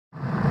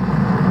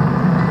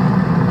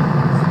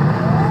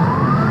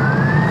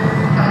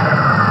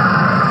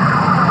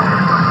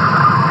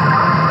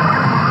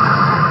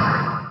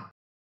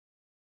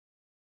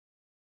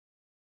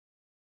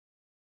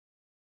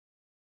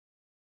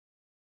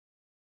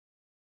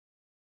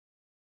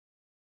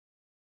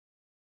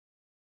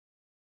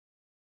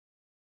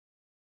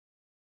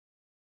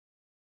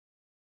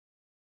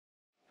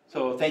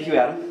So thank you,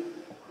 Adam,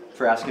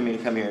 for asking me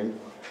to come here and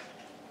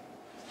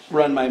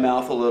run my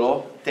mouth a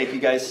little. Thank you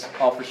guys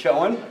all for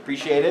showing.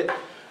 Appreciate it.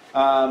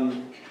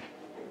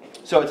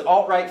 So it's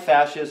alt-right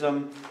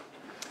fascism,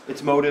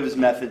 its motives,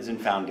 methods,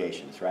 and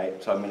foundations,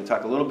 right? So I'm going to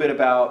talk a little bit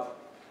about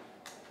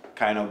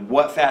kind of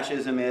what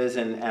fascism is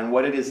and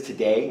what it is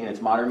today in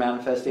its modern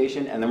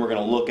manifestation, and then we're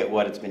going to look at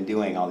what it's been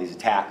doing, all these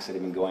attacks that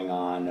have been going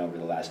on over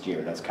the last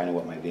year. That's kind of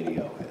what my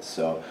video is.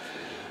 So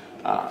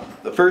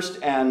the first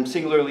and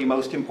singularly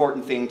most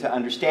important thing to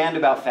understand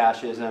about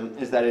fascism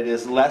is that it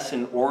is less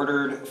an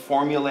ordered,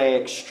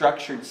 formulaic,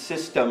 structured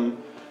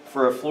system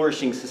for a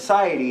flourishing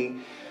society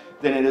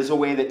than it is a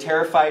way that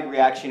terrified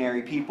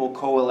reactionary people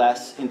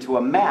coalesce into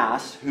a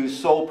mass whose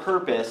sole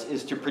purpose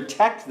is to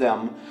protect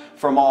them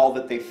from all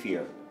that they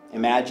fear,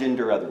 imagined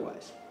or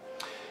otherwise.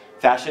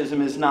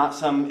 Fascism is not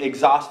some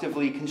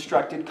exhaustively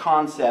constructed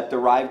concept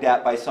arrived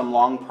at by some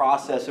long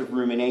process of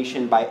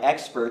rumination by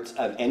experts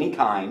of any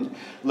kind,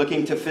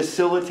 looking to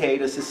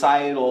facilitate a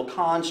societal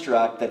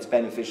construct that's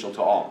beneficial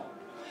to all.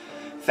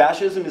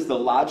 Fascism is the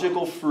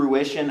logical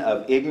fruition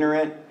of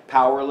ignorant,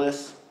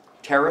 powerless,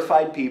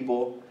 terrified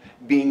people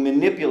being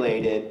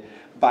manipulated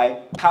by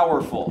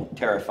powerful,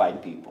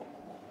 terrified people.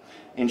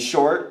 In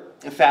short,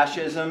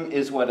 fascism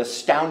is what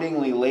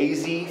astoundingly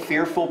lazy,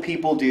 fearful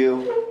people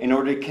do in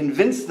order to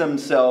convince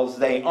themselves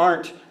they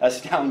aren't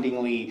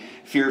astoundingly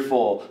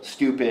fearful,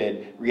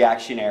 stupid,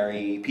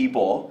 reactionary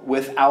people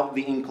without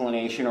the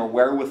inclination or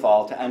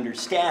wherewithal to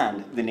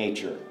understand the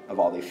nature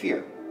of all they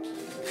fear.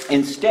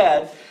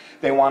 Instead,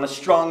 they want a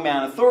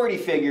strongman authority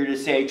figure to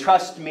say,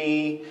 trust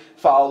me,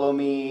 follow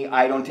me,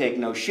 I don't take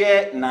no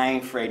shit, and I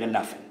ain't afraid of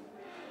nothing.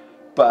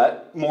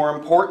 But more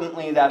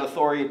importantly, that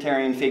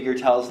authoritarian figure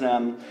tells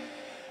them,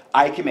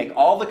 I can make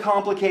all the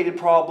complicated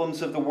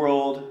problems of the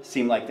world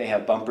seem like they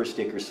have bumper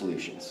sticker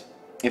solutions.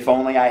 If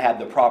only I had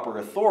the proper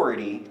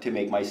authority to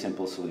make my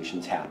simple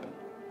solutions happen.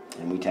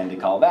 And we tend to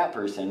call that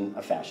person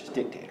a fascist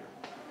dictator.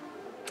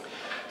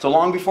 So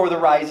long before the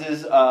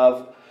rises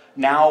of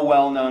now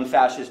well-known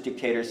fascist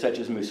dictators such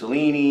as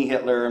Mussolini,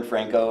 Hitler, and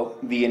Franco,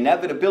 the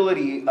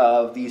inevitability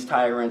of these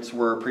tyrants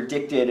were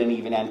predicted and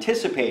even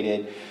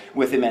anticipated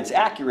with immense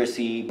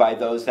accuracy by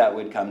those that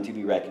would come to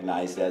be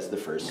recognized as the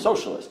first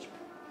socialists.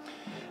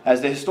 As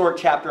the historic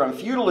chapter on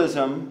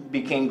feudalism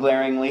became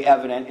glaringly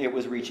evident it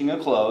was reaching a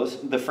close,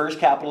 the first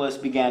capitalists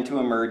began to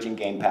emerge and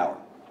gain power.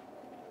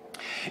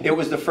 It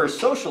was the first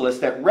socialists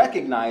that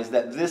recognized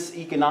that this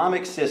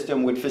economic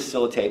system would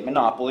facilitate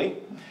monopoly,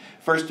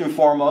 first and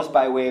foremost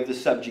by way of the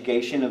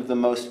subjugation of the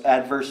most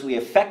adversely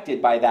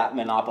affected by that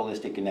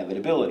monopolistic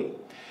inevitability.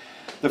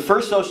 The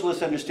first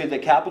socialists understood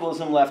that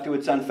capitalism left to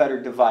its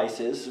unfettered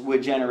devices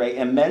would generate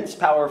immense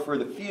power for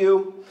the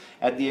few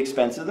at the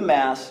expense of the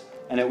mass,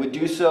 and it would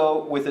do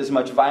so with as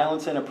much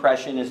violence and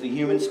oppression as the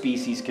human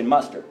species can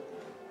muster.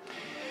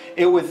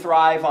 It would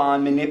thrive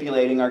on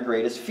manipulating our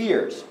greatest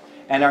fears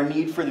and our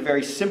need for the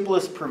very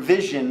simplest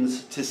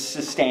provisions to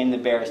sustain the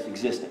barest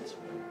existence.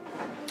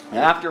 And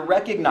after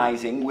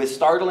recognizing with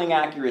startling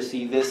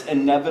accuracy this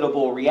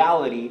inevitable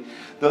reality,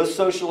 those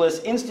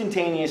socialists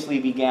instantaneously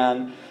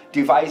began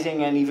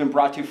devising and even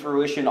brought to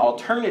fruition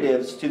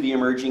alternatives to the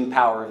emerging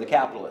power of the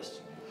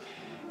capitalists.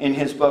 In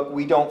his book,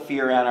 We Don't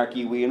Fear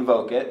Anarchy, We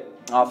Invoke It,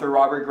 author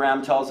Robert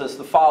Graham tells us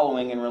the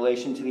following in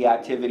relation to the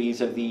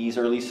activities of these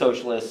early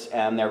socialists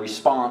and their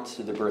response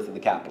to the birth of the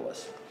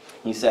capitalists.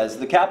 He says,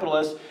 the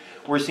capitalists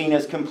were seen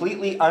as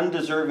completely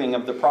undeserving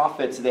of the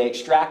profits they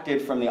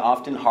extracted from the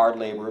often hard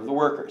labor of the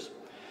workers.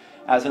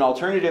 As an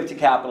alternative to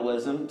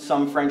capitalism,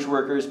 some French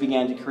workers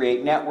began to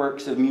create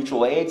networks of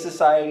mutual aid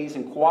societies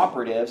and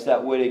cooperatives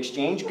that would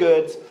exchange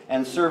goods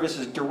and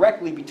services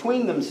directly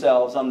between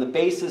themselves on the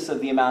basis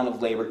of the amount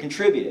of labor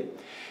contributed,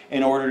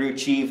 in order to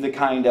achieve the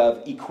kind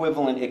of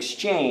equivalent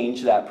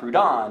exchange that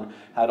Proudhon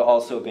had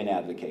also been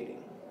advocating.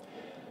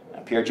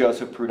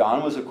 Pierre-Joesph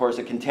Proudhon was, of course,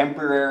 a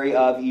contemporary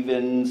of,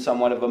 even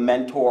somewhat of a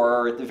mentor,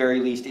 or at the very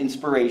least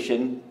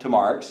inspiration to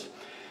Marx.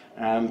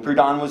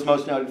 Proudhon was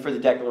most noted for the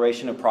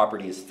declaration of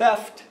property as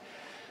theft,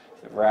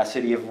 the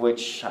veracity of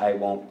which I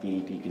won't be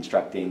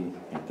deconstructing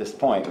at this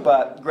point.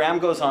 But Graham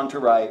goes on to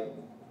write,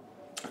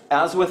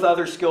 as with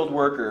other skilled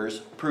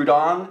workers,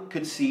 Proudhon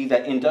could see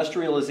that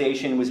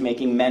industrialization was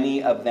making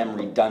many of them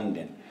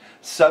redundant,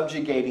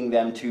 subjugating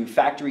them to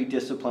factory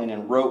discipline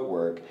and rote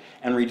work,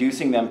 and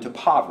reducing them to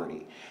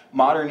poverty.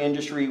 Modern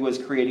industry was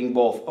creating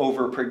both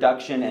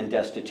overproduction and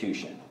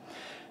destitution.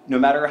 No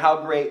matter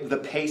how great the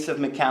pace of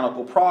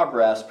mechanical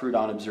progress,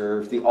 Proudhon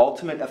observed, the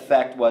ultimate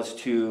effect was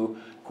to,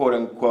 quote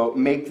unquote,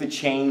 make the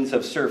chains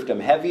of serfdom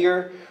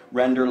heavier,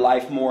 render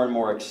life more and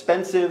more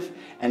expensive,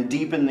 and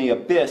deepen the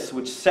abyss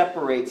which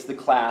separates the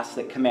class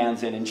that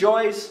commands and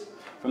enjoys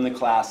from the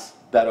class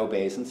that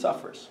obeys and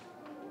suffers.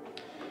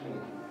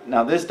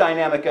 Now, this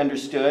dynamic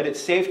understood, it's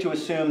safe to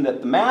assume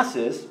that the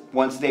masses,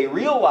 once they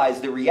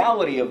realize the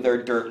reality of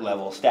their dirt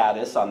level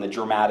status on the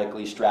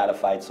dramatically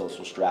stratified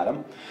social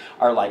stratum,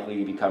 are likely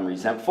to become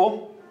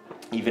resentful,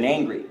 even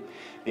angry.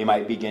 They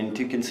might begin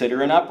to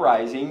consider an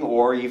uprising,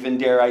 or even,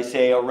 dare I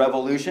say, a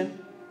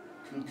revolution.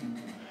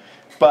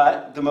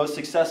 But the most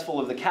successful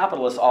of the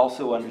capitalists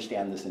also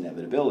understand this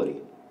inevitability.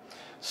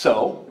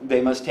 So they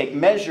must take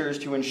measures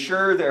to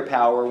ensure their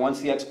power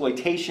once the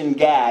exploitation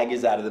gag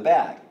is out of the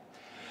bag.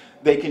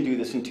 They can do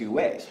this in two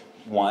ways.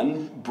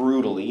 One,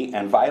 brutally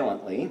and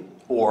violently,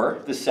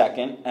 or the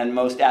second and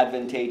most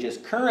advantageous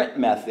current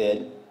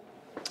method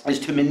is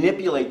to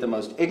manipulate the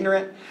most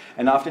ignorant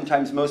and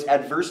oftentimes most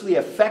adversely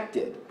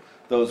affected,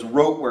 those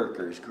rote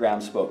workers Graham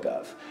spoke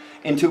of,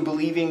 into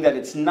believing that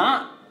it's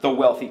not the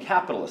wealthy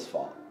capitalist's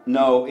fault.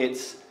 No,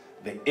 it's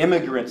the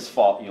immigrants'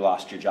 fault you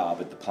lost your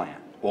job at the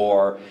plant.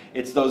 Or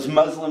it's those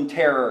Muslim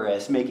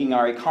terrorists making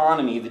our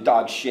economy the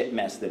dog shit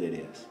mess that it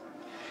is.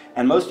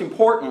 And most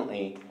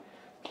importantly,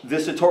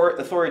 this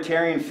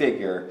authoritarian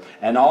figure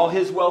and all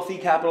his wealthy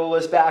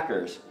capitalist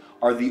backers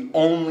are the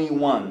only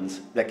ones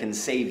that can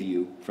save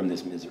you from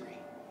this misery.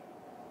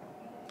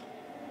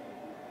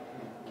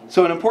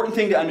 So an important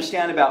thing to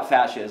understand about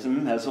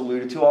fascism, as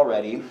alluded to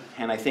already,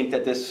 and I think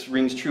that this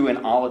rings true in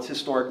all its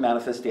historic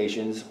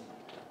manifestations,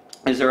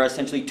 is there are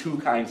essentially two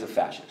kinds of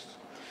fascists.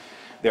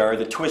 There are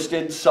the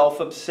twisted,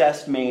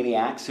 self-obsessed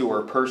maniacs who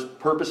are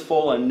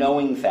purposeful and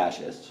knowing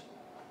fascists,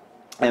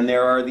 and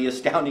there are the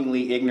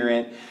astoundingly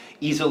ignorant,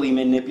 easily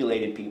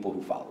manipulated people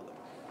who follow them.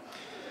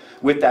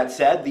 With that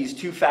said, these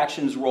two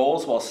factions'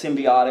 roles, while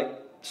symbiotic,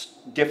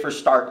 differ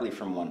starkly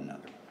from one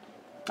another.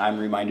 I'm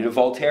reminded of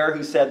Voltaire,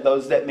 who said,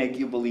 "Those that make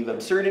you believe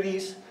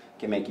absurdities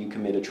can make you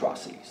commit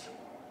atrocities."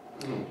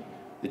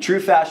 The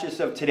true fascists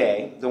of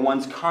today, the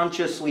ones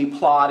consciously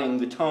plotting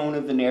the tone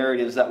of the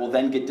narratives that will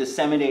then get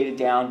disseminated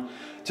down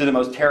to the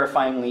most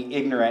terrifyingly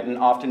ignorant and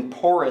often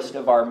poorest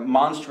of our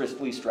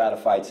monstrously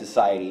stratified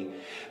society,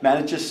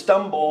 manage to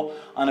stumble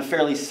on a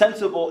fairly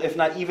sensible, if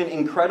not even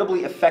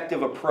incredibly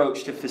effective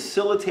approach to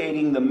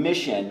facilitating the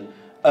mission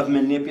of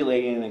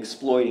manipulating and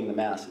exploiting the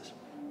masses.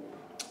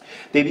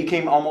 They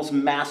became almost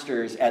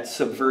masters at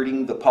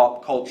subverting the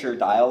pop culture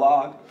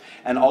dialogue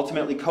and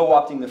ultimately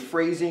co-opting the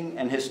phrasing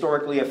and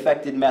historically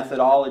affected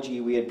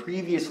methodology we had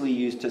previously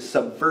used to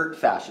subvert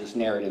fascist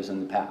narratives in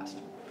the past.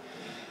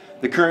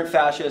 The current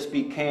fascists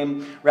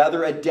became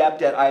rather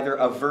adept at either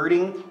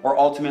averting or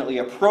ultimately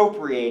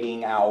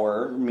appropriating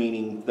our,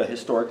 meaning the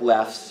historic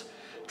left's,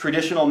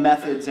 traditional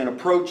methods and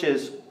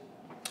approaches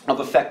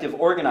of effective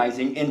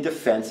organizing in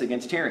defense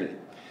against tyranny.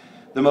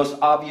 The most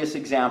obvious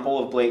example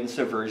of blatant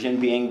subversion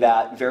being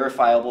that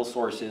verifiable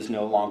sources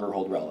no longer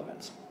hold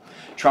relevance.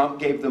 Trump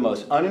gave the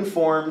most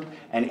uninformed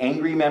and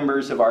angry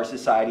members of our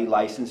society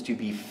license to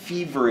be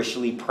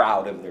feverishly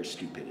proud of their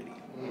stupidity.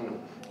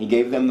 He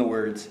gave them the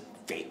words,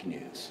 fake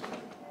news.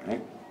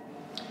 Right?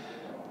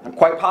 And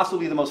quite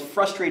possibly the most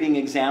frustrating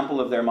example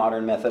of their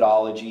modern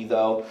methodology,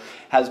 though,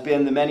 has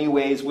been the many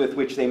ways with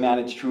which they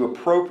managed to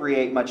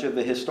appropriate much of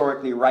the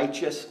historically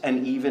righteous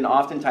and even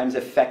oftentimes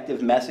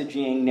effective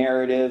messaging,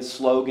 narratives,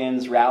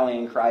 slogans,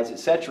 rallying cries,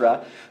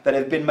 etc., that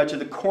have been much of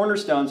the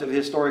cornerstones of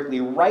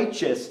historically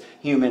righteous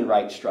human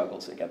rights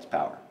struggles against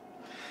power.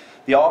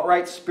 The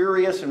alt-right's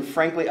spurious and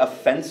frankly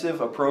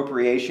offensive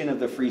appropriation of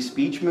the free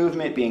speech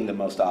movement being the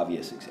most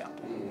obvious example.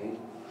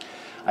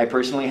 I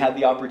personally had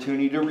the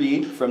opportunity to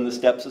read from the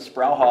steps of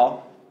Sproul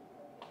Hall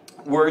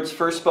words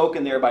first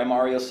spoken there by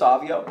Mario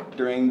Savio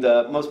during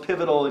the most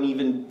pivotal and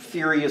even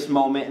furious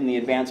moment in the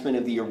advancement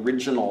of the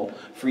original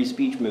free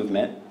speech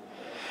movement.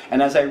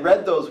 And as I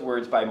read those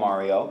words by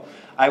Mario,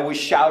 I was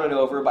shouted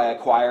over by a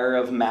choir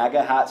of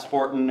MAGA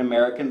hat-sporting,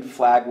 American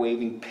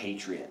flag-waving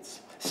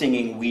patriots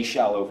singing "We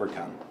Shall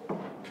Overcome."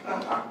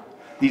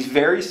 These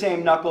very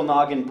same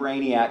knuckle-noggin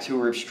brainiacs who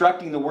were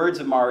obstructing the words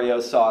of Mario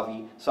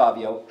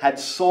Savio had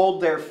sold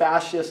their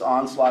fascist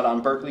onslaught on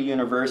Berkeley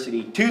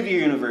University, to the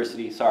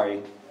university,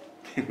 sorry,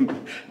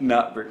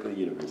 not Berkeley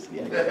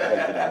University, I could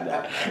add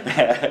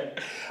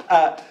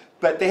that.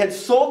 But they had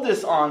sold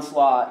this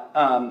onslaught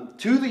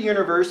to the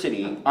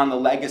university on the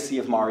legacy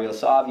of Mario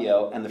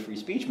Savio and the free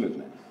speech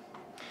movement.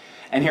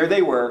 And here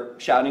they were,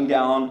 shouting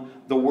down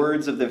the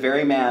words of the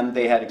very man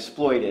they had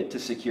exploited to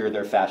secure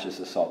their fascist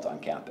assault on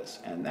campus.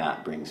 And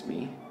that brings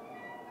me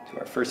to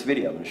our first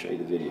video. I'm going to show you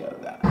the video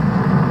of that. It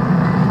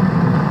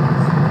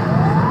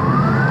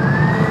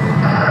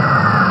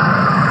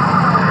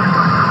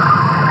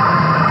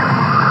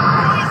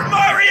was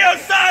Mario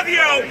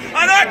Savio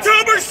on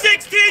October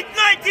 16,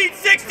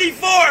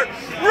 1964,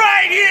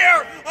 right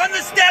here on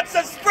the steps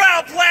of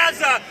Sproul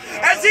Plaza,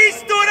 as he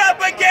stood up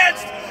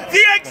against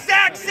the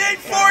exact same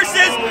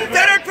forces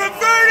that are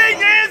perverting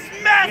his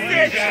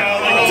message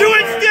to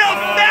instill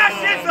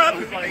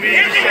fascism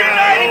in the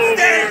United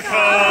States.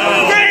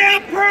 They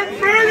have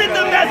perverted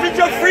the message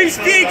of free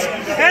speech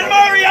and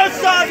Mario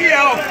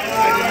Savio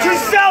to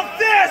sell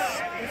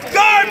this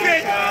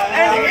garbage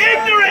and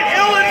ignorant,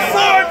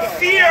 ill-informed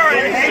fear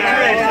and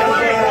hatred.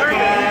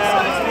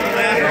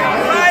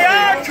 By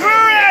our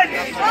courage!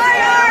 By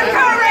our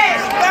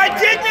courage! By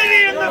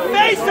dignity in the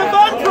face of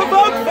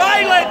unprovoked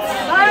violence!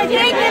 By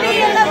dignity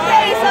in the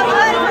face of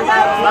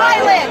unprovoked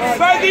violence!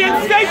 By the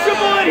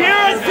insatiable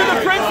adherence to the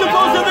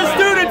principles of the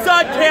students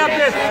on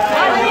campus!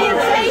 By the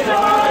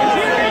insatiable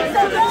adherence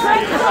of the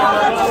principles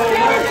of the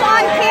students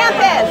on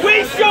campus!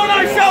 We've shown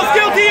ourselves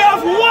guilty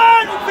of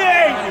one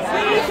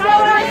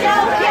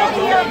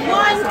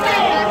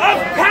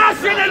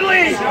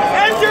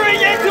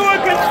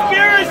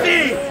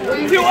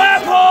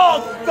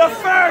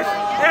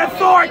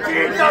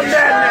 14th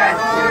Amendment.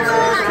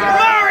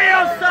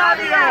 Mario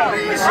Savio,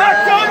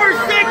 October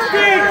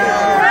 16th,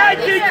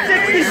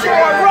 1964,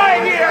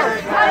 right here.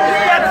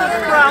 That's the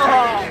Sproul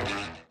Hall.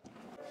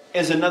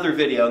 Is another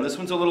video, and this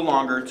one's a little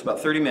longer. It's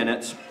about 30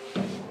 minutes.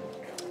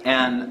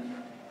 And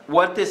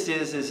what this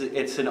is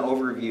it's an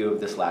overview of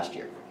this last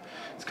year.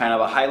 It's kind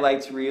of a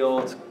highlights reel.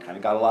 It's kind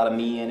of got a lot of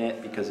me in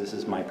it because this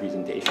is my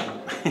presentation.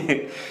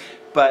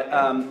 But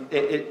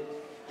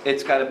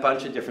it's got a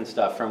bunch of different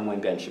stuff from when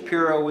Ben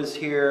Shapiro was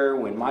here,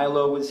 when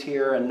Milo was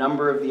here, a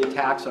number of the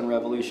attacks on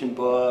Revolution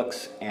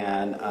books.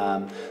 And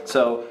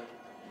so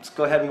let's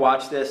go ahead and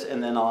watch this,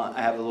 and then I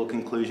have a little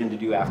conclusion to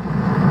do after.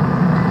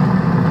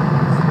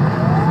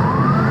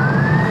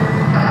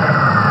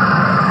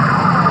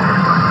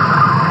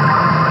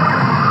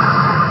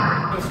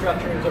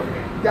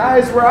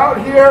 Guys, we're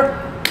out here.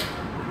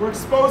 We're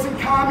exposing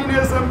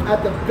communism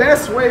at the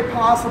best way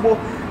possible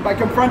by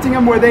confronting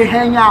them where they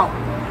hang out,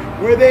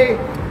 where they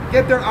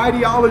get their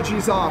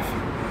ideologies off,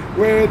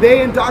 where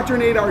they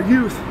indoctrinate our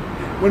youth.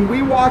 When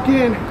we walk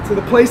in to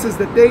the places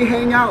that they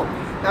hang out,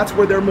 that's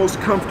where they're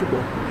most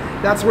comfortable.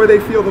 That's where they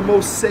feel the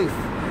most safe.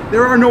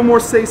 There are no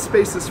more safe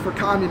spaces for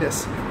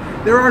communists.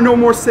 There are no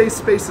more safe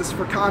spaces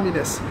for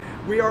communists.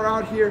 We are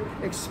out here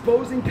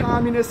exposing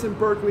communists in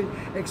Berkeley,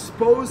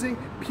 exposing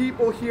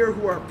people here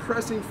who are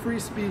oppressing free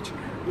speech.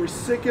 We're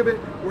sick of it,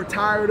 we're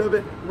tired of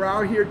it, we're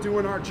out here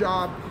doing our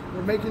job.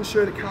 We're making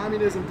sure that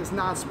communism does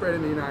not spread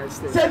in the United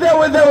States. Said there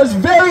was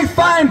very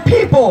fine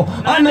people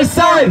on the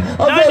side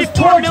of those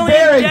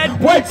torch-bearing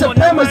white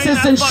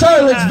supremacists in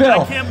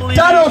Charlottesville.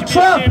 Donald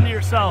Trump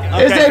is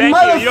a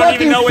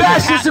motherfucking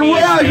fascist, and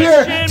we're out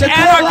here to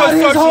call out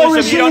his whole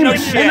regime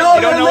and all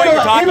their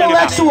little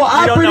intellectual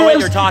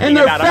operatives and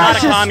their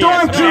fascist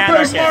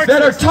stormtroopers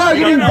that are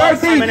targeting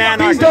Berkeley.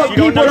 These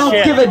people don't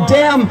give a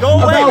damn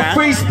about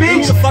free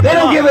speech. They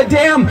don't give a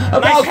damn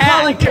about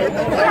calling.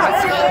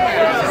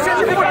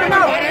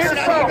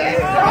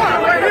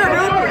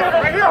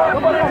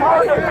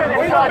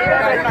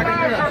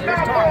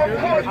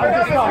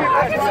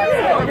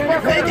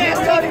 Fake ass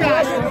tough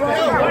guys.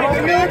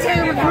 The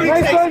military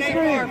recruits take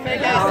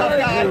fake ass tough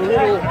guys.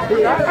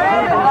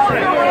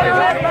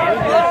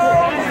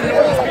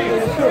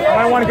 I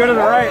might want to go to the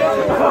right.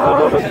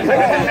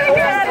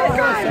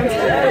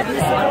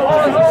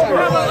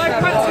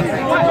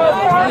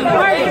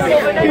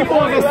 People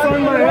in the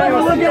sun,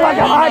 looking like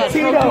a hot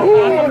Cheeto.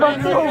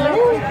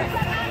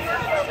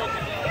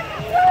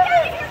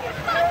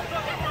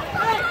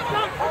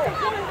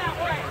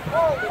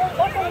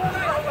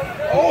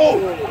 Oh,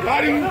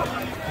 got him.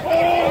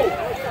 Oh,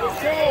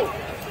 go.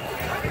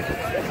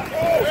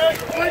 Oh,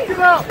 break it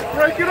up.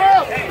 Break it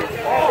up.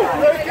 Oh,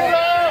 break it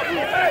up.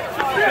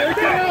 Break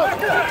it up.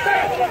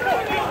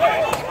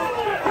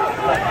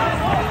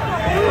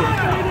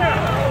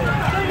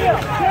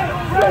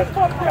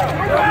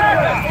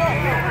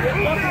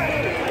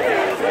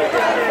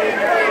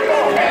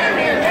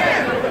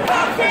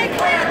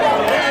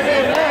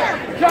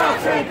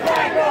 Cops and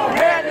Clan go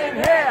hand in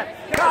hand.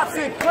 Cops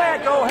and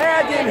Clan go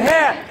hand in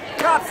hand.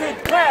 Cops and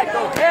Clan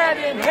go hand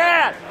in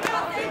hand.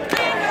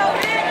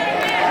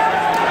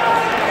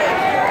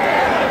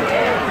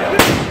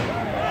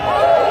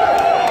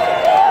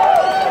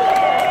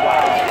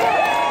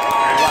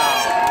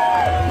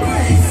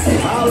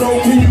 How low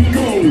can you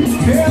go?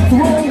 Death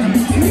row.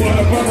 What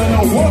a brother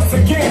know. Once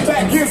again,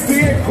 back is the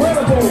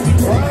incredible.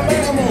 Prime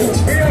animal,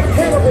 being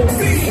terrible.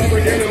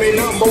 Every enemy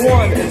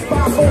 #1.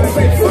 5 4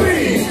 say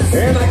free.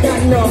 And I got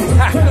none.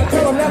 Trying to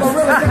tell them never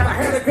really got I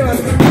had a gun.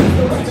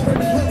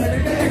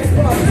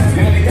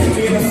 And they got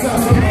me in the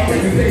south. I'm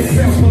already they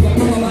sell. Cause I'm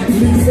not like me.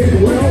 Say,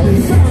 well,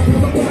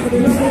 I'm blacker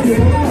than I'm going to what you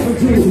want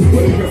to do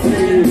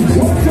is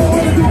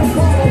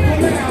follow for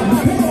now.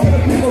 Come on, the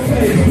people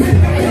say.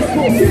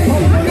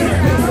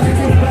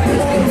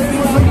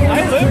 I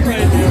live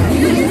right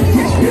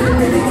here.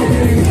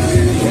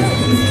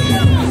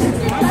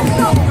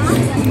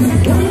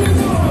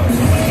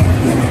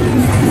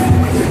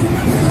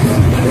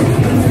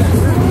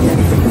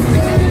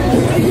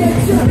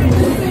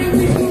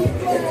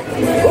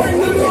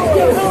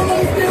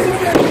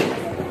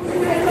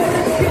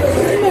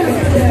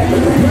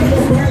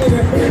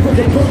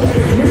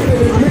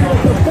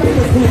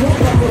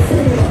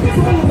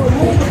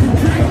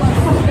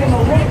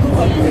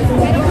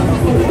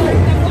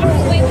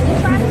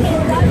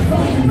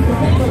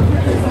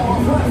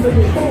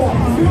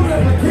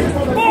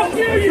 Fuck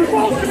you, you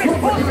Bolshevik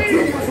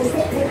pussies!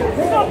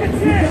 Fucking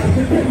shit!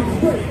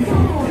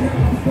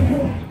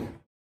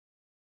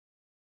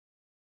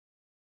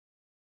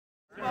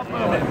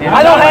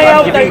 I don't hang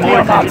out with any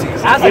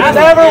neo-Nazis. I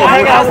never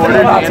hang out with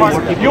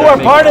neo-Nazis. You are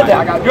part of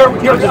them.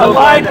 You're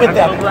aligned with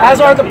them, as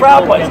are the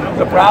Proud Boys.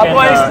 The Proud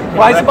Boys,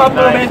 Rise Above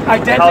Movement,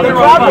 Identity. The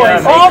Proud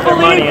Boys all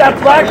believe that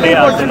black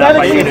people are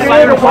genetically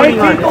inferior to white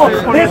people.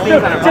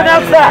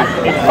 Denounce that.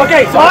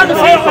 Okay, so on the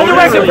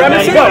record,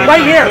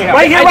 right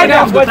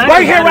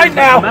here, right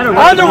now,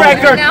 on the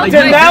record,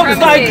 denounce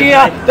the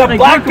idea that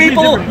black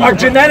people are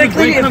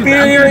genetically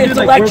inferior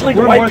intellectually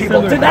to white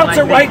people. Denounce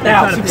it right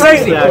now. It's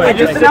crazy. I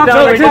just denounced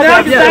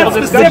denounce that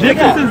specific.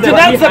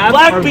 Denounce the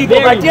black people.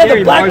 The idea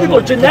that black people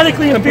are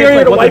genetically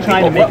inferior to white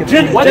people.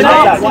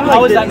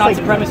 How is that not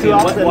supremacy?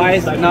 Why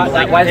is that not?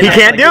 He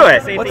can't do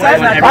it.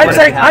 I'm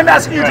saying, I'm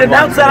asking you to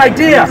denounce that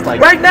idea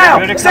right now.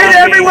 Say to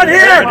everyone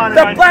here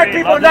that black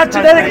people are not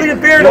genetically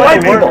inferior to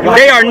white people.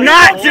 They are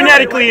not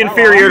genetically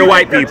inferior to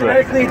white people.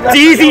 It's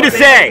easy to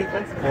say.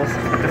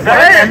 Say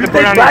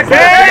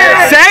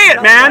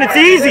it, man. It's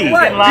easy.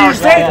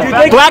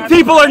 Black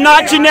people are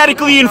not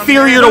genetically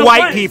inferior to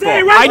white people.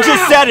 I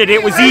just said it.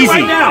 It was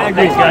easy.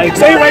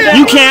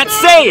 You can't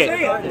say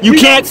it. You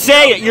can't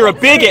say it. You're a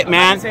bigot,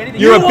 man.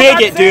 You're a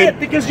bigot, dude.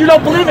 Because you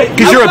don't believe it.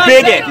 Because you're a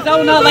bigot. Because I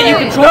will not let you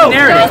control the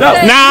narrative.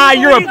 Nah,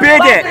 you're a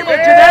bigot.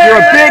 You're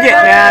a bigot,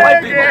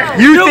 man.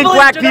 You think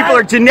black people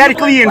are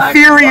genetically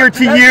inferior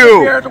to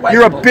you.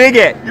 You're a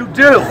bigot. You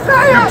do.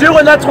 You do,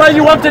 and that's why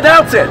you won't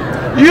denounce it.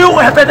 You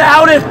have been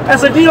outed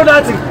as a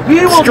neo-Nazi.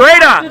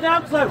 Straight up.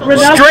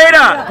 Straight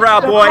up,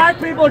 Proud Boy. Black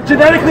people are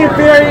genetically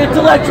inferior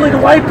intellectually to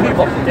white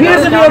people. He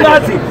is a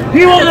neo-Nazi.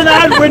 He will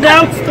not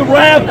renounce the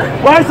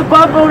rise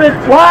above movement.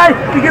 Why?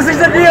 Because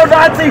he's a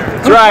neo-Nazi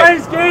who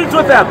plays games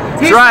with them.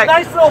 He's a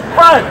nice little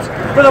front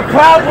for the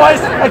Proud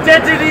Boys,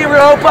 Identity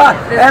Europa,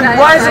 and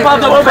Rise Above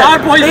the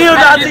Movement.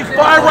 Neo-Nazi,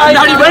 far-right,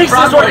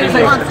 racist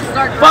organization.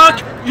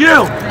 Fuck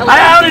you!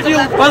 I outed you,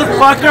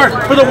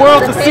 motherfucker, for the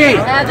world to see.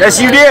 Yes,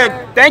 you did.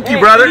 Thank you,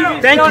 brother.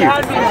 Thank you.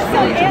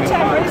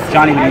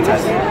 Johnny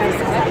Benitez.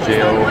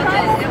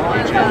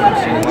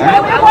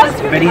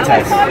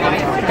 Benitez.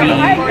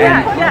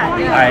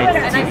 B-E-N-I-T-E-Z.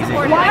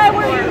 Why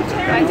were you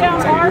tearing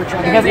down our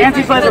Because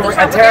Antifa is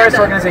a terrorist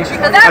organization.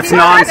 That's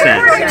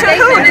nonsense.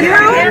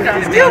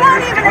 You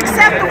won't even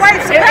accept the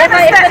white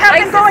supremacists that have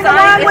been going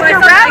along with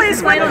your rallies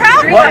with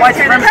Proud Boys. What white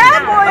supremacists?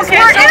 Proud Boys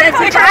were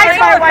infiltrated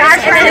by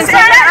white supremacists.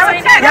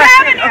 You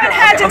haven't even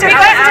had to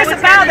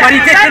disavow that. But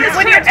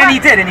he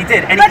did, and he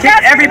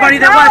kicked everybody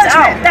that was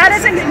out. That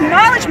is an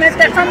acknowledgement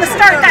that from the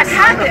start that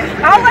happened.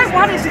 All I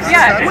wanted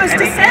was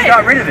to say. He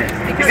got rid of it.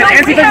 Because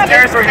Antifa is a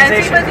terrorist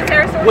organization.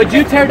 Would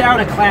you tear down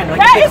a Klan? Like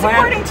that is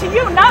according to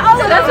you, not all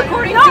of them. That's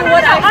according to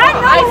what I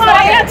know a lot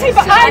of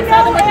Antifa. I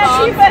know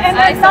Antifa, and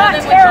they're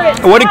not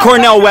terrorists. What did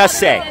Cornel West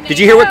say? Did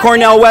you hear what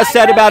Cornel West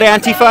said about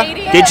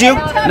Antifa? Did you?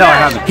 No,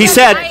 I haven't. He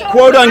said,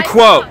 quote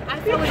unquote,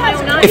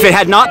 if it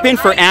had not been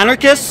for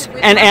anarchists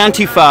and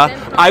Antifa,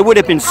 I would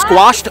have been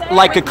squashed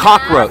like a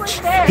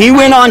cockroach. He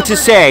went on to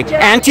say,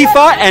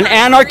 Antifa and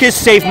anarchists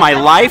saved my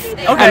life,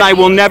 and I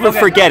will never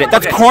forget it.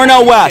 That's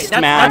Cornel West,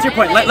 man. That's your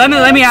point. Let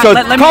me So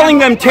calling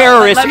them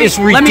terrorists is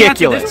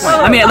ridiculous.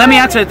 Let me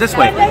answer it this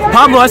way.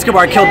 Pablo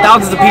Escobar killed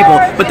thousands of people,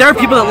 but there are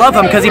people that love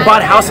him because he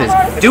bought houses.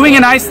 Doing a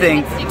nice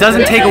thing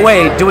doesn't take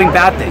away doing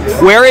bad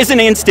things. Where is an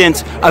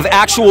instance of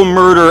actual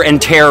murder and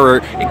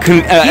terror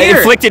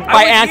inflicted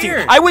by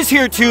Antifa? I was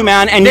here too,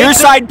 man, and your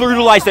side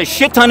brutalized a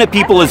shit ton of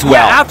people as well.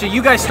 Yeah, after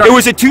you guys started. It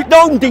was a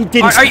no, they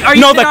didn't.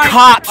 No, the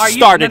cops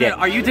started it.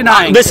 Are you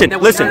denying? Listen.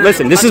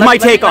 This is my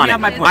take on it.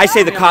 I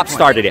say the cops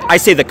started it. I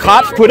say the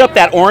cops put up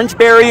that orange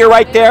barrier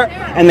right there,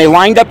 and they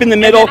lined up in the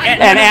middle,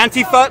 and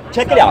Antifa,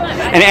 check it out,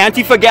 and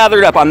Antifa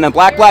gathered up. On the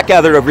black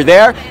gathered over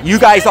there. You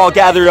guys all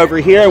gathered over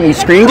here, and we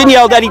screamed and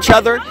yelled at each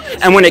other.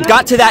 And when it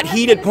got to that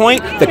heated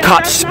point, the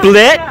cops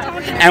split,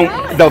 and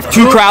the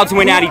two crowds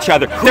went at each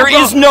other. There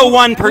is no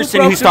one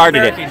person who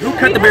started it. Who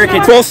cut the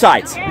barricades? Both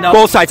sides. No.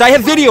 Both sides. I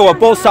have video of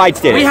both sides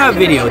did it. We have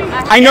video.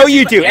 I know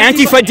you do.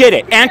 Antifa did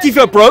it.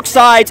 Antifa broke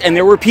sides, and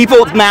there were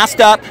people masked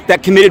up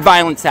that committed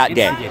violence that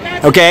day.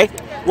 Okay?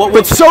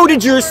 But so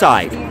did your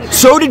side.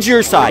 So did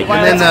your side.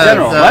 And then the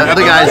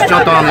other guys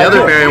jumped on the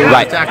other barrier and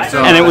attacked.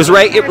 So. And it was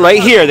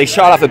right here. They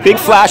shot off a big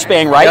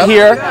flashbang right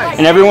here,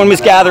 and everyone was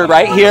gathered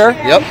right here.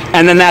 Yep.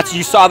 And then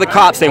you saw the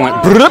cops. They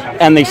went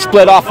and they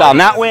split off down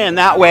that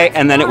way,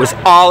 and then it was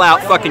all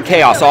out fucking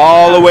chaos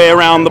all the way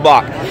around the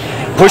block.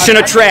 Pushing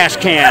a trash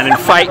can and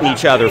fighting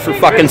each other for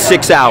fucking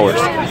 6 hours.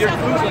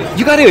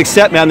 You got to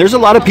accept, man, there's a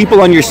lot of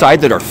people on your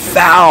side that are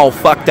foul,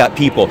 fucked up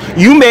people.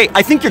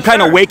 I think you're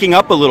kind of waking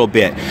up a little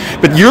bit,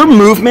 but your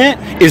movement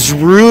is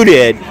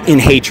rooted in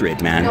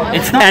hatred, man.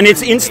 It's not. And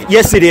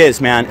yes, it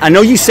is, man. I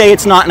know you say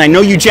it's not, and I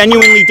know you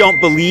genuinely don't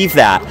believe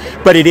that,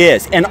 but it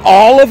is. And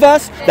all of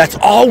us, that's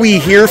all we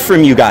hear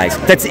from you guys.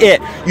 That's it.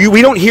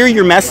 We don't hear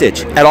your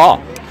message at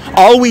all.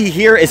 All we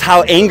hear is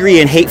how angry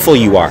and hateful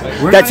you are.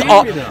 That's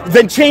all.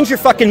 Then change your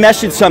fucking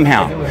message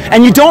somehow.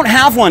 And you don't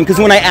have one, because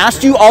when I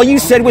asked you, all you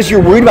said was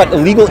you're worried about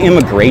illegal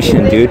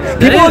immigration, dude.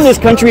 People in this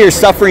country are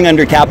suffering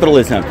under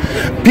capitalism.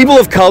 People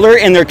of color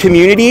in their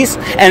communities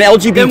and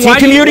LGBT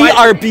community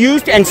are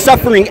abused and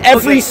suffering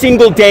every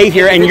single day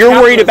here, and you're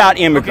worried about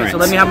immigrants. Okay, so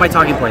let me have my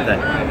talking point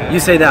then. You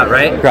say that,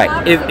 right?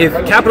 Right. If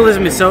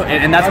capitalism is so,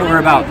 and that's what we're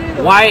about,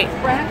 why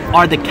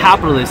are the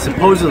capitalists,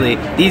 supposedly,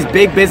 these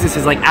big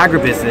businesses like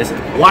agribusiness,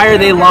 why are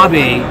they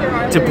lobbying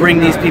to bring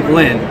these people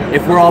in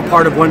if we're all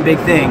part of one big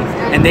thing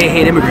and they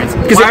hate immigrants?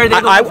 Because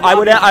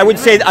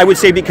I would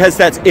say because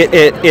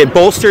it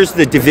bolsters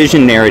the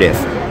division narrative.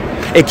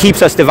 It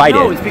keeps us divided.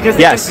 No, it's because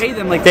they yes, pay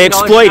them like they $3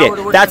 exploit an hour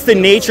to it. work That's the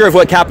nature of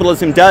what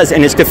capitalism does,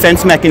 and its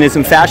defense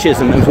mechanism,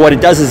 fascism, and what it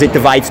does is it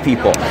divides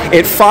people.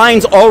 It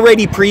finds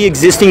already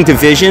pre-existing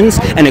divisions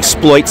and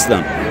exploits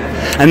them.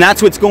 And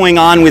that's what's going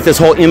on with this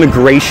whole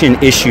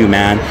immigration issue,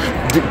 man.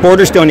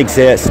 Borders don't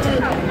exist.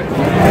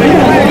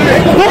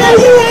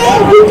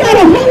 We've got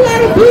a whole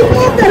lot of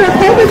people that are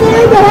over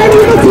there that aren't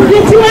able to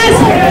get to us.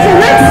 So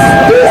let's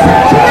do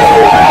some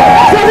training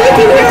so they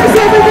can hear us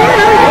over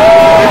there.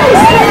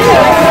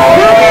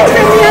 Comments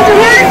from the other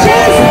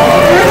ranches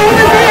are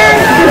over there.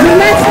 And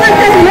let's let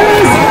them hear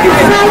us in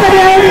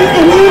solidarity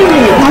and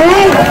unity. All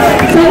right?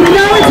 So we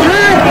know it's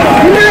hot.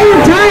 We know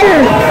you're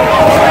tired.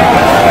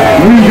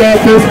 We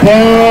got this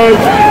part.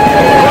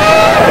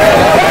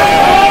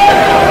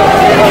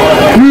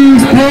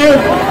 Who's part?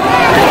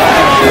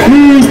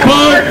 Who's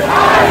part?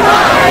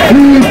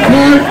 Who's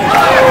part?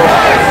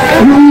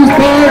 Who's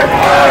part?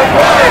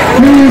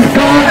 Who's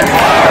part?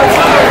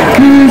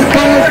 Who's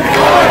part?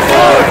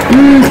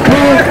 Who's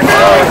part?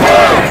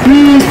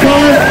 Who's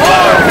part?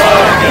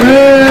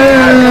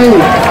 Hey!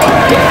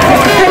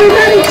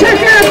 Everybody check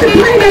out the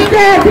plane up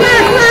there.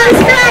 Black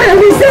Lives Matter.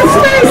 Resist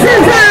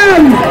racism.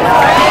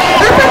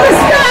 Up in the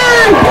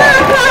sky.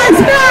 Black Lives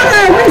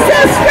Matter.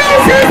 Resist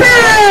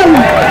racism.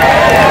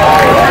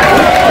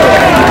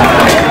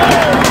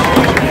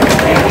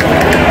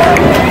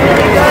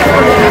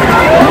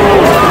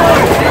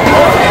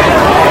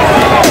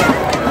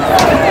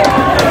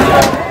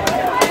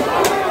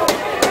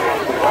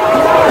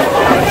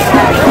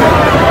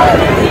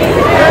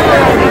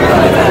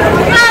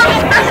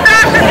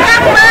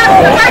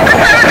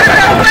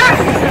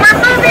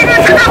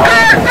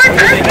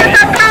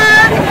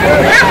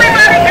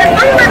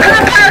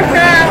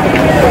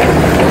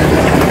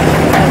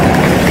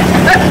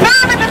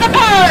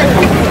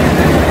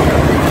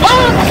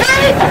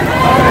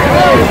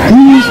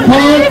 Who's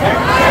part?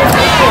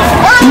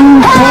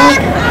 Who's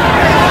part?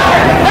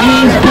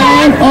 Who's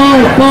part?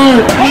 Oh,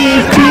 part.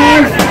 Who's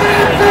part?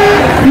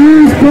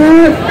 Who's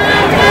part?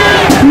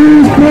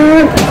 Who's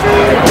part?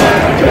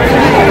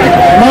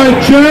 My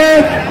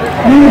check.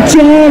 My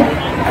check.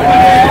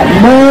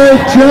 My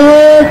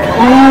check.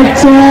 My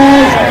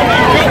check.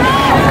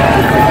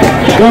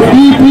 The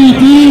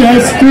BPD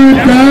has stood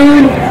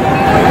down.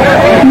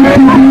 The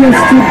BPD has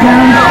stood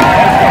down.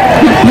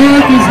 The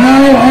park is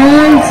now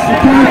ours. The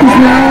park is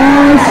now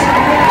ours.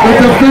 The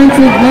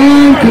defensive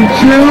line can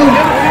chill.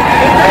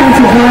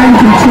 Defensive line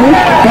can chill.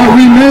 But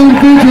remain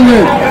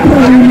vigilant.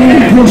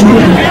 Remain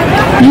vigilant.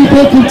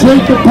 People can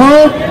take the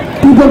park.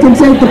 People can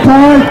take the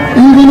park.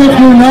 Even if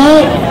you're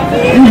not.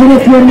 Even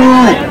if you're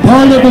not.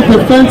 Part of the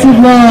defensive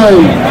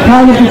line.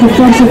 Part of the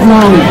defensive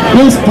line.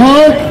 This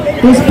park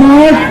is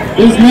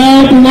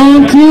now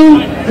belong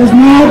to. Is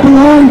now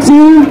belong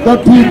to the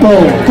people.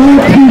 The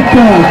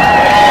people.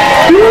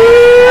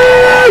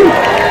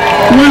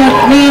 Black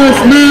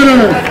Lives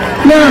Matter!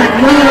 Black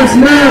Lives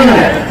Matter!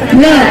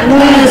 Black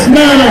Lives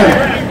Matter!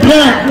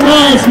 Black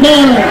Lives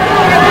Matter!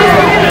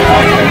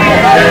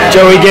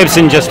 Joey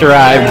Gibson just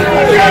arrived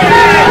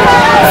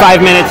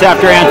 5 minutes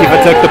after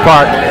Antifa took the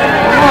park.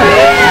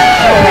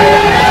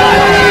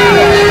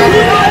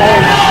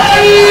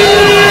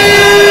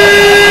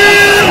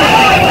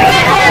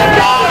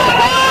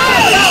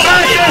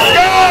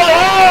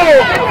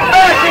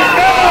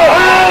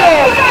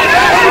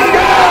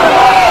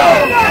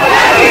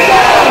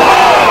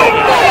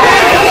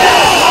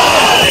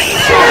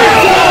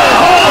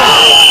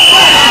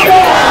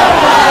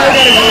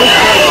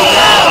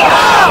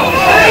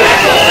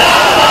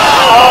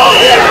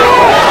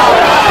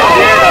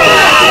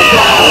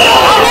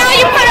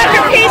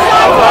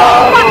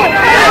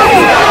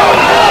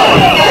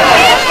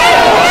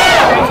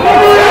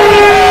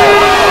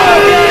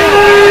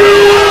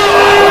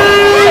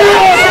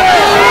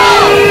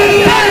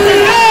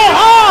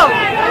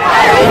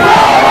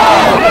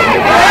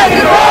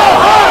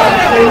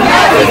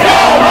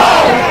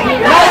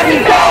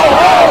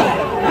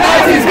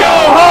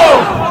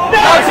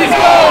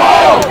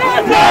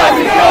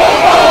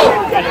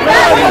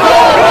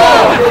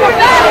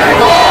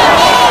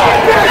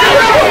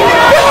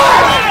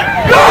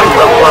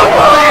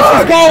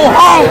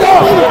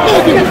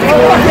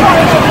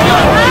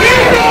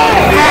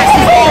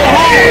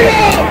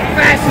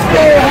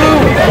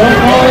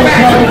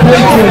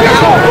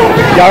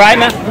 You alright,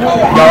 man?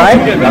 You alright?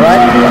 You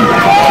alright?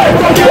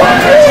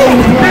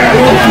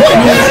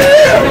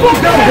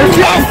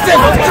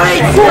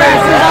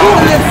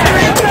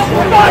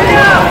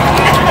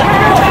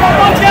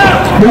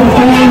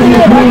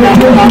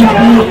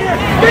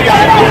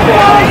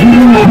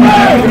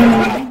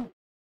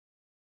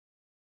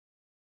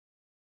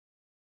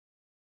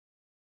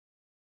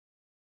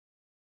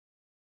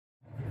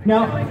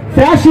 Now,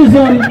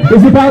 fascism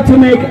is about to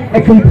make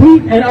a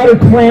complete and utter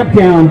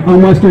clampdown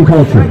on Western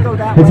culture.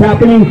 It's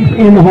happening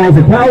in the halls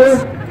of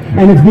power,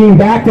 and it's being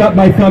backed up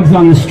by thugs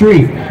on the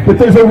street. But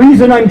there's a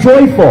reason I'm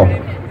joyful,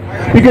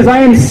 because I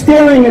am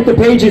staring at the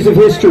pages of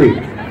history.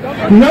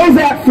 Know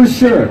that for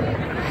sure.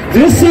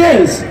 This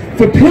is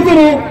the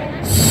pivotal,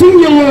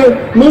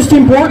 singular, most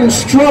important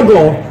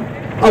struggle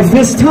of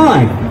this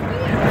time.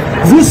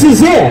 This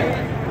is it.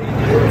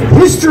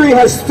 History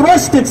has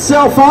thrust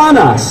itself on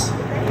us.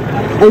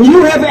 And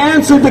you have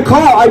answered the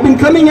call. I've been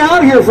coming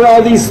out here for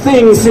all these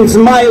things since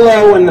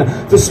Milo and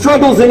the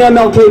struggles in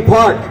MLK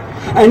Park.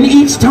 And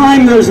each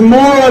time there's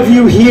more of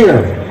you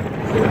here.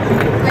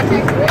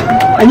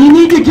 And you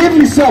need to give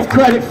yourself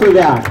credit for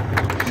that.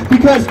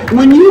 Because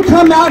when you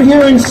come out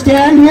here and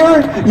stand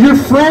here, your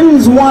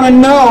friends want to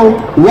know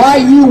why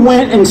you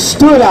went and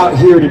stood out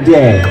here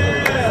today.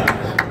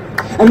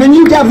 And then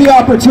you have the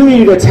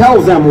opportunity to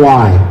tell them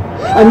why.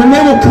 And then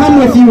they will come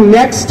with you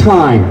next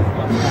time.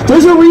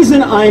 There's a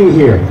reason I'm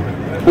here,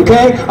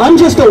 okay? I'm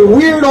just a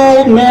weird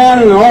old man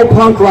and an old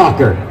punk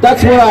rocker.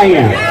 That's what I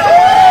am,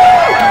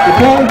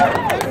 okay?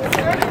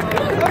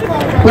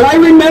 But I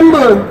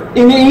remember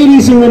in the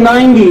 80s and the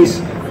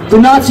 90s, the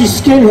Nazi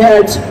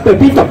skinheads that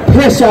beat the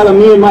piss out of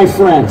me and my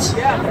friends.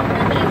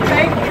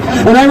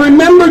 And I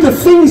remember the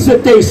things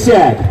that they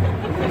said.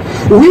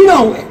 We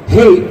don't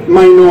hate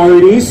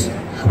minorities.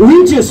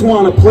 We just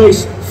want a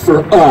place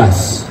for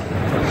us.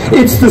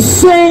 It's the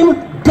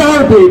same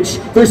garbage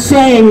they're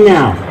saying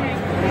now.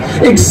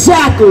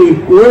 Exactly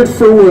word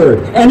for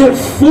word. And it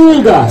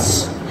fooled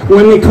us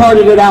when they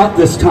carted it out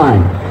this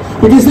time.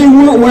 Because they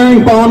weren't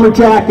wearing bomber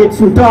jackets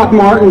and Doc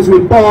Martens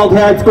with bald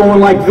heads going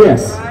like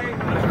this.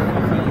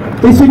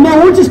 They said,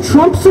 no, we're just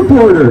Trump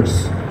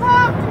supporters.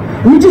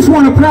 We just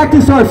want to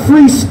practice our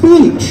free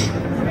speech.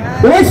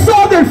 But I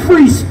saw their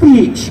free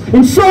speech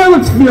in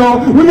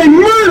Charlottesville when they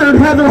murdered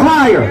Heather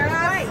Heyer.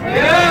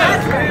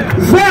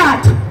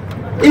 That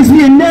is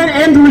the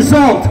end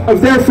result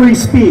of their free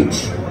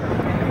speech.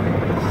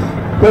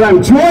 But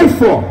I'm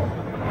joyful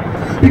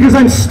because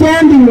I'm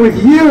standing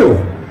with you.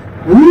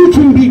 We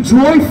can be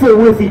joyful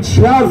with each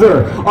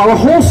other. Our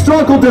whole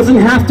struggle doesn't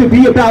have to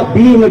be about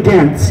being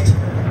against.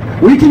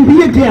 We can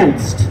be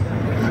against,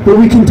 but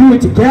we can do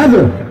it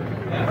together.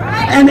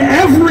 And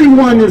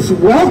everyone is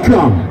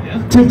welcome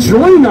to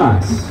join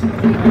us.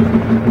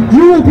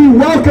 You will be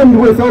welcomed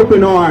with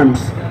open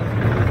arms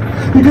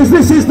because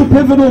this is the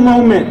pivotal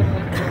moment.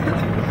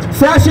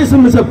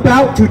 Fascism is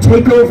about to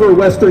take over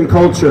Western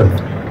culture.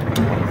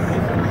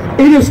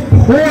 It is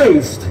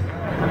poised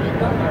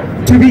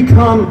to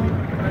become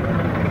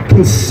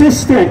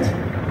consistent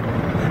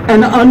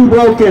and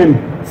unbroken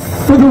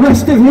for the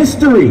rest of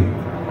history.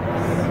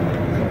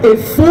 It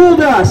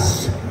fooled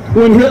us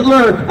when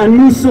Hitler and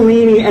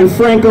Mussolini and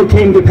Franco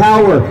came to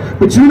power.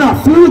 But you're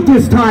not fooled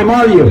this time,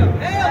 are you?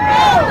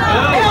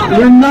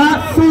 You're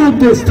not fooled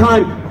this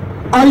time.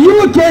 Are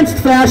you against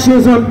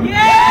fascism?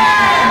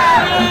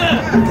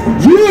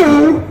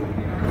 You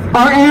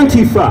are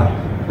Antifa.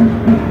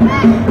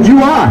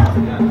 You are.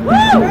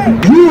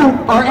 You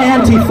are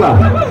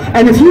Antifa.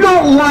 And if you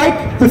don't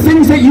like the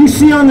things that you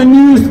see on the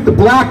news that the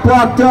Black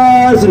Bloc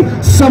does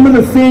and some of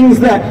the things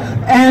that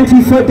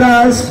Antifa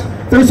does,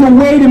 there's a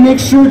way to make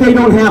sure they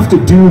don't have to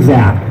do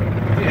that.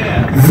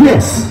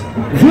 This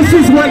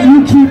is what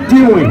you keep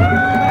doing.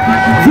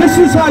 This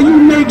is how you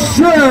make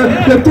sure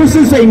that this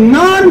is a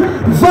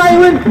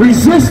non-violent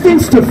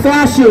resistance to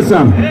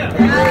fascism.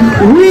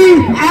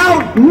 We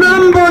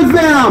outnumber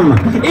them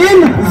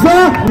in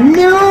the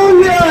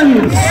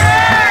millions.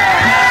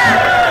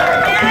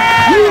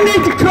 You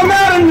need to come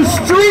out in the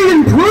street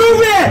and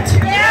prove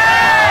it.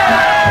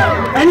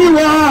 And you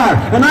are.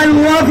 And I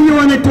love you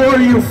and adore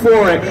you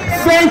for it.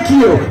 Thank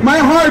you. My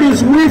heart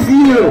is with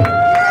you.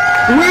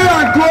 We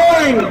are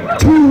going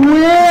to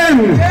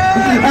win.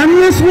 And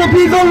this will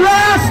be the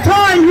last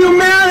time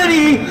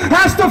humanity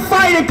has to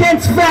fight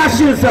against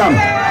fascism.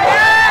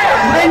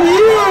 And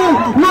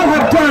you will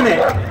have done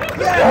it.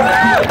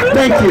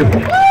 Thank you.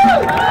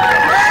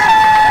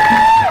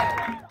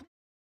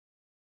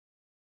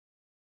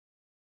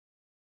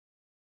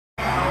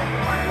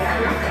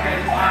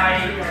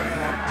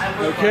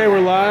 Okay,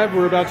 we're live.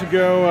 We're about to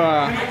go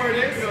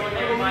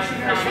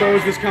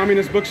expose this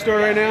communist bookstore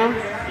right now.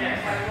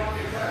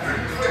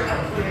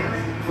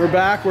 We're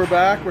back.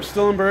 We're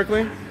still in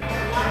Berkeley.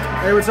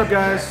 Hey, what's up,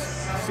 guys?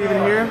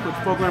 Steven here with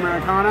Folklore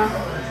Americana.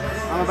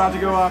 I'm about to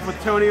go off with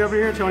Tony over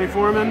here, Tony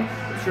Foreman.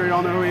 I'm sure you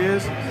all know who he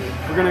is.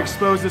 We're going to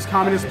expose this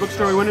communist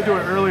bookstore. We went into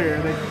it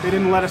earlier. They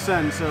didn't let us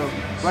in, so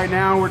right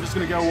now we're just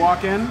going to go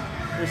walk in.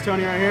 There's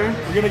Tony right here.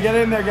 We're going to get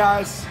in there,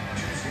 guys.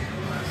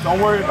 Don't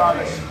worry about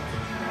it.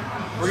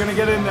 We're going to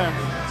get in there.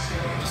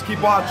 Just keep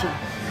watching.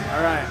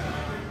 All right.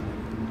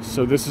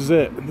 So this is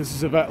it. This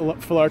is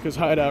Falarka's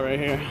hideout right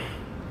here.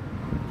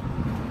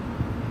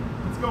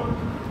 Let's go.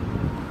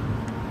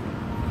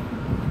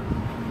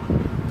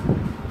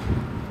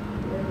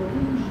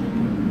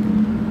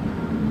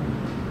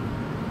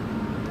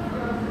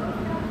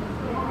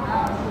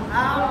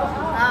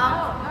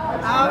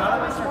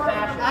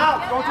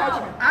 Don't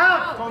touch me.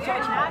 Out! Don't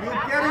touch me. You're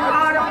getting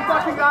I'm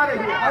fucking out of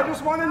here. I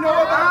just want to know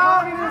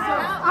about communism.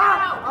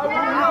 I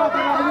want to know about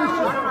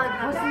communism.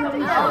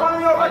 I want to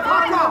know about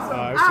communism.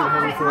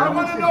 I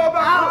want to know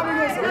about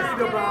communism.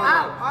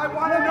 I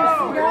want to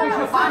know.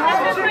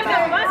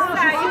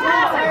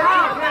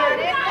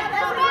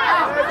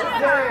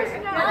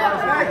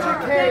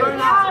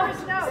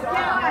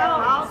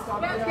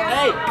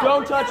 Hey, Hey,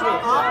 don't touch me.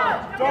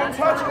 Don't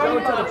touch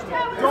anybody.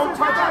 Don't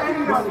touch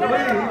anybody.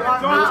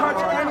 Don't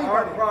touch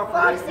anybody.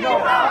 No,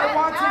 I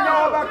want to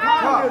know about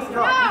communism.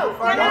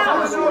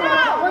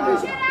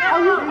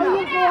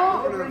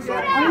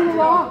 Are you the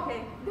law?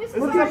 This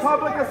is a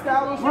public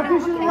establishment. What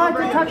gives you the right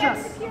to touch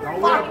us?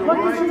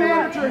 What gives you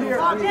manager here?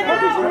 What gives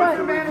you the right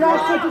to manage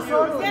us?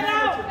 Get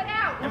out!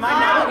 Am I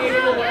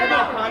navigating to learn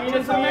about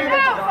communism?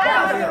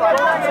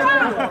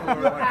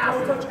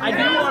 I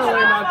do want to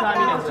learn about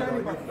communism.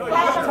 No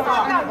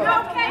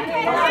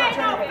KKK,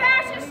 no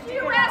fascist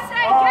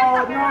USA,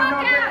 get the fuck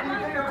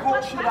out! Get your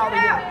cold shit out of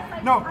here.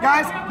 No,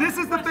 guys, this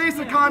is the face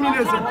of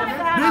communism.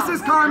 This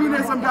is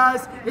communism,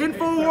 guys.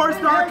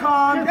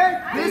 Infowars.com.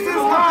 This is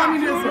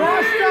communism.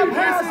 This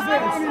is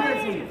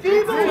communism.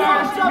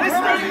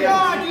 Mr.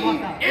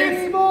 Yagi,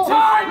 it's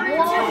time to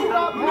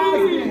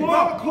leave.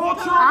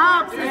 Cultural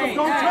Marxism.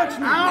 Don't touch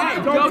me.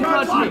 Don't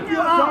touch me.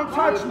 Don't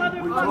touch me.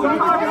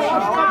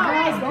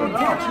 Don't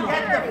touch me.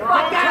 Get the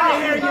fuck out of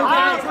here, you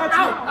guys.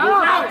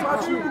 Don't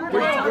touch me.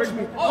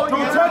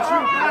 Don't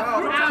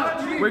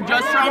touch me. We're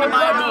just trying to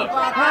buy a book.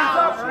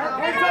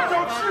 Hands up,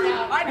 don't shoot.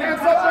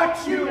 Hands up, don't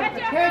shoot.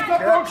 Hands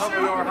up, don't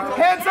shoot.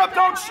 Hands up,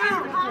 don't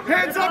shoot.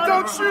 Hands up,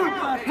 don't shoot.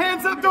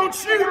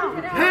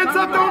 Hands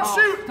up, don't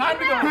shoot.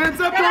 Hands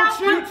up, don't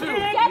shoot.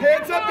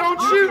 Hands up, don't shoot. Hands up,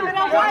 don't shoot. Get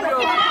out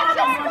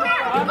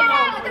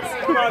of this.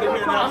 Get out of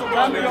here now.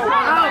 Time to go.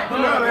 Out of here.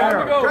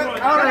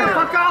 Out of here.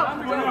 Fuck out.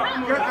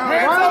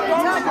 Hands up,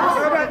 don't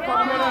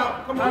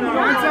shoot.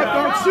 Hands up,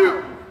 don't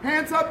shoot.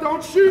 Hands up,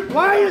 don't shoot.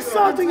 Why are you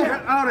assaulting him?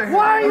 Get out of here.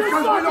 Why are you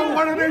assaulting him? Because we don't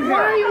want him in here. Why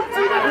are you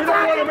assaulting him? We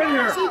don't want him in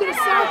here. See the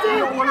assaulting?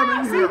 We don't want him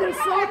in here. See the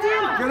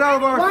assaulting? Get out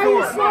of our store. Why are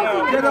you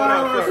assaulting? Get out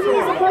of our store. This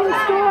is a public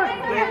store.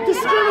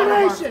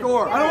 Discrimination. I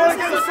don't want to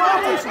get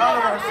assaulted. Out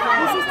of our store.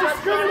 This is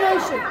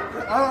discrimination.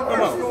 Out of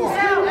our store.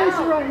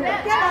 Discrimination right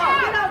here. Get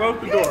out. Close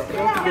the door.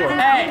 Close the door.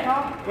 Hey.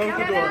 Close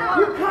the door.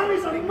 You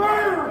commies are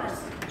murderers.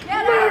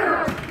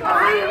 Murderers!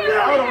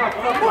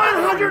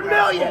 100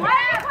 million!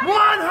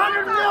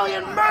 100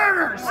 million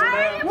murders!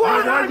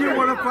 100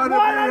 million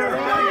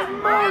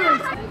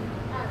murders!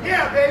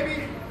 Yeah,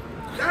 baby!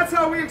 That's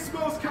how we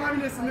expose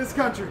communists in this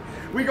country.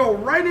 We go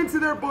right into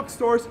their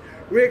bookstores,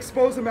 we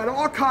expose them at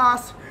all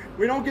costs,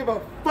 we don't give a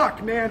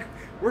fuck, man.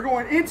 We're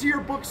going into your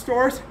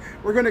bookstores,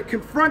 we're gonna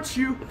confront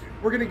you,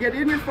 we're gonna get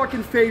in your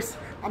fucking face.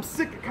 I'm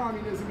sick of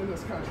communism in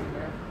this country,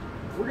 man.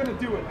 We're gonna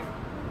do it.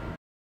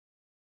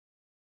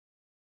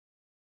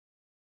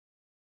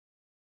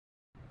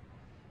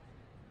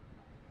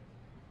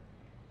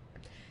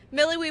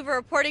 Millie Weaver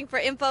reporting for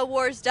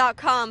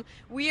Infowars.com.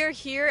 We are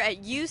here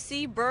at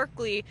UC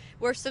Berkeley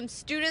where some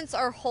students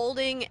are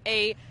holding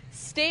a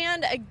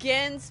stand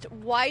against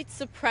white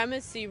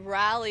supremacy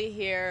rally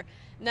here.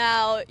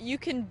 Now, you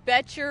can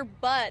bet your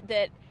butt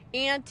that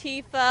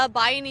Antifa,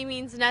 By Any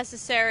Means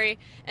Necessary,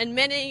 and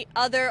many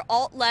other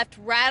alt-left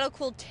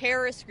radical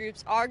terrorist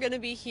groups are going to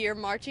be here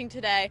marching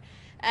today.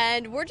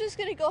 And we're just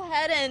going to go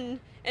ahead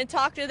and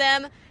talk to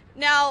them.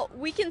 Now,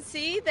 we can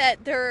see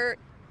that there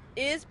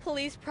is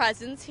police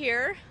presence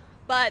here,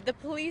 but the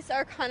police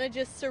are kind of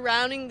just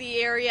surrounding the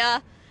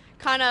area,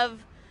 kind of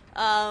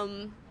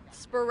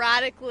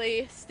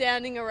sporadically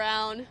standing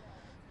around,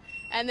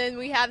 and then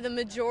we have the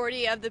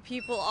majority of the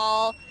people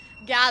all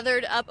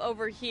gathered up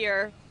over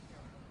here.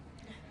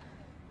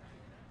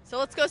 So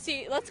let's go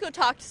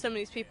talk to some of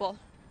these people.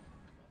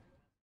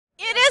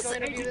 It is.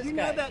 Did you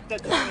know that the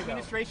Trump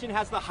administration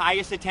has the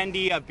highest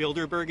attendee of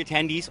Bilderberg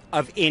attendees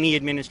of any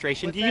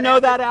administration? Do you know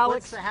that,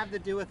 Alex? What's that have to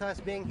do with us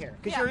being here?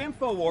 Because you're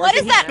InfoWars. What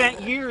is that? He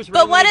spent years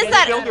but what is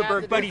that?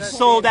 Bilderberg, but he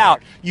sold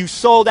out. You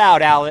sold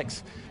out,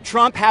 Alex.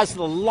 Trump has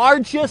the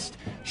largest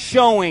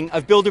showing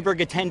of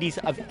Bilderberg attendees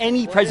of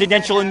any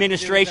presidential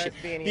administration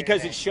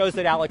because it shows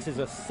that Alex is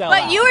a sellout.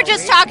 But you were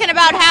just talking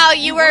about how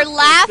you were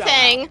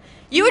laughing.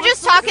 You were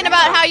just talking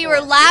about how you were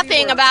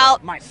laughing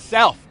about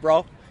myself,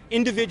 bro.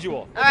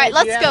 Individual. All right,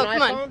 let's go.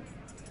 Come on.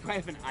 Do I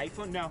have an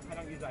iPhone? No, I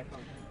don't use iPhone.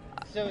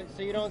 So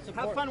you don't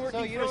support. Have fun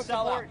working for a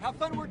sellout. Have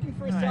fun working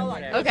for a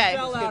sellout. Okay.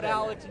 You're a sellout,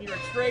 Alex, and you're a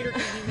traitor to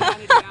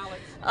humanity,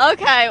 Alex.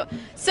 Okay,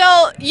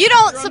 so you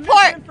don't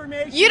support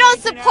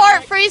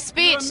free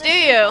speech, do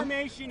you?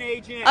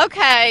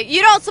 Okay,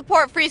 you don't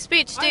support free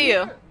speech, do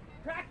you?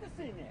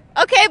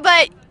 Okay,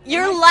 but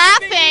you're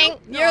laughing.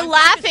 You're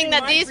laughing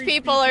that these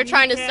people are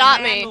trying to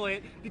stop me.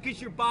 Because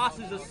your boss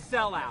is a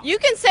sellout. You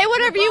can say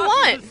whatever you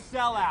want.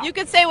 You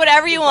can say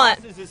whatever you want.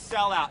 Your boss is a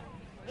sellout.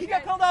 He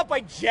got called out by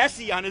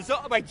Jesse on his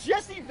own, by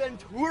Jesse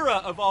Ventura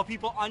of all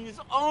people on his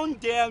own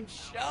damn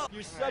show.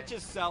 You're such a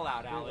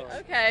sellout, Alex.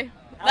 Okay.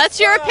 That's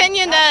your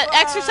opinion to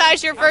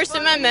exercise your First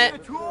Amendment. A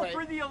tool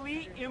for the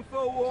elite,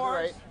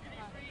 InfoWars.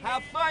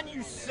 Have fun,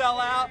 you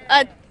sellout.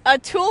 A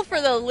tool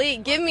for the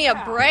elite. Give me a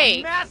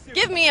break.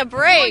 Give me a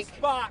break.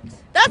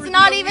 That's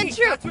not even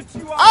true.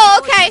 Oh,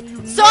 okay.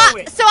 So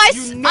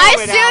I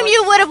assume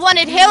you would have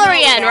wanted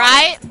Hillary in,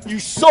 right? You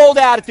sold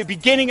out at the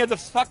beginning of the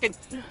fucking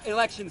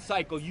election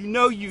cycle. You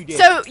know you did.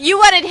 So you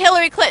wanted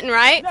Hillary Clinton,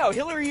 right? No,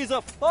 Hillary is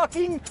a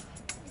fucking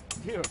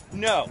too.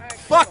 No.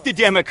 Fuck the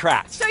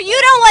Democrats. So you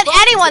don't want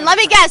anyone, let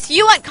me guess,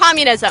 you want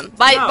communism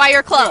by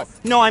your clothes.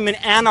 No, I'm an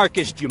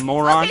anarchist, you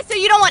moron. Okay, so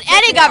you don't want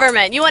any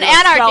government, you want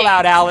anarchy. Spell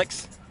out,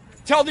 Alex.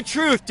 Tell the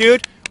truth,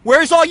 dude.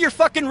 Where's all your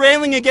fucking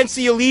railing against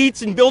the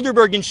elites and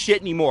Bilderberg and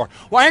shit anymore?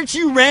 Why aren't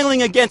you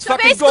railing against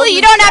fucking basically Goldman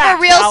you don't Sachs, have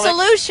a real Alex?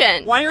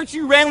 solution. Why aren't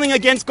you railing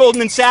against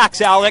Goldman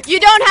Sachs, Alex? You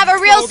don't have a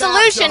real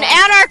solution.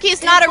 Anarchy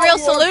is not a real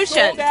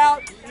solution.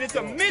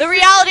 The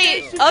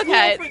reality,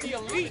 okay.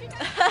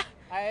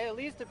 I at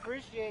least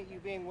appreciate you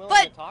being willing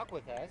But, to talk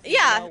with us.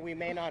 yeah. Even though we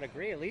may not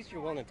agree, at least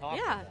you're willing to talk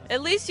with us.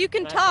 At least you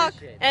can And I talk,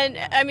 appreciate it. and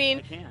I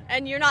mean,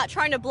 and you're not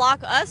trying to block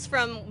us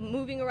from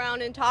moving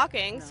around and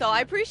talking, so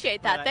I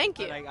appreciate that. Thank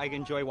you. I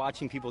enjoy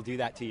watching people do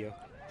that to you.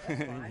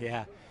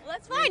 Yeah. Well,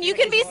 that's fine. You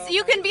can be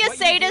a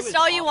sadist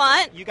all you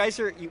want. You guys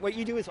are, what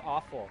you do is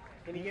awful.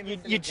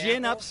 You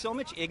gin up so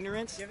much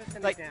ignorance. Give us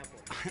an Like, example.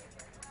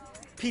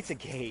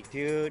 Pizzagate,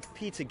 dude.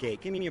 Pizzagate.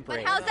 Give me a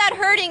break. How's that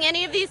hurting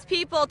any of these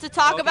people to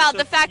talk about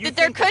the fact that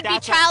there could be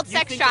child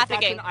sex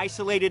trafficking? That's an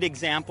isolated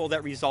example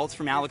that results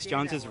from Alex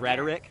Jones's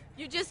rhetoric.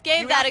 You just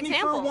gave You that asked me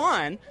example. for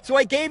one, so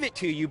I gave it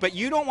to you, but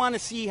you don't want to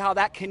see how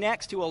that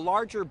connects to a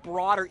larger,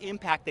 broader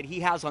impact that he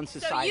has on So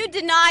society. you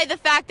deny the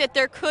fact that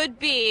there could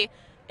be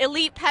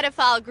elite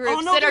pedophile groups Oh,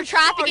 no, that are there's-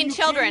 trafficking are you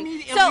children. kidding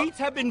me? So Elites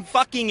have been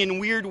fucking in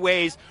weird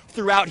ways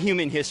throughout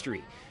human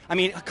history. I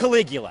mean,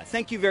 Caligula,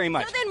 thank you very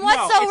much. So then what's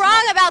No, so it's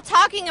wrong not- about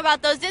talking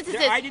about those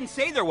instances? I didn't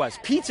say there was.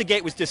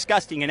 Pizzagate was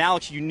disgusting, and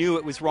Alex, you knew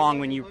it was wrong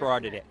when you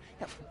brought it.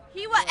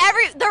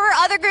 There were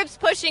other groups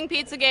pushing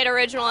Pizzagate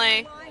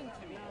originally.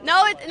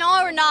 No,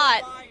 no, we're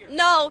not.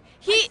 No,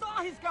 I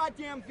saw his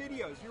goddamn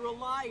videos. You're a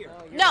liar.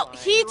 No,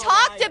 he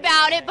talked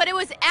about it, but it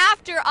was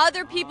after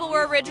other people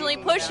were originally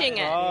pushing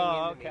it.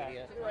 Oh,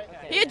 okay.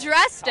 He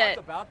addressed it.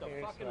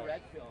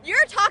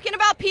 You're talking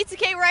about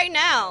Pizzagate right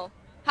now.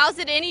 How's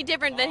it any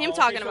different than him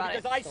talking about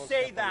it? Because I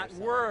say that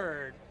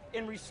word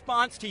in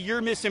response to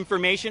your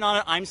misinformation on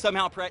it, I'm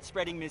somehow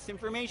spreading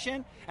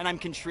misinformation, and I'm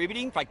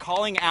contributing by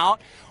calling out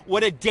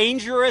what a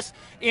dangerous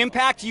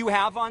impact you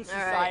have on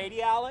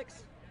society,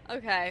 Alex.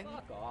 Okay.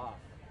 Fuck off.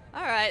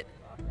 All right.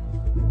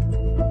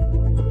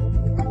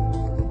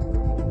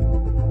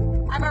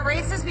 I'm a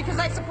racist because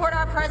I support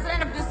our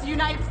president of this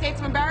United States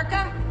of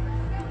America?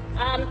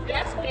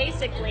 Yes,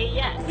 basically,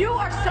 yes. You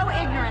are so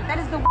ignorant. That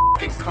is the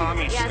Big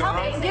commie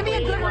scum. Give me a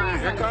good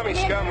reason. You're commie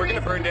scum. We're gonna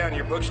burn down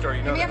your bookstore.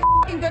 You know Give me that.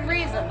 a fucking good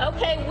reason.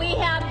 Okay, we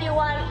have you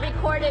on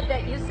recorded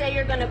that you say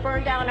you're going to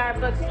burn down our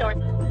bookstore.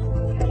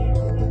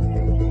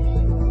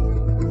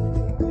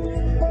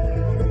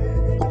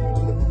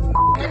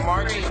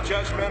 Marxist,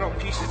 judgmental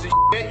pieces of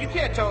shit. You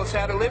can't tell us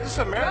how to live. This is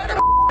America.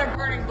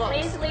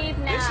 Please leave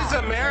now. This is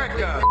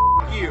America.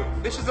 You.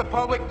 This is a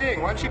public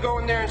thing. Why don't you go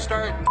in there and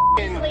start?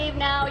 Please leave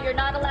now. You're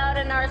not allowed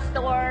in our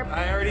store.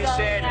 I already Go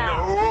said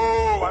now.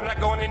 no. I'm not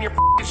going in your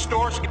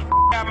store. So get the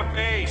out of my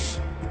face.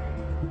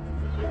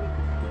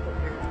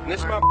 And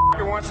this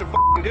motherfucker wants to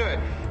do it.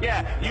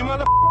 Yeah, you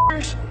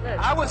motherfuckers.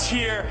 I was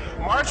here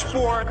March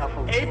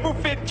 4th, April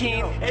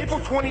 15th, April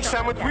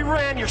 27th. We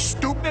ran your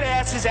stupid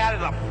asses out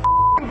of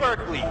the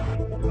Berkeley.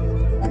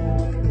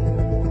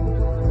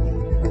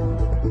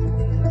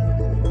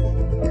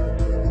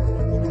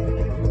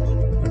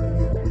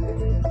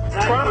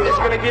 Trump is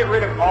going to get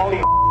rid of all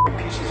you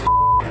pieces of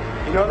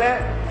shit. You know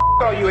that?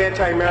 All you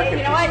anti-American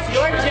You know what? pieces of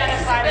Your shit.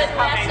 genocide is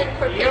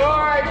coming.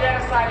 Your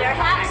genocide. Their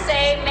hats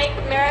say "Make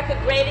America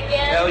Great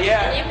Again." Hell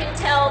yeah. And you can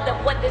tell that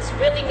what this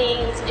really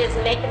means is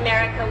 "Make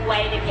America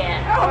White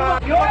Again."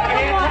 You're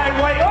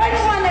anti-white. You're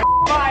the one that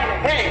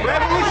Hey,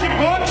 Revolution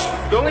Books,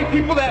 the only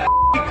people that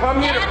come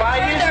here to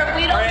buy this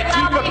we don't are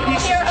allow Antifa people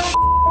pieces here of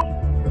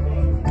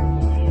shit.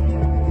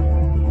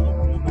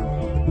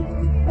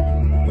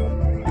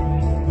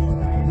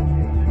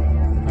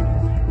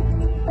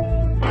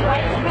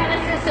 White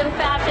supremacists and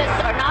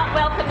fascists are not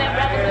welcome at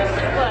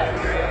Revolution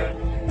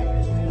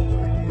Books.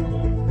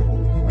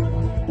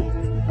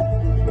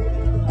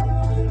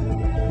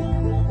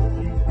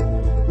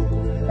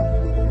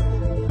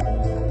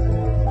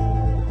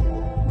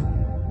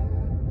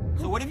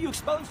 So what have you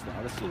exposed now?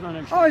 Let's still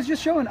Oh, I was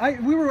just showing.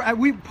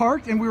 We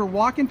parked and we were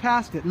walking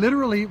past it.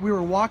 Literally, we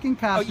were walking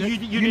past it. You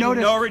didn't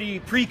noticed, already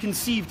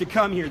preconceived to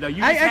come here, though.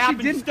 You I just actually happened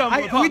to didn't- stumble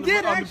I- upon we the- did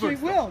on the actually,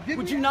 bookstore. Will, didn't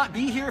Would we? you not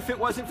be here if it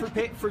wasn't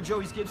for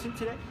Joey Gibson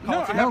today?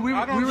 No, no, we were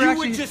You actually-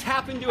 would just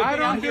happen to I have been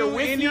don't out here do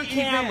with any your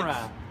camera.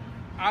 events.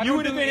 I You don't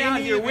would have do been out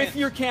any here with events.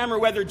 your camera,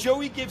 whether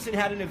Joey Gibson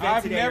had an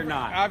event today or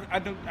not.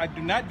 I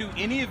do not do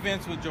any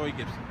events with Joey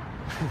Gibson.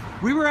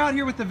 We were out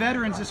here with the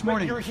veterans this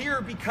morning. But you're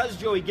here because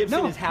Joey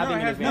Gibson No, is having no, it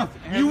an has event.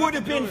 nothing- You would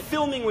have been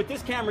filming with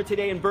this camera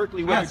today in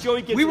Berkeley, whether Yes.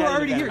 Joey Gibson We were had an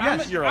already here.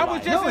 event. Yes, You're a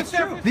liar. No, it's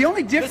true. The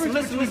only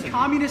difference between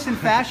communists and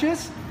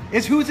fascists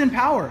is who's in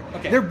power.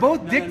 They're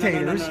both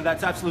dictators. No,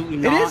 that's absolutely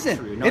It not isn't.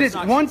 true. No, It it's is.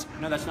 not Once- true.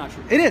 No, that's not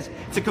true. It is.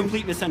 It's a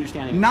complete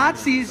misunderstanding.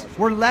 Nazis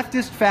were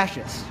leftist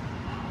fascists.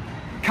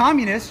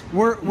 Communists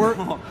were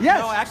yes.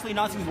 No, actually,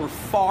 Nazis were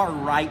far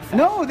right.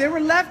 No, they were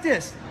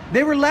leftists.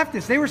 They were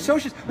leftists. They were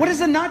socialists. What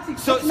is a Nazi?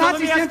 What's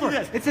Nazi stand for?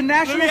 It's a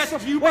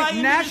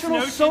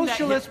National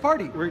Socialist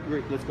Party.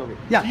 Let's go over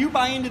here. Yeah. Do you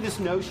buy into this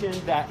notion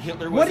that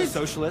Hitler was a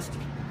socialist?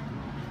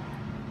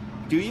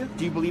 Do you?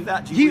 Do you believe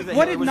that? Do you believe that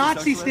what Hitler did was a Nazi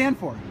socialist? stand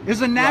for? It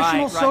was a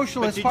National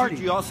Socialist Party.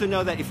 Do you also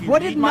know that if you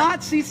what read did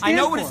Nazi stand for? I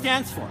know what it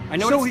stands for. I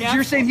know so what it stands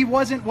you're for. saying he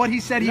wasn't what he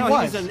said he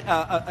was?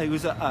 He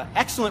was an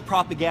excellent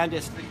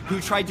propagandist who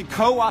tried to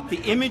co-opt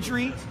the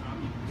imagery.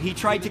 He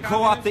tried to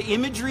co-opt the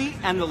imagery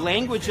and the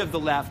language of the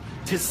left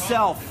to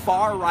sell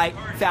far-right,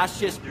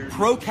 fascist,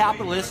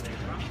 pro-capitalist,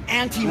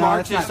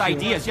 anti-Marxist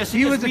ideas. Just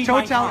he was a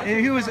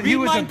he was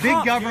a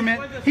big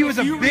government. He was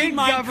a big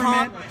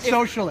government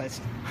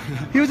socialist.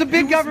 He was a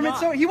big government.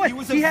 So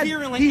he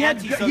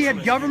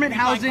had government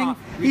housing.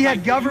 He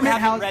had government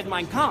housing. Read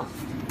Mein Kampf.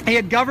 He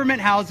had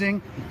government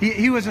housing.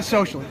 He was a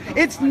socialist.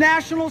 It's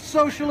National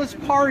Socialist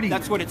Party.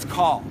 That's what it's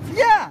called.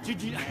 Yeah.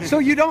 So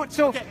you don't.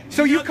 So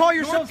you call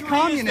yourselves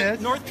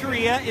communists. North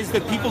Korea is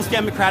the People's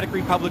Democratic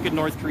Republic of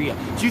North Korea.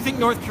 Do you think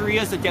North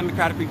Korea is a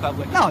democratic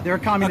republic? No, they're a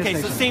communist. Okay,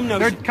 nation. so same notion.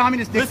 They're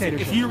communist dictatorship.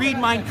 Listen, if you read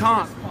Mein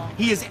Kampf,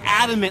 he is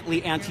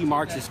adamantly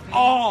anti-Marxist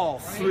all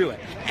through it,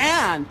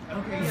 and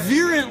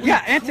virulently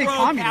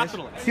anti-communist.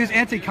 He was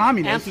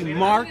anti-communist.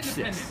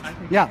 Anti-Marxist.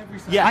 Yeah.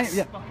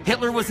 Yes.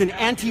 Hitler was an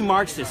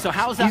anti-Marxist. So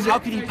how is that? How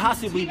could he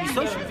possibly be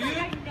socialist?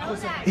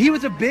 He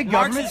was a big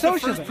government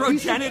socialist. He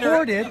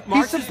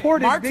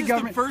supported Marx big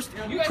government. Is the first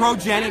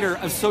progenitor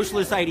of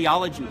socialist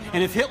ideology.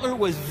 And if Hitler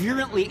was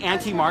virulently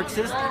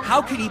anti-Marxist,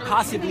 how could he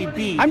possibly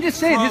be? I'm just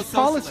saying his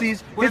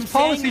policies were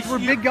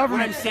big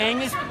government. What I'm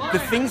saying is the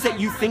things that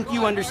you think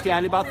you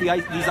understand about these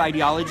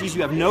ideologies,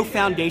 you have no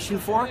foundation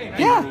for. And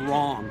you're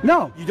wrong.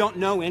 No, you don't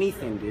know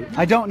anything, dude.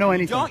 I don't know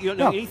anything. You don't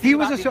know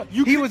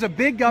anything. He was a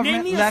big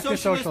government leftist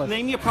socialist.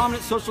 Name me a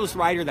prominent socialist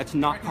writer that's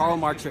not Karl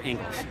Marx or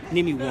Engels.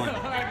 Name me one.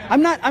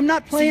 I'm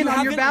not playing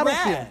on your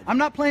battlefield. I'm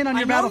not playing on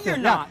your battlefield.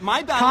 You're not.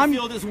 My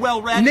battlefield is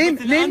well read. Name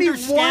with an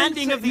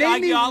understanding of the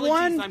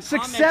ideologies one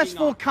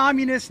successful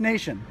communist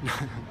nation.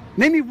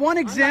 Name me one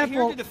example.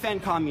 I'm not here to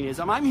defend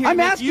communism. I'm here to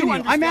make you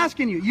understand. I'm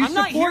asking you. You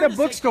support a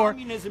bookstore.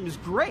 Communism is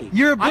great.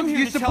 You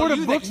support a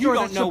bookstore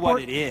that know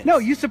what it is. No,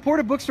 you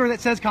support a bookstore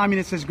that says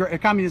communism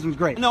is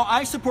great. No,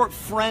 I support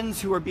friends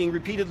who are being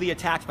repeatedly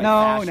attacked by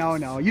fascists.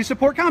 No. You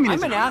support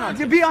communism. I'm an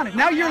anarchist. To be honest,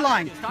 now you're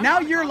lying. Now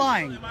you're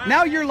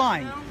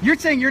lying. You're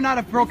saying you're not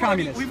a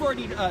pro-communist. We've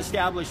already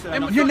established that.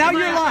 Now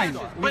you're lying.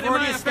 We've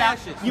already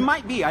established. You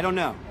might be. I don't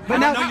know.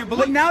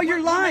 But now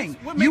you're lying.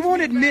 You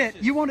won't admit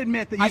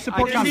that you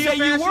support communism. I didn't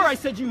say you were. I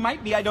said you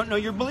might be. I don't know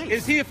your beliefs.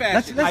 Is he a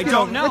fascist? I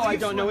don't know. I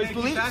don't know his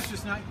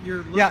beliefs.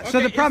 Yeah.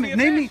 So the problem.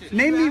 Name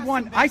me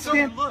one. I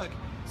stand.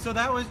 So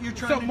that was you're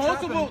trying to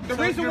multiple. The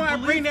reason why I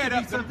bring that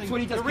up. The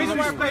reason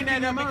why I bring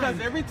that up because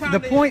every time. The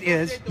point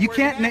is, you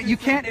can't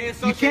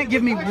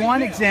give me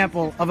one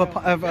example of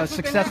a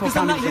successful communist.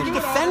 I'm not here to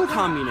defend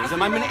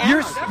communism. I'm an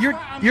anarchist.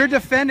 You're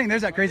defending.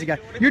 There's that crazy guy.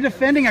 You're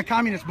defending a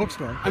communist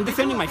bookstore. I'm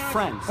defending my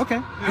friends.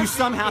 Okay. Who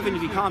some happen to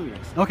be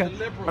communists. Okay.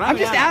 But I'm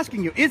just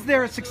asking you: is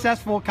there a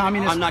successful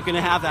communist? I'm not going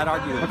to have that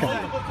argument.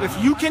 Okay.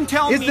 If you can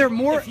tell me, there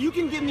more? If you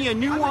can give me a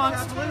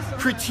nuanced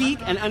critique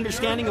and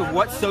understanding of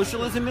what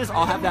socialism is,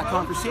 I'll have that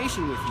conversation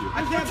with you.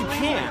 But you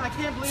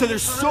can't. So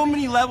there's so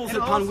many levels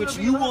upon which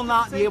you will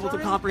not be able to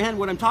comprehend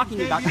what I'm talking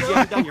about because you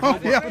haven't done your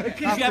homework.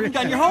 Because you haven't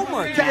done your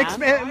homework.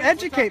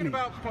 Educate me.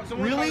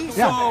 Really?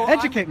 Yeah.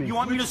 Educate me. You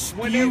want me to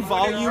spew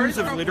volumes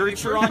of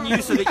literature on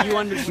you so that you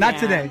understand? Not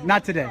today.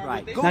 Not today.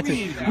 Right. Go not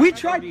read. Today. We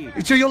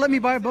tried. So you'll let me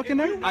buy a book in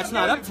there? That's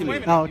not up to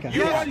me. Oh, okay.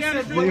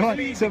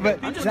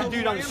 I'm just a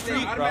dude on the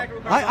street, bro.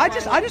 I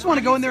just want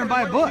to go in there and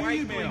buy a book.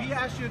 He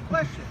asked you a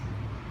question.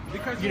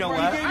 You know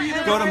what?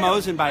 Go to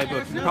Moe's and buy a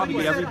book. You can probably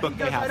get every book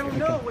they have. I don't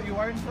know what you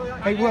are until I.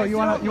 Hey, Will, you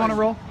wanna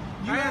roll?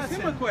 You asked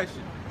him a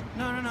question.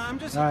 No. I'm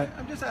just. All right.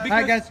 I'm just. All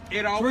right, guys.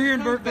 We're here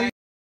in Berkeley.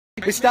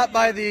 We stopped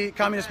by the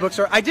communist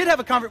bookstore. I did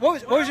have a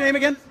conversation. What was your name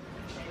again?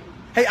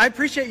 Hey, I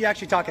appreciate you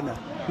actually talking though.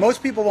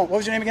 Most people won't. What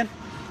was your name again?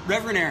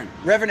 Reverend Aaron.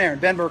 Reverend Aaron.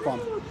 Ben Berkeley.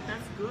 That's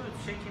good.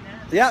 Shaking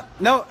hands. Yeah.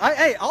 No.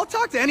 Hey, I'll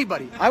talk to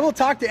anybody. I will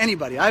talk to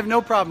anybody. I have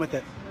no problem with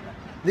it.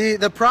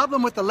 The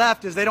problem with the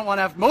left is they don't want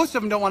to have, most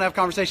of them don't want to have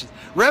conversations.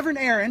 Reverend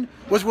Aaron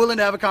was willing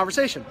to have a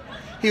conversation.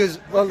 He was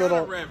a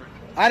little,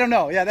 I don't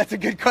know. Yeah, that's a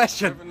good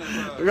question.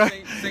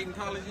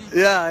 Satanology?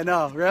 Yeah, I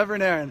know.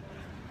 Reverend Aaron.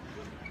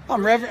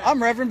 I'm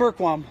Reverend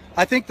Berkeley.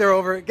 I think they're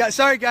over.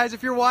 Sorry guys,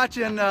 if you're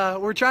watching,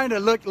 we're trying to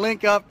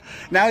link up.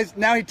 Now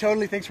he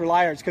totally thinks we're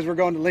liars because we're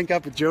going to link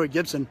up with Joey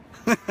Gibson.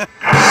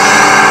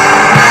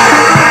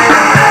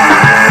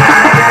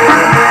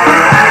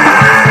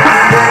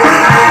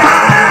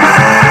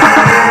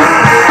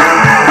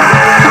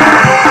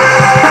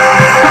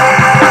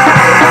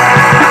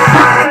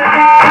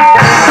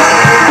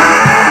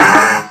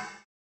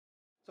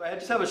 I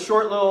just have a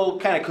short little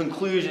kind of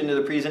conclusion to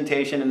the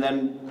presentation and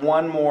then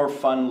one more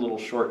fun little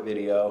short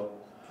video.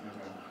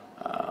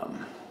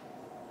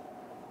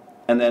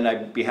 And then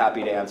I'd be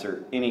happy to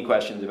answer any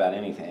questions about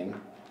anything,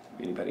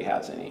 if anybody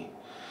has any.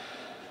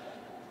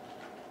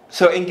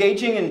 So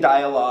engaging in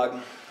dialogue,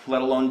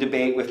 let alone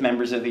debate with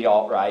members of the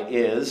alt-right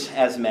is,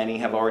 as many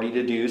have already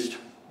deduced,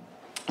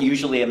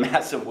 usually a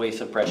massive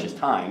waste of precious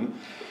time.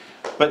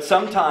 But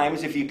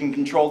sometimes, if you can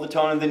control the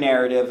tone of the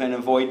narrative and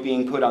avoid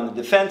being put on the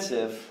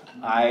defensive,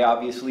 I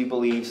obviously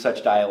believe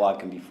such dialogue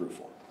can be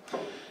fruitful.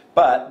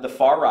 But the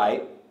far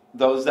right,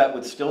 those that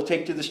would still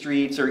take to the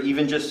streets or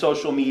even just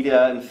social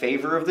media in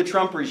favor of the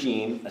Trump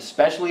regime,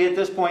 especially at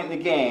this point in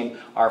the game,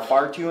 are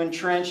far too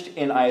entrenched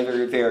in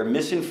either their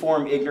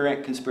misinformed,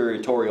 ignorant,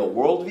 conspiratorial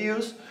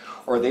worldviews,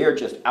 or they are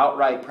just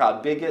outright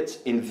proud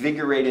bigots,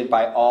 invigorated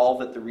by all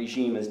that the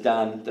regime has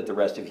done that the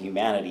rest of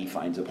humanity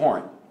finds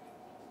abhorrent.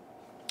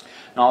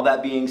 And all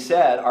that being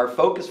said, our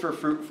focus for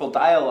fruitful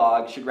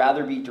dialogue should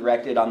rather be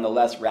directed on the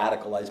less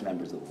radicalized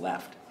members of the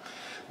left.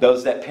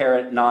 Those that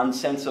parrot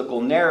nonsensical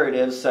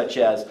narratives such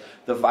as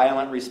the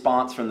violent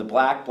response from the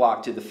black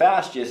bloc to the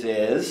fascists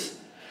is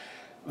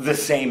the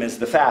same as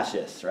the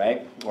fascists,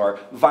 right? Or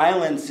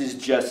violence is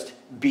just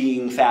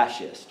being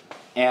fascist.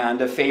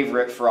 And a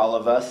favorite for all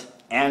of us,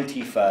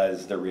 Antifa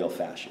is the real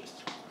fascist.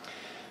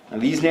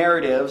 And these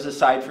narratives,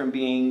 aside from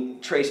being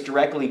traced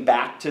directly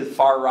back to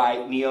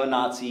far-right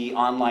neo-Nazi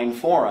online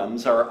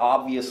forums, are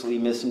obviously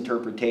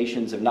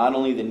misinterpretations of not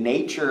only the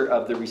nature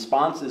of the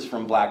responses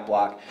from Black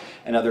Bloc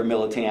and other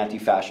militant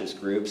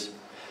anti-fascist groups,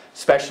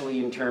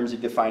 especially in terms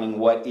of defining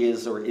what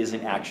is or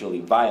isn't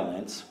actually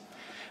violence,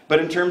 but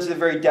in terms of the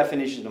very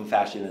definition of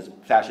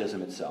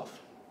fascism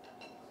itself.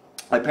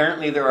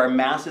 Apparently, there are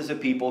masses of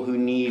people who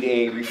need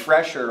a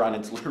refresher on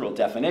its literal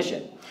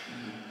definition.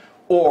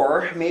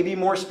 Or, maybe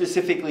more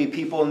specifically,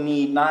 people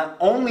need not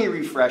only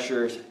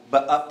refreshers,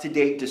 but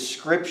up-to-date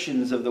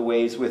descriptions of the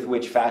ways with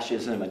which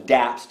fascism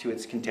adapts to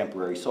its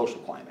contemporary social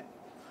climate.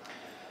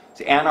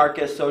 So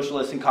anarchists,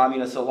 socialists, and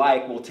communists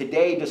alike will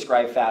today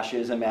describe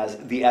fascism as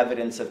the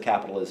evidence of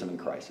capitalism in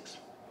crisis.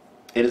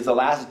 It is the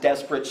last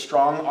desperate,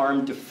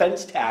 strong-armed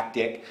defense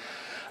tactic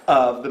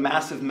of the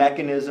massive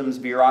mechanisms,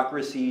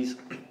 bureaucracies,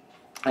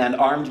 and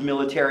armed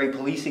military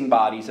policing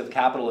bodies of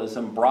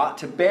capitalism brought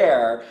to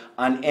bear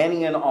on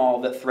any and all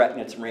that threaten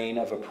its reign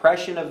of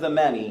oppression of the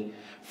many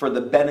for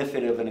the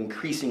benefit of an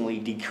increasingly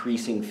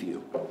decreasing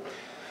few.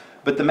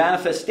 But the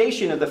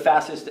manifestation of the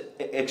fascist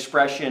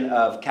expression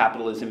of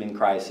capitalism in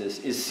crisis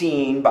is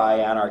seen by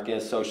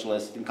anarchists,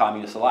 socialists, and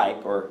communists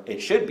alike, or it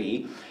should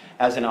be,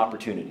 as an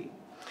opportunity.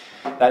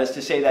 That is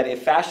to say that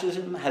if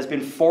fascism has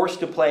been forced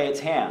to play its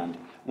hand,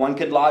 one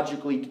could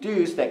logically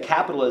deduce that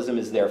capitalism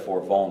is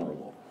therefore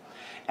vulnerable.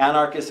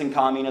 Anarchists and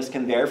communists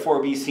can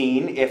therefore be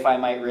seen, if I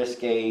might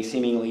risk a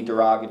seemingly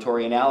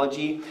derogatory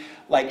analogy,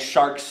 like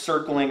sharks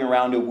circling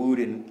around a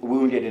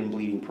wounded and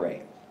bleeding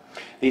prey.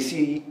 They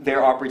see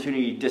their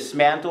opportunity to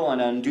dismantle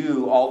and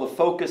undo all the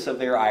focus of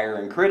their ire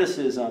and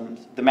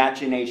criticisms, the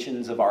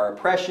machinations of our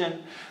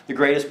oppression, the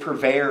greatest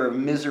purveyor of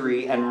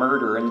misery and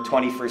murder in the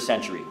 21st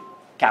century,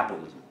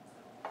 capitalism.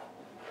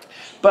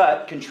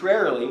 But,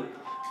 contrarily,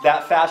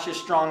 that fascist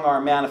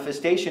strong-arm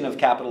manifestation of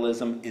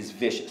capitalism is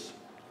vicious.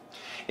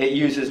 It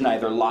uses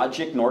neither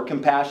logic nor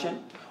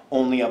compassion,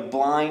 only a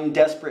blind,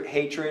 desperate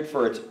hatred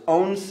for its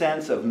own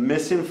sense of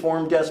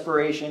misinformed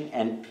desperation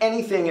and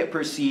anything it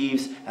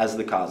perceives as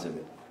the cause of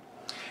it.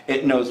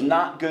 It knows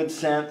not good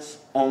sense,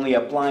 only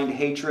a blind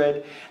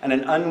hatred and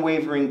an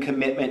unwavering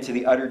commitment to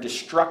the utter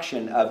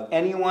destruction of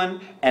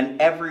anyone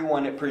and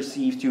everyone it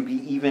perceives to be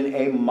even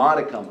a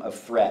modicum of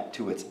threat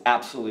to its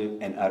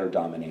absolute and utter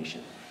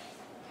domination.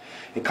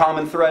 A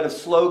common thread of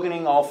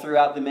sloganing all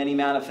throughout the many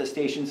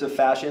manifestations of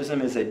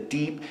fascism is a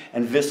deep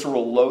and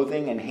visceral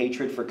loathing and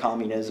hatred for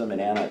communism and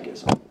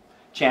anarchism.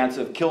 Chants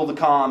of "kill the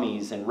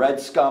commies" and "red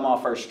scum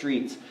off our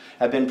streets"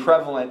 have been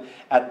prevalent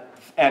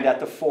at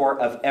the fore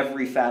of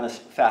every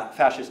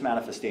fascist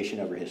manifestation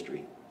over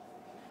history.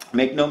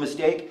 Make no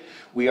mistake,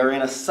 we are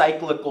in a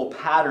cyclical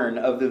pattern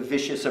of the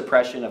vicious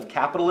oppression of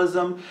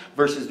capitalism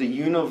versus the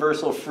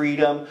universal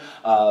freedom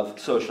of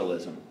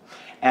socialism.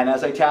 And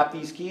as I tap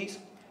these keys,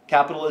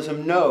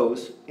 capitalism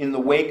knows, in the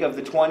wake of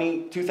the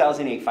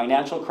 2008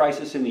 financial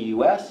crisis in the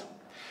US,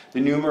 the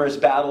numerous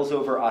battles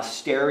over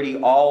austerity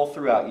all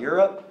throughout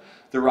Europe,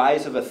 the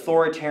rise of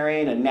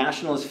authoritarian and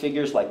nationalist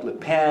figures like Le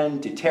Pen,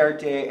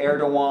 Duterte,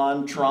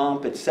 Erdogan,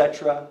 Trump,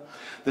 etc.,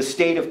 the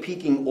state of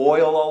peaking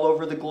oil all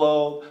over the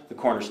globe, the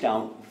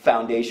cornerstone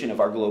foundation of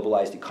our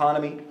globalized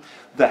economy,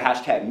 the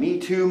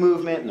 #MeToo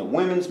movement and the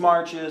women's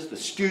marches, the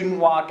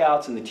student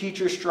walkouts and the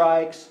teacher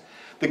strikes,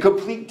 the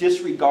complete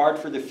disregard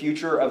for the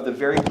future of the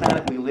very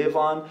planet we live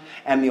on,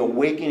 and the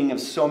awakening of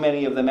so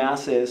many of the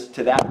masses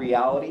to that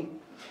reality.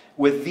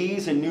 With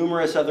these and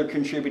numerous other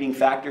contributing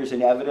factors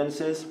and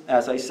evidences,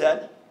 as I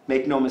said,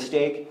 make no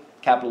mistake,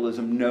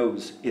 capitalism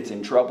knows it's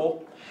in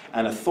trouble,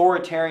 and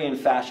authoritarian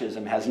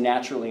fascism has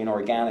naturally and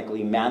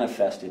organically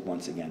manifested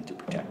once again to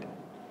protect it.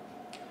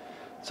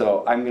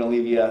 So I'm going to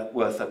leave you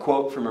with a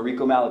quote from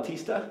Enrico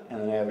Malatesta, and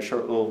then I have a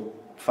short little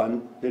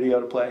fun video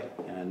to play,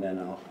 and then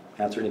I'll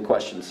answer any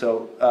questions.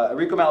 So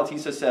Enrico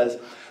Malatesta says,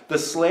 "The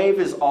slave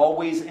is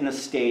always in a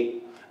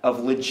state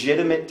of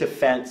legitimate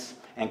defense,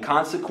 and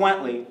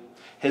consequently,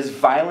 his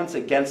violence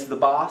against the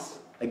boss,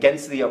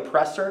 against the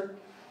oppressor,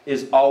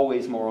 is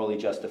always morally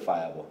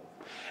justifiable,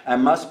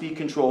 and must be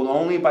controlled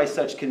only by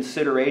such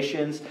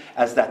considerations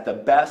as that the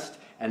best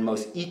and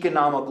most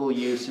economical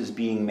use is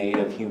being made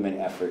of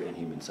human effort and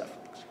human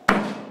sufferings.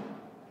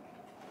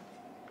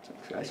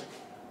 Thanks, guys.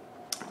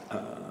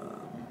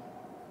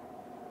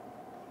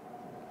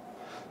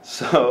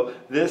 So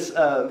this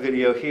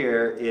video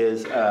here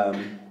is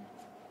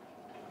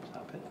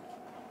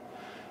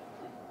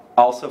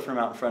also from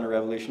out in front of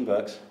Revolution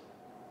Books,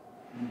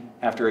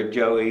 after a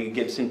Joey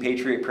Gibson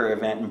Patriot Prayer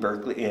event in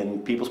Berkeley,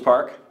 in People's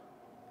Park,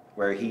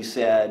 where he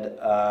said,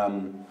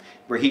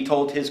 where he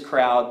told his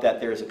crowd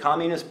that there's a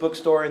communist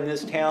bookstore in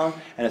this town,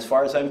 and as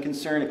far as I'm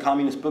concerned, a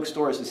communist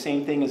bookstore is the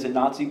same thing as a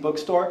Nazi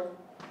bookstore.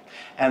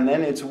 And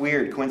then it's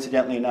weird,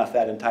 coincidentally enough,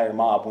 that entire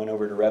mob went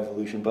over to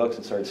Revolution Books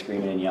and started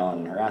screaming and yelling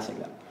and harassing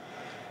them.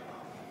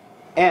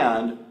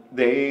 And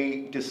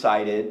they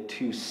decided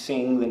to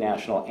sing the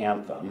national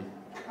anthem,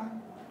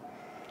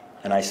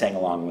 and I sang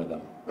along with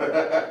them.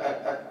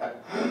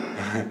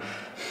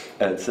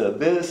 And so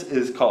this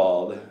is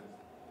called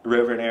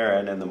Reverend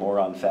Aaron and the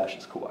Moron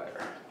Fascist Choir.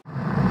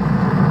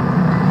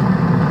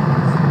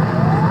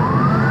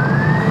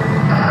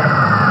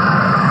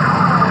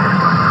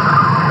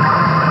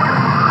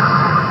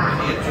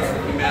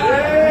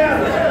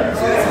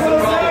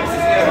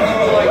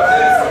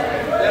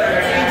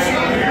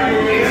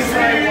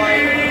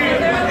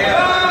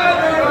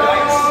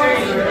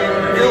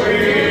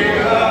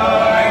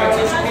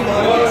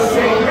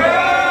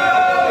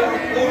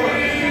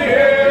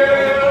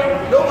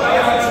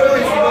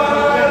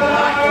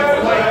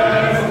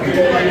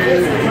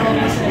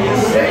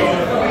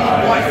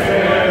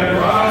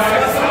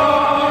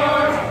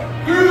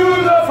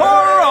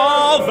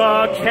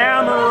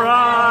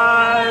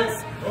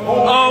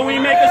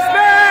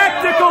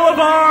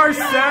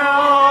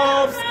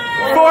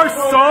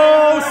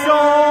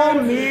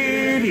 Social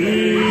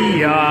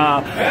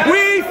media.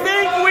 We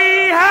think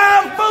we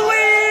have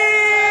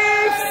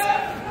beliefs,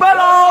 but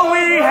all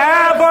we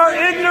have are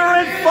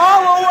ignorant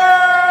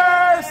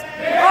followers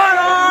on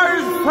our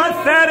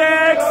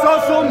pathetic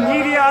social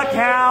media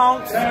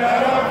accounts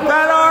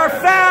that are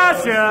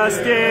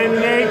fascist in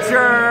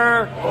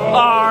nature.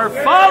 Our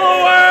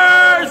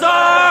followers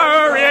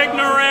are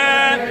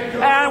ignorant,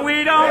 and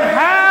we don't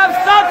have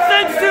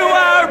substance to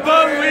our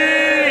beliefs.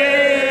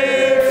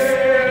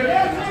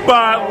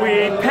 But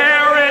we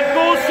parrot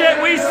bullshit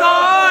we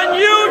saw on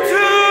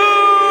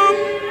YouTube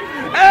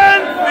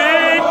and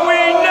think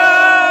we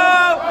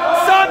know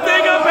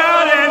something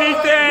about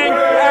anything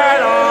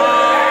at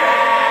all.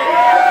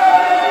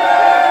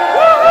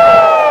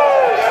 Woohoo!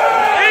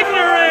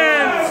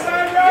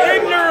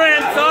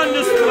 Ignorance on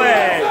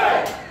display.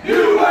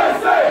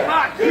 USA!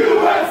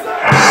 USA!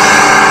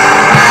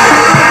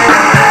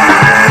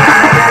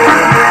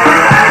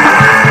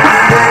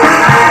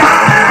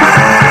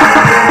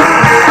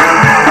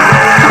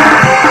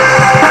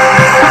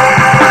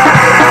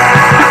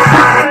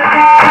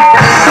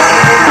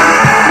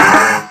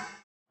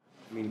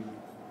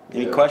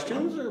 Any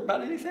questions or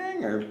about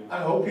anything? Or I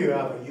hope you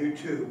have a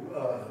YouTube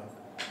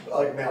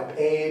like now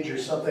page or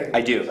something. I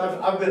do. So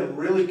I've been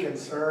really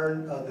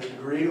concerned of the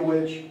degree to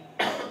which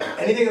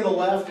anything on the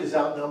left is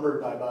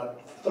outnumbered by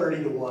about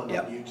 30 to 1 on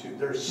YouTube.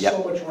 There's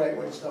so much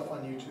right-wing stuff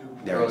on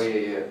YouTube. There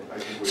is.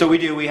 So we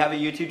do. We have a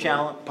YouTube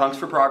channel, Punks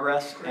for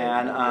Progress,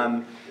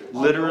 and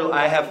literally,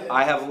 I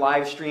have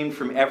live streamed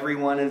from every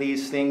one of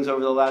these things over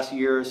the last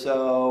year or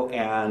so,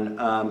 and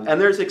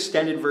there's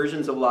extended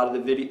versions of a lot of the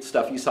video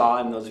stuff you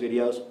saw in those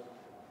videos,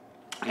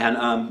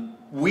 and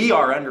we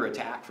are under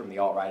attack from the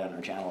alt-right on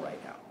our channel right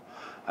now.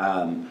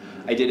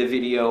 I did a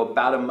video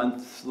about a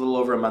little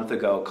over a month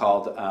ago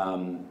called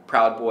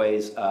 "Proud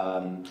Boys: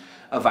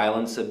 A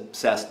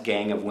Violence-Obsessed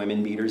Gang of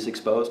Women Beaters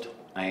Exposed."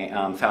 I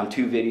found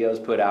 2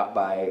 videos put out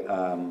by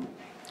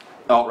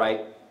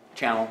alt-right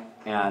channel,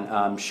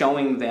 and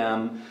showing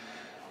them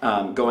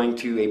going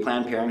to a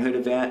Planned Parenthood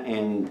event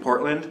in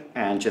Portland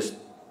and just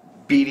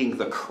beating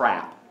the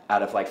crap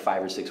out of like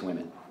 5 or 6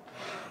 women.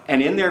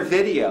 And in their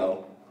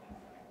video,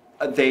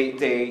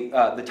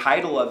 the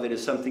title of it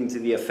is something to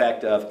the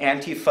effect of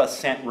Antifa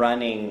sent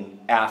running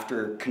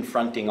after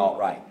confronting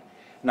alt-right.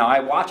 Now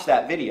I watched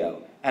that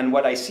video, and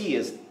what I see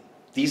is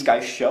these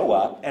guys show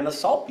up and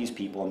assault these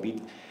people and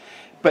beat.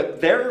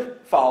 But their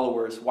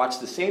followers watch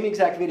the same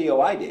exact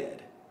video I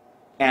did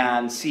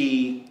and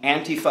see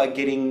Antifa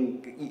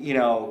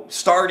getting,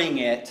 starting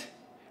it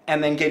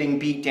and then getting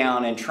beat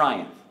down and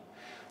triumph.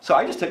 So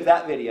I just took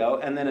that video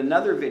and then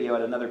another video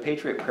at another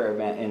Patriot Prayer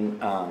event in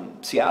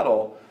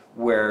Seattle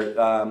where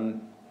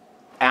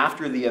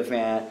after the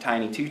event,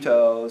 Tiny Two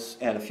Toes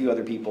and a few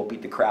other people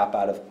beat the crap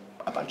out of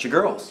a bunch of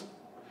girls.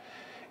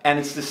 And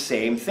it's the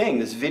same thing,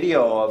 this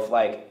video of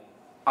like,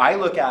 I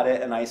look at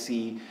it and I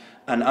see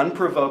an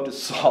unprovoked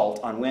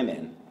assault on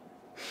women.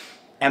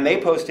 And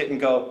they post it and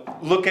go,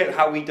 look at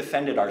how we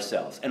defended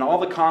ourselves. And all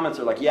the comments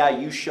are like, yeah,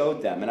 you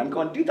showed them. And I'm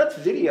going, dude, that's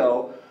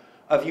video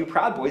of you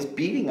Proud Boys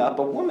beating up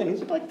a woman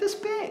who's like this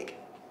big.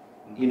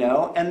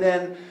 And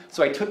then,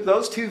 so I took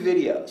those 2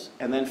 videos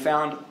and then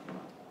found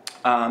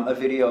a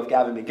video of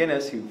Gavin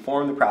McGinnis, who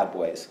formed the Proud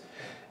Boys.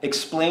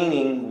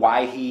 explaining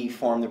why he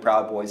formed the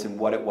Proud Boys and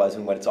what it was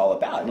and what it's all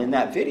about. And in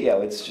that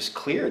video, it's just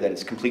clear that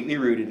it's completely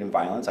rooted in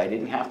violence. I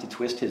didn't have to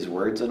twist his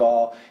words at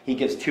all. He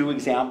gives 2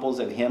 examples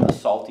of him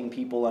assaulting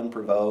people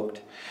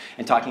unprovoked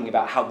and talking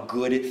about how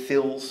good it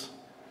feels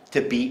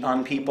to beat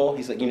on people.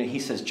 He's like, he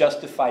says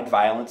justified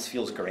violence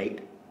feels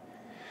great.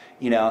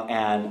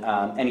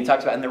 And he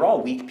talks about, and they're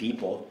all weak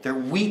people. They're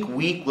weak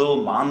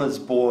little mama's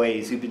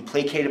boys who've been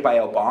placated by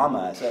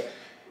Obama. So,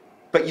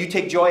 but you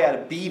take joy out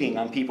of beating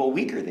on people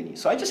weaker than you.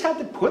 So I just had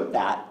to put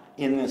that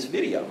in this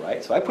video,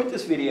 right? So I put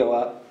this video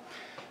up,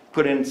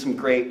 put in some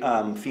great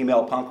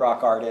female punk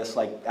rock artists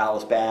like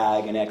Alice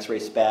Bagg and X-Ray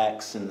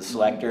Specs and the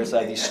Selectors. I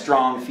had these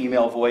strong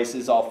female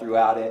voices all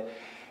throughout it,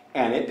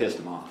 and it pissed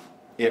them off.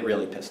 It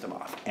really pissed them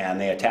off, and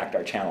they attacked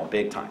our channel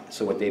big time.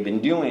 So what they've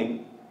been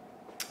doing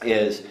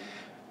is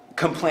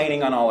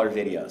complaining on all our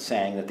videos,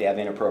 saying that they have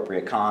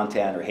inappropriate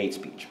content or hate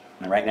speech.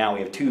 And right now we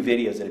have 2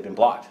 videos that have been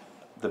blocked.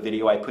 The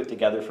video I put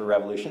together for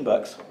Revolution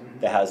Books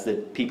that has the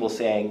people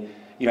saying,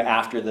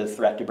 after the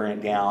threat to burn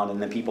it down, and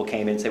then people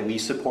came in and said, we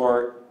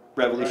support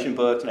Revolution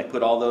Books, and I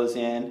put all those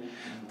in.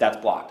 That's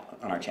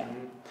blocked on our channel.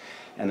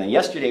 And then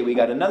yesterday we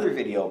got another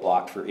video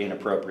blocked for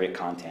inappropriate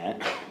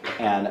content,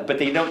 but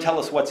they don't tell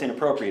us what's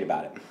inappropriate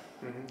about it.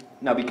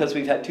 Now, because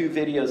we've had 2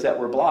 videos that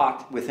were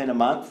blocked within a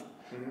month,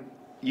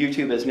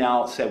 YouTube has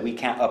now said we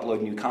can't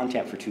upload new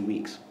content for 2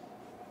 weeks.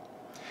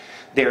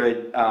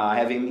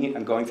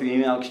 I'm going through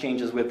email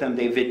exchanges with them.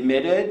 They've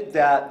admitted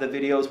that the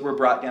videos were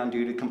brought down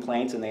due to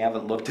complaints and they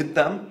haven't looked at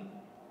them.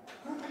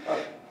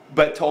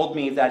 But told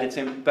me that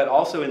but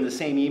also in the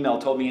same email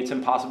told me it's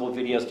impossible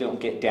videos don't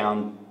get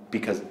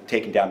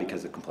taken down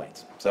because of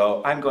complaints.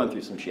 So I'm going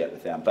through some shit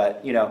with them.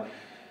 But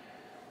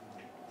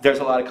there's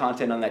a lot of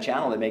content on that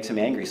channel that makes them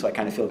angry, so I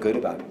kind of feel good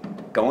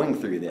about going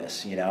through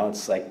this.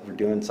 It's like we're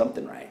doing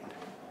something right.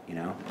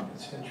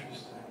 It's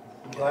interesting.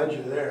 I'm glad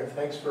you're there.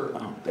 Thanks for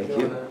thank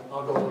doing you. that.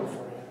 I'll go look for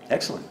you.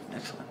 Excellent.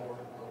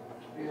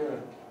 Yeah.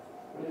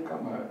 When they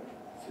come out,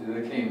 see,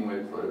 they came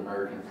with the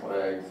American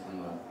flags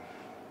and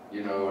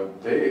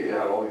they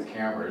had all these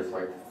cameras.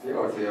 Like they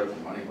obviously have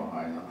some money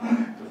behind them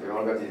because they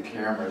all got these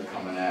cameras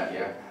coming at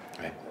you.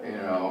 Right.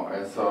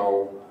 And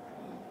so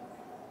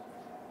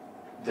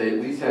they at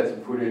least had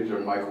some footage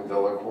of Michael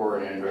Delacour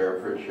and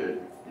Andrea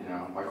Pritchett.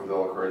 Michael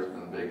Delacour has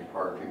been a big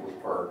part of People's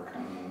Park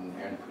and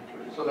Pritchett.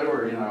 So they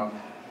were,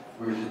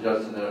 we were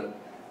suggesting that,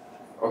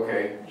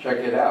 okay, check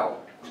it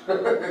out. Or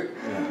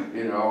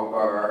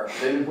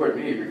they didn't put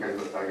me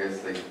because I guess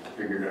they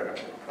figured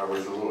I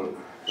was a little,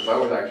 because I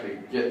was actually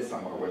getting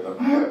somewhere with them.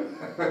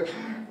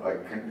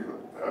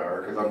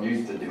 Because I'm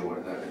used to dealing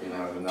with it,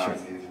 the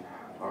Nazis,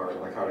 or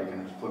like how you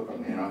can flip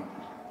them,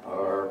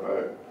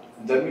 but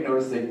then we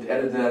noticed they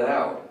edited that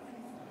out.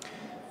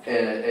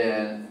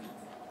 And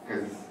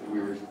because we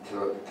were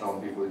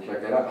telling people to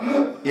check it out.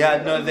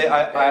 Yeah, no, and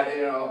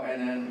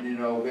then,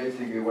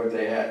 basically what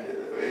they had,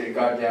 it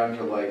got down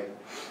to like,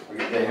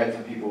 they had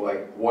some people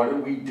like, what are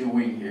we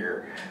doing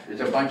here?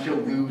 There's a bunch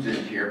of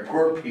losers here,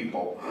 poor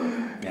people,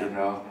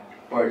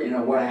 But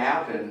what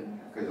happened,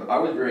 because I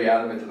was very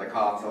adamant to the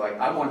cops, like,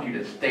 I want you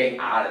to stay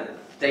out of this,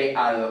 stay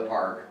out of the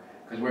park,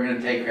 because we're going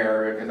to take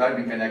care of it, because I've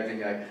been connecting,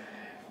 like,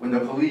 when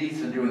the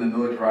police are doing the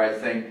militarized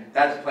thing,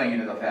 that's playing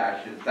into the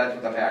fascists. That's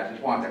what the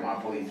fascists want. They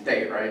want police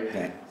state, right?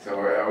 Yeah. So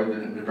I was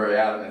very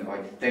adamant,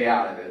 like, stay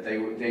out of it. They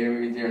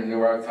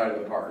were outside of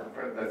the park,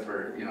 but that's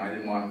where, I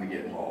didn't want them to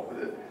get involved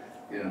with it,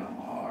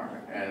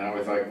 And I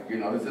was like,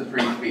 this is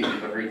free speech.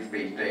 It's a free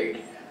speech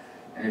state.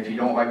 And if you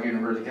don't like the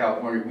University of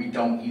California, we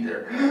don't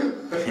either.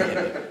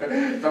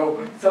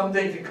 So some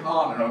things in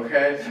common,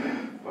 okay?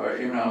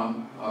 But,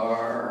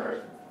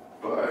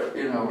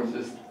 it's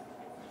just,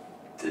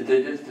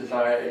 they just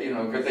decided,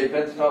 because they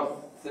fenced off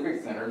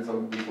Civic Center,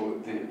 some people,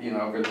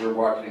 because we're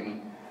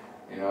watching,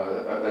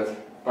 that's,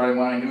 but when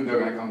I knew they were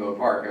going to come to the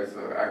park, I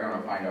said, I'm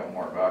going to find out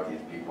more about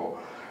these people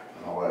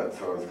and all that,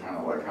 so it's kind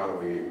of like, how do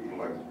we,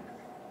 like,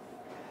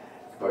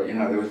 but,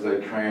 there was a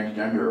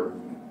transgender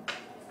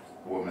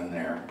woman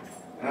there,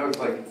 and I was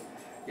like,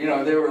 they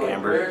were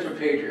like, prayers for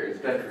patriots,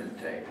 Veterans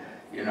Day,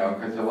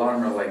 because a lot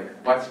of them are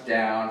like, butts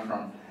down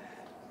from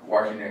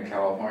Washington,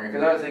 California,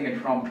 because I was thinking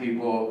Trump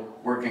people,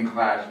 working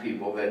class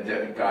people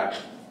that got,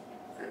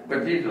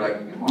 but these are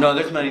like, no,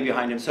 there's money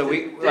behind him. So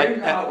they're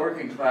not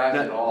working class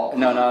at all.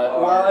 No.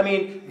 Well, I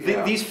mean,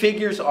 these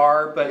figures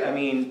are, but I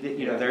mean,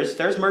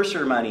 there's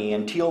Mercer money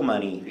and Teal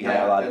money behind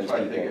a lot of these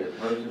people.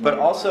 But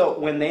also,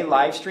 when they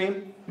live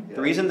stream,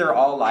 the reason they're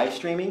all live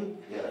streaming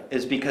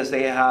is because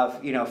they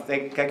have, if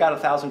they got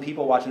 1,000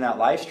 people watching that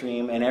live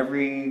stream, and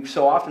every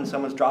so often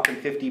someone's dropping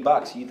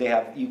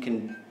 $50. You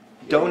can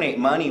donate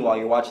money while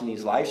you're watching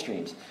these live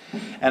streams.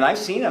 And I've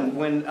seen them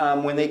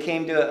when they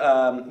came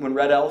to, when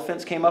Red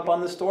Elephants came up on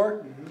the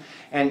store,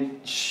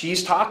 and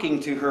she's talking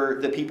to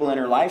the people in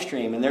her live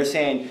stream, and they're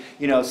saying,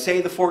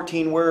 say the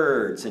 14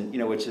 words, and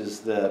which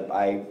is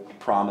I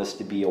promise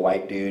to be a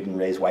white dude and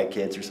raise white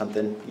kids or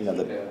something,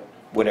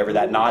 whatever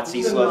that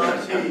Nazi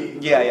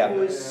slogan. Yeah.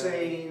 Who was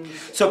saying,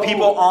 So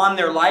people on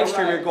their live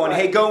stream are going,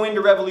 hey, go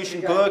into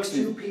Revolution Books.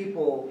 Two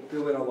people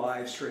doing a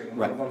live stream.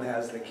 One of them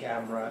has the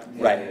camera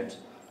in it.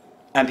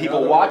 And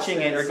people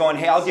watching it are going,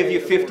 hey, I'll give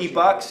you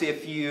 $50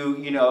 if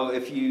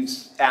you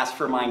ask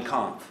for Mein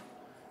Kampf,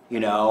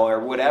 or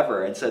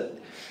whatever. It's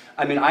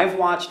I mean, I've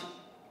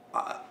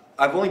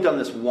only done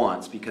this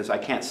once because I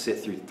can't sit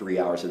through 3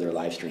 hours of their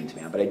live streams,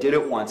 man. But I did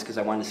it once because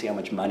I wanted to see how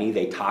much money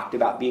they talked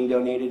about being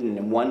donated. And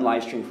in one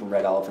live stream from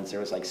Red Elephants, there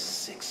was like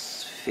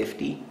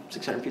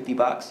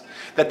 $650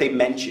 that they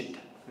mentioned,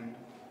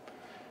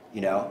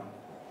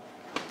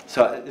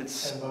 So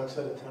it's $10 at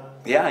a time.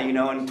 Yeah,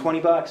 and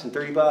 $20 and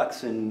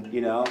 $30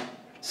 and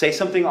say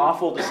something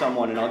awful to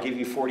someone and I'll give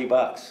you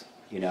 $40,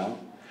 Yeah.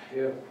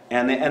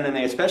 And then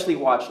they especially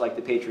watch like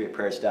the Patriot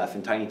Prayer stuff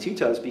and Tiny Two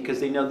Toes because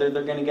they know they're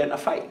going to get in a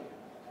fight.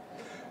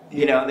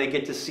 They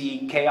get to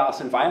see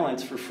chaos and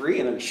violence for free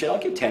and they're like, shit, I'll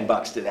give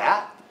 $10 to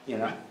that.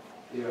 Yeah.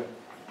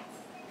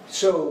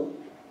 So,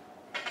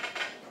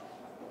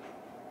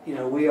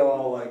 we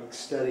all like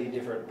study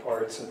different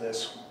parts of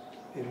this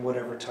in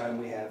whatever time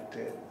we have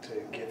to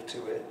give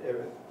to it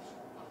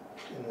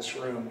in this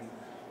room.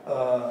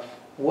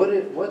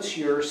 What's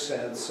your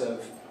sense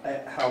of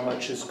how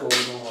much is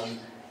going on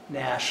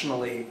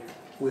nationally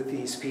with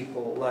these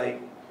people?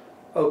 Like,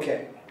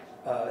 okay,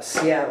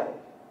 Seattle,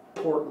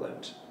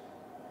 Portland,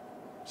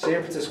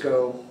 San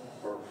Francisco,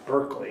 or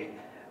Berkeley,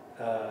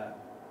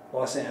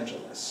 Los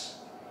Angeles,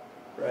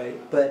 right?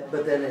 But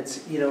then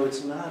it's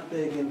it's not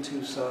big in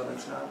Tucson,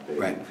 it's not big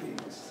in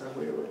Phoenix. How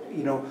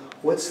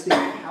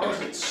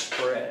is it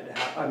spread?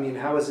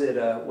 How is it?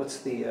 What's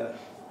the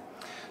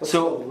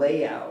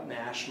layout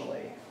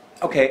nationally?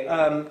 Okay.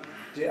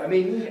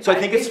 So I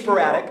think it's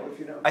sporadic.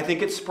 I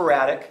think it's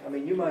sporadic.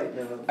 You might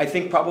know. I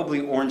think probably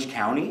Orange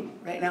County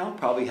right now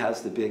probably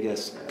has the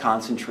biggest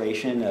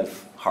concentration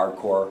of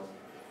hardcore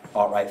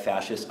alt-right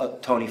fascists.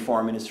 Tony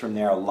Foreman is from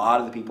there. A lot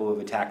of the people who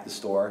have attacked the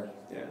store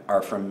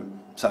are from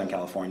Southern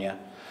California,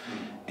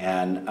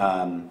 and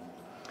and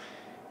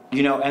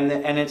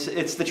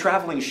it's the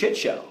traveling shit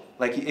show.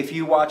 Like if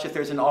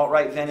there's an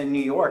alt-right event in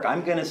New York,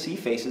 I'm going to see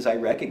faces I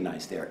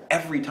recognize there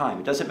every time.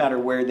 It doesn't matter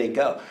where they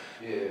go.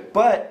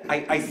 But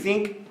I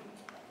think,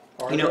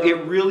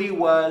 it really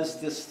was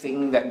this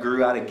thing that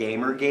grew out of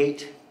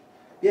Gamergate.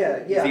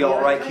 The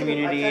alt-right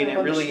community, and it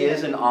really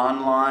is an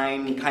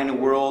online kind of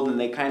world, and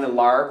they kind of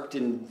LARPed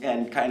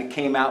and kind of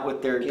came out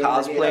with their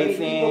cosplay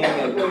thing.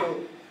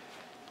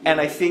 And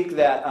I think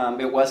that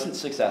it wasn't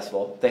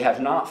successful. They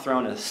have not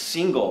thrown a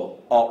single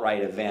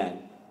alt-right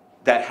event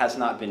that has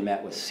not been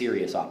met with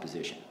serious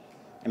opposition.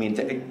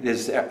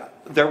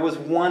 There was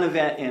one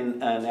event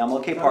in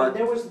MLK Park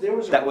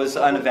that was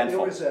uneventful.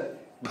 There was a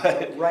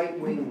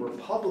right-wing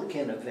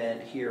Republican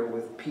event here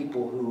with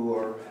people who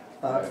are,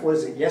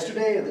 was it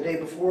yesterday or the day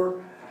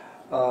before?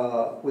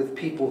 With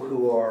people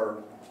who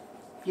are,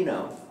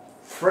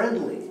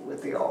 friendly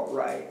with the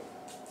alt-right.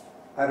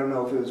 I don't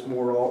know if it was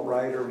more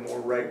alt-right or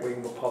more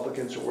right-wing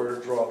Republicans or where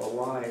to draw the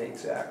line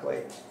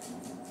exactly.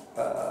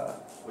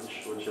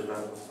 Which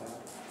event was that?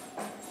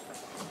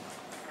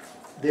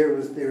 There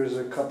was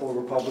a couple of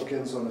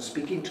Republicans on a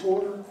speaking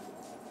tour,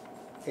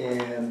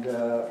 and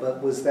but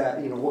was that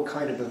what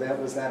kind of event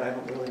was that? I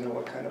don't really know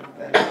what kind of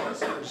event it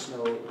was. I just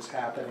know it was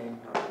happening.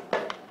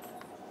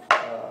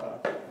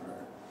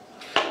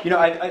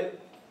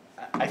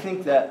 I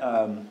think that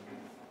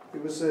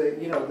it was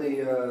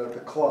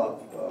the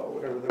club,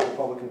 whatever the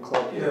Republican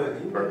club.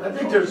 I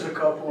think there's a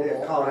couple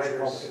of college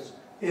Republicans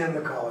in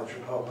the college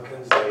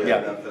Republicans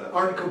that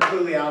aren't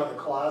completely out of the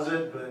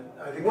closet, but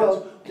I think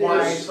that's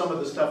why some of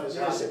the stuff is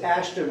happening.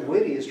 Ashton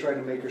Whitty is trying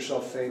to make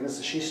herself famous.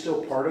 Is she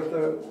still part of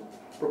the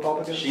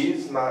Republicans?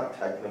 She's not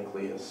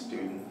technically a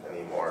student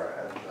anymore,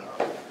 and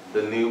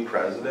the new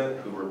president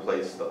who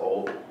replaced the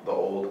old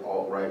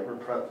alt-right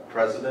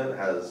president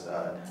has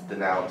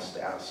denounced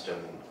Ashton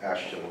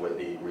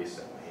Whitty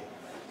recently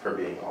for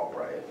being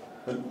alt-right.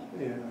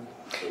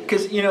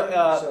 Because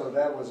so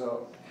that was a.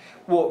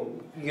 Well,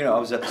 I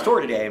was at the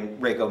store today,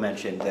 and Reiko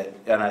mentioned that,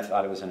 and I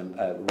thought it was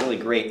a really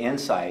great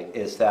insight,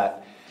 is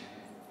that,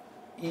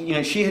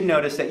 she had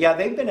noticed that,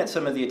 they've been at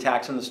some of the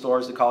attacks in the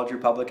stores, the college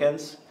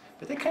Republicans,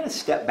 but they kind of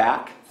step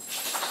back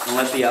and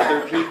let the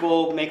other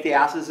people make the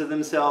asses of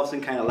themselves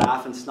and kind of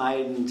laugh and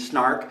snide and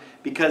snark,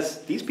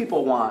 because these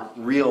people want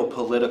real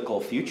political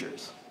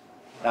futures.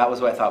 That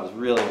was what I thought was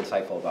really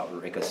insightful about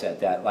what Reiko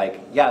said, that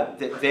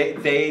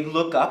they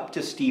look up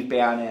to Steve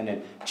Bannon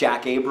and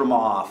Jack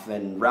Abramoff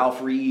and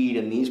Ralph Reed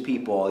and these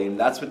people,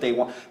 that's what they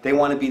want. They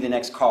want to be the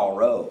next Karl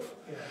Rove.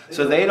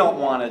 So they don't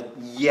want to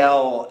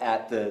yell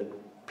at the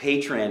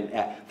patron.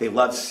 They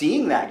love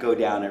seeing that go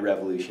down in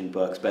Revolution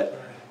Books,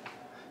 but,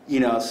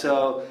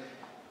 so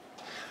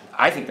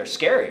I think they're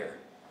scarier,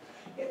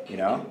 Can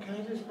I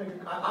just make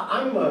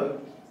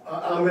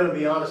I'm going to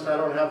be honest, I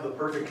don't have the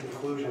perfect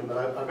conclusion, but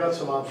I've got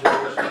some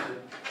observations that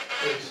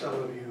maybe some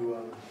of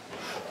you...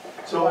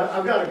 So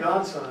I've got a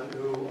godson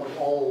who, of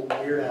all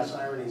weird-ass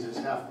ironies, is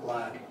half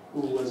black,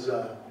 who was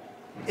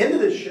into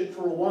this shit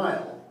for a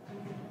while,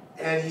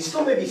 And he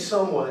still may be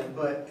somewhat,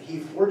 but he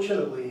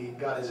fortunately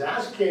got his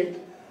ass kicked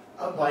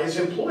by his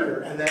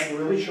employer, and that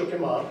really shook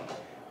him up.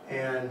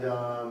 And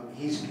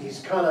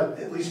he's kind of,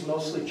 at least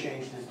mostly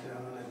changed his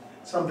tune, and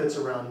some bits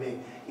around me.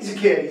 He's a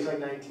kid, he's like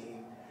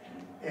 19.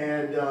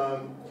 And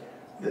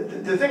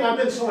the thing I've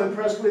been so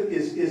impressed with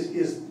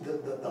is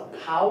the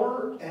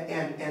power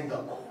and the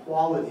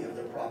quality of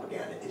their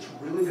propaganda. It's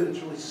really good, it's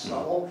really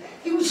subtle.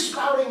 He was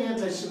spouting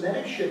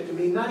anti-Semitic shit to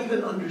me, not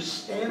even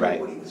understanding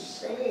what he was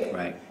saying.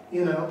 Right.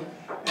 You know?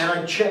 And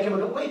I'd check him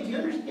and go, wait, do you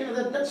understand? You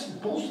know, that's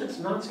bullshit, it's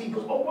Nazi. He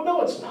goes, oh, well,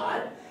 no, it's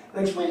not. And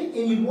I explain it,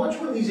 and you watch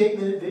one of these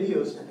 8-minute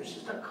videos, and there's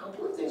just a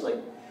couple of things like,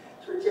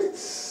 sort of just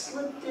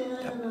slipped in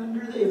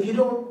under the, if you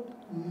don't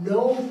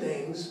know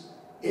things,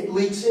 it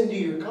leaks into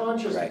your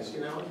consciousness, you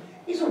know?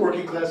 He's a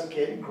working class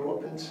kid, he grew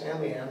up in San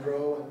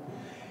Leandro.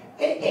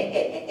 And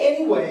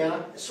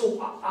anyway,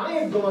 so I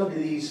have gone to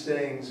these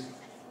things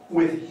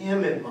with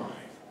him in mind,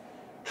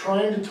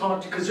 trying to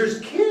talk to, because there's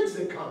kids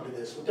that come to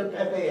this with their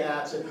Pepe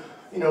hats, and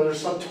you know,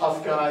 there's some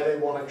tough guy they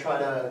want to try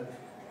to,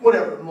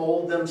 whatever,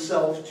 mold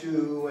themselves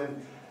to,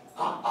 and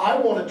I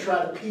want to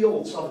try to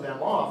peel some of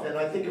them off. And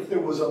I think if there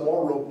was a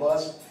more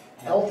robust,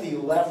 healthy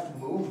left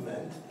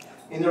movement,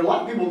 I mean, there are a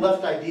lot of people with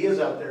left ideas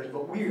out there,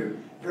 but we're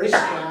very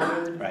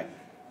scattered. Right.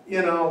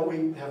 You know,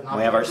 we have not.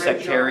 We have our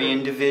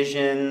sectarian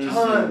divisions.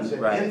 Tons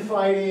and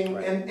infighting,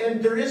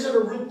 and there isn't a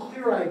real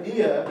clear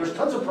idea. There's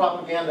tons of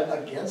propaganda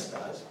against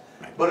us,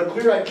 but a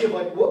clear idea of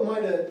like what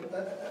might a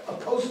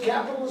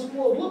post-capitalist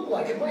world look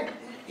like. It might.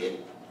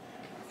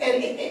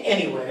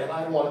 Anyway, and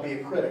I don't want to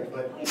be a critic,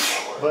 but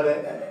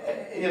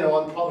you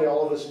know, and probably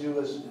all of us do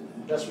as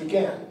best we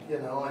can, you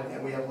know,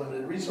 and we have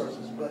limited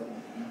resources. But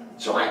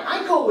so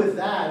I go with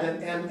that,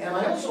 and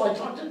I also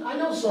I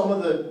know some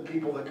of the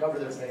people that cover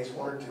their face,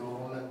 one or two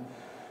of them, and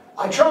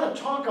I try to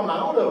talk them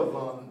out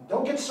of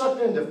don't get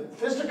sucked into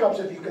fisticuffs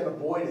if you can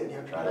avoid it. You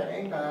know, try to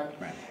hang back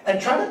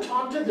and try to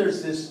talk to. There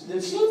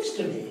seems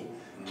to me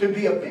to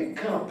be a big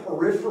kind of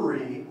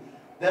periphery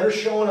that are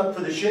showing up for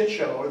the shit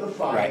show or the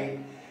fight. Right.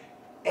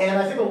 And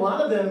I think a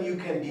lot of them you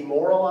can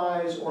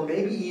demoralize or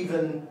maybe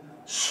even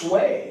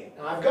sway.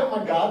 And I've got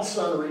my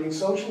godson reading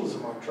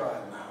Socialism on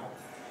trial now.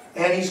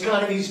 And he's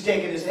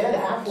taking his head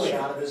halfway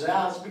out of his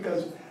ass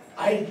because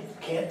I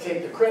can't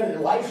take the credit.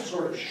 Life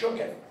sort of shook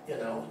him, you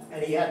know.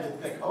 And he had to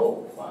think,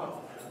 oh,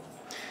 wow,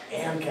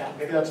 AMCAP,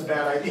 maybe that's a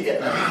bad idea.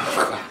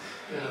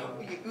 You know.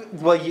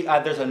 Well,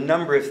 there's a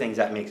number of things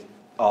that makes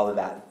all of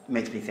that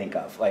makes me think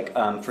of. Like,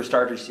 for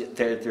starters,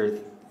 they're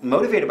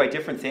motivated by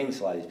different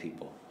things, a lot of these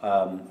people.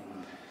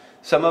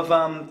 Some of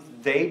them,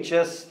 they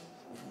just,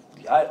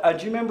 do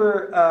you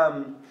remember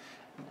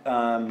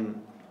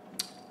when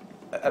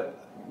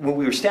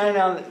we were standing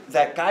down,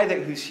 that guy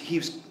he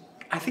was,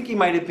 I think he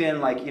might have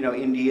been like, you know,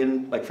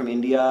 Indian, like from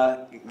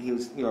India, he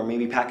was, you know, or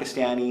maybe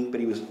Pakistani, but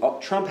he was a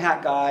Trump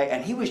hat guy,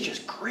 and he was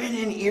just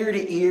grinning ear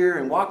to ear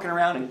and walking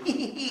around and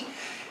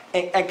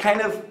and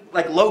kind of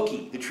like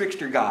Loki, the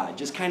trickster god,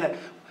 just kind of,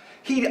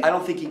 I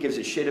don't think he gives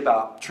a shit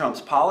about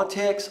Trump's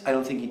politics. I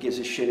don't think he gives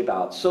a shit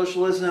about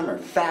socialism or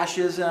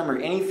fascism or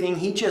anything.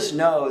 He just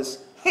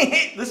knows,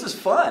 hey, this is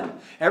fun.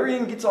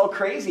 Everything gets all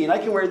crazy and I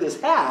can wear this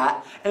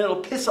hat and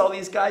it'll piss all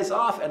these guys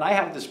off and I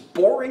have this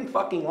boring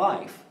fucking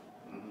life.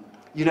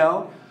 You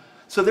know?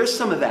 So there's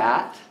some of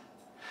that.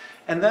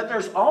 And then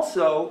there's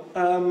also,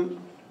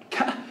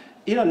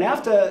 you know,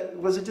 NAFTA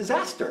was a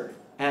disaster.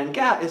 And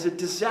GATT is a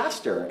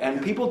disaster.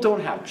 And people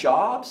don't have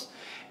jobs.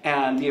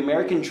 And the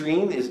American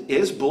dream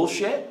is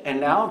bullshit,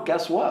 and now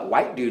guess what?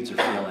 White dudes are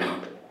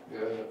feeling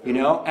it, you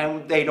know,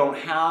 and they don't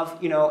have,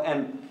 you know,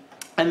 and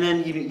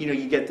then you know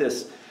you get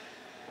this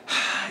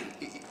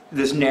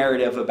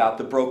narrative about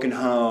the broken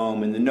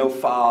home and the no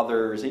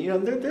fathers, and you know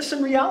there's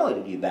some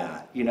reality to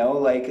that, you know,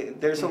 like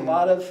there's a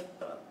lot of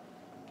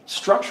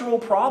structural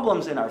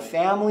problems in our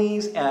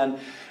families, and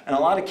a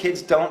lot of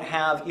kids don't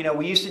have, you know,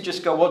 we used to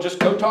just go, well, just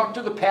go talk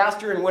to the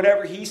pastor and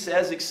whatever he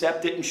says,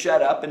 accept it and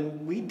shut up,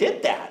 and we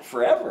did that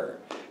forever.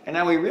 And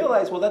now we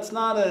realize, well, that's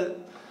not a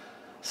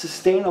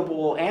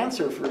sustainable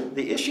answer for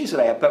the issues that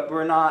I have, but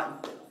we're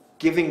not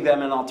giving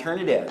them an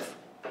alternative.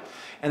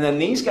 And then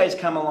these guys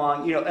come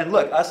along, you know, and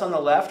look, us on the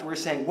left, we're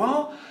saying,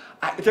 well,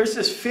 there's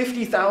this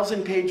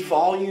 50,000 page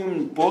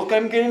volume book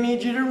I'm going to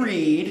need you to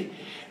read,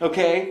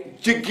 okay,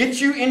 to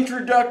get you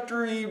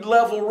introductory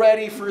level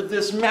ready for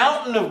this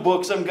mountain of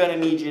books I'm going to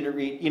need you to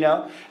read, you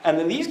know. And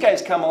then these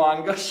guys come along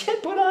and go,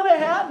 shit, put on a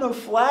hat and a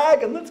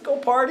flag and let's go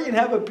party and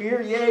have a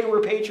beer, yay, we're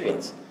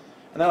patriots.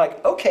 And they're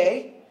like,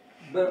 okay.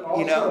 But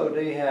also, you know,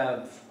 they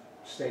have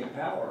state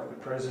power. The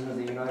President of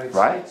the United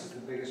States is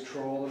the biggest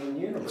troll in the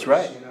universe. That's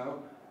right. You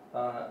know?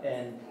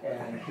 And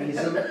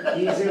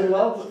he's in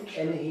love,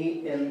 and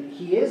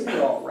he is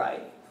the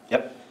alt-right.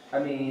 Yep. I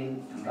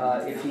mean,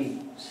 if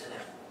he...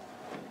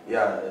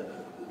 Yeah,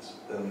 it's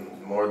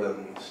more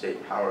than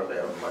state power. They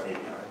have money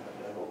behind them.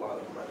 They have a lot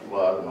of money. A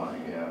lot of money,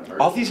 yeah.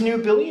 All these new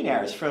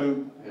billionaires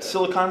from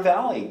Silicon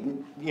Valley,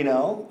 you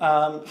know,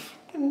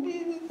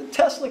 the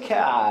Tesla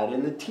Cat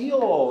and the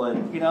Teal,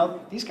 and you know,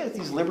 these guys,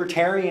 these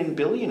libertarian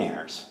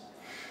billionaires.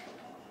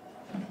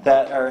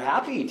 that are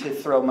happy to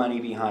throw money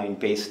behind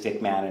Base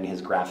Stickman and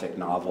his graphic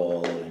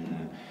novel,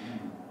 and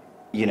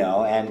you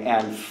know,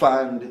 and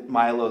fund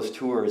Milo's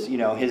tours. You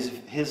know, his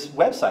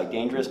website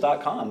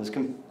dangerous.com was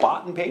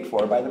bought and paid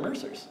for by the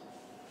Mercers.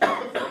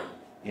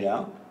 You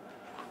know.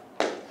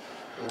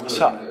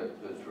 So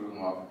the true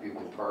mob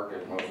people park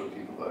is most of the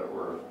people that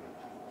were,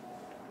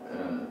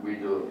 and we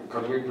do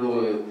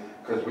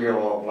because we had a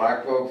lot of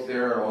black folks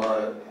there, a lot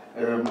of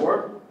and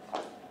more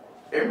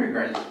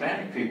immigrant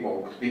Hispanic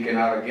people speaking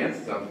out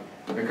against them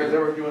because they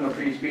were doing the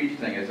free speech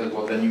thing. It says,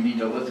 well, then you need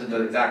to listen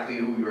to exactly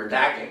who you're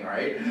attacking,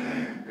 right?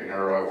 You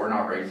know, like, we're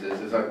not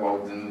racist. It's like, well,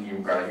 then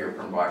you've got to hear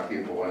from black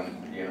people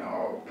and, you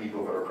know,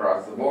 people that are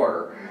across the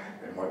border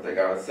and what they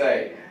got to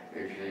say.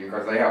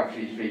 Because they have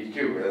free speech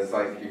too. It's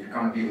like if you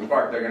come to People's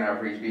Park, they're going to have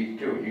free speech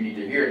too, and you need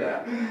to hear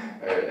that.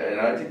 And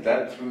I think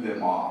that threw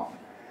them off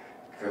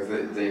because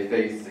they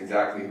faced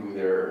exactly who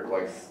they're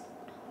like,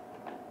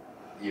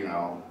 you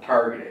know,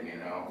 targeting. You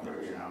know,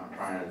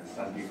 trying to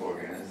send people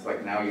again. It's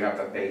like now you have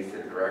to face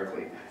it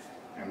directly.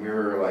 And we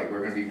were like, we're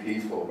going to be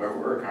peaceful, but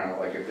we're kind of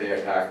like, if they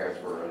attack us,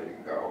 we're ready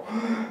to go.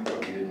 But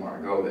we didn't want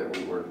to go there.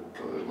 We want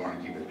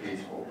to keep it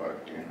peaceful,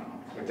 but you know,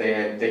 but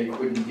they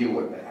couldn't deal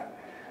with that.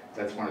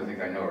 That's one of the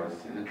things I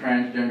noticed. The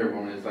transgender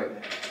woman is like,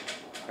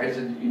 I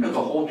said, you know,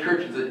 the whole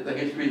church, the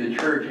history of the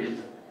church has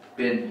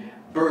been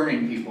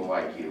burning people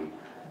like you.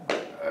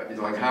 It's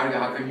like,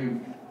 how can you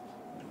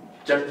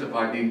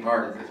justify being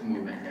part of this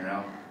movement, you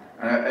know?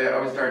 And I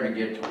was starting to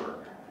get to her.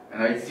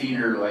 And I'd seen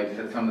her, like,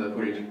 some of the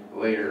footage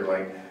later,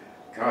 like,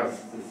 God,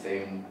 it's the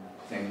same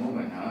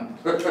woman, huh?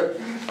 But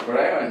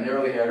I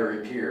nearly had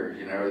her in tears,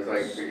 you know? It's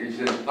like, it's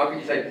just, how can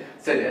you say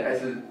that? I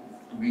said,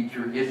 read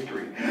your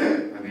history.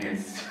 I mean,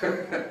 it's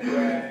you're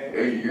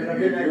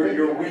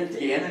with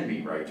the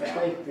enemy right now. I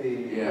think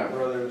the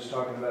brother was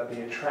talking about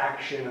the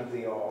attraction of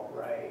the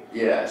alt-right.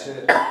 Yeah.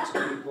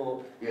 To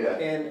people. Yeah.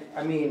 And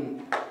I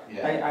mean,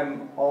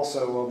 I'm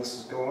also, while this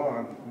is going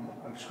on,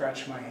 I'm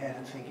scratching my head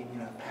and thinking, you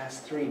know, the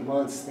past 3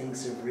 months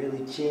things have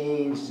really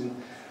changed, and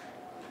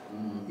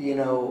you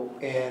know,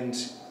 and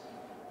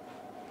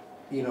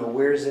you know,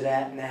 where's it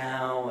at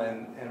now,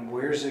 and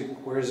where's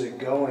it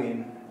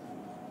going?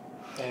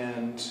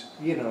 And,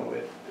 you know,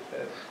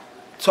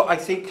 So I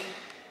think,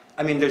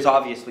 I mean, there's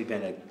obviously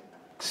been a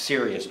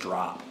serious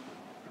drop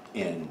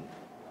in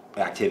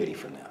activity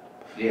from them.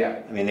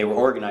 Yeah. I mean, they were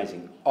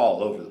organizing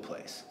all over the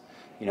place.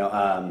 You know,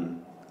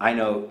 I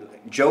know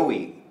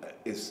Joey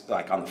is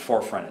like on the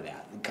forefront of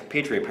that.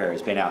 Patriot Prayer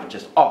has been out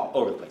just all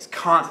over the place,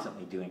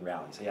 constantly doing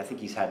rallies. I think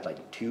he's had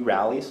like 2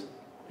 rallies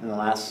in the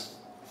last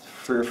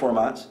 3 or 4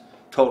 months,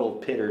 total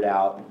pittered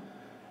out.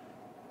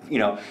 You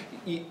know,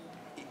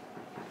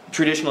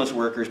 Traditionalist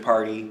Workers'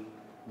 Party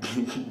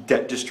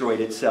that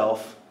destroyed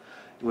itself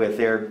with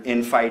their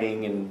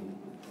infighting and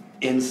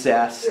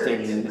incest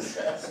and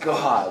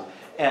God,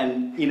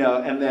 and you know,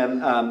 and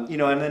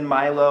then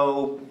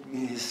Milo,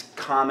 his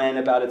comment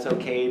about it's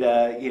okay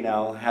to, you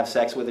know, have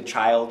sex with a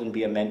child and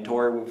be a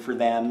mentor for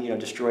them, you know,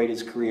 destroyed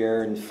his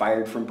career and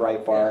fired from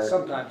Breitbart. Yeah,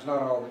 sometimes,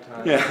 not all the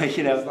time. Yeah,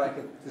 you know, it's like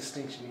a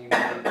distinction you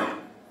make.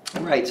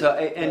 Right. So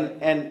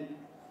and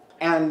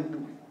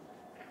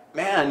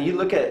man, you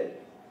look at.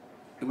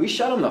 We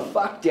shut them the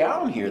fuck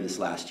down here this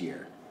last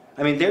year.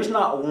 I mean, there's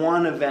not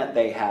one event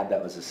they had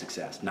that was a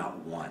success. Not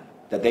one.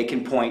 That they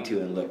can point to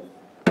and look,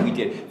 we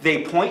did.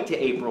 They point to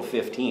April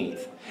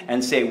 15th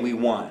and say we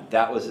won.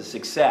 That was a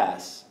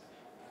success.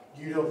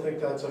 You don't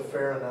think that's a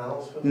fair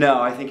analysis? No,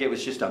 I think it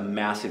was just a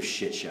massive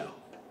shit show.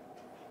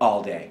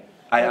 All day.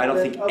 I don't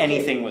think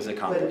anything was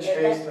accomplished.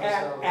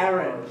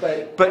 Aaron,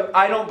 but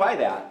I don't buy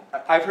that.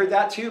 I've heard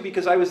that too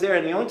because I was there,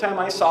 and the only time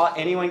I saw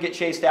anyone get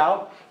chased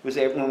out was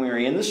when we were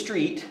in the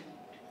street,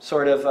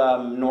 sort of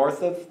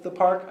north of the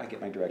park. I get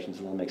my directions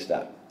a little mixed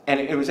up. And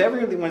it was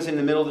everyone was in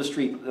the middle of the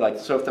street. Like,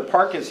 so if the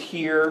park is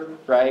here,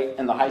 right,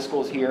 and the high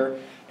school's here,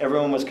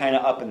 everyone was kind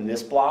of up in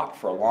this block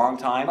for a long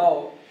time.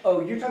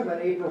 Oh, you're talking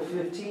about April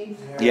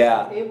 15th?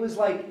 Yeah. It was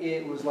like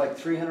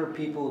 300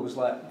 people. It was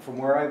like, from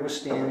where I was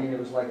standing, it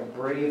was like a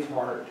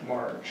Braveheart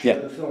march. Yeah.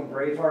 The film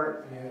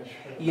Braveheart. Yeah,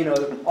 sure. You know,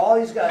 all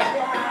these guys,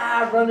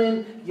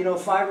 running, you know,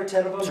 5 or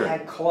 10 of them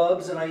had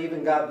clubs, and I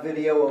even got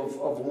video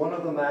of one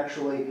of them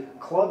actually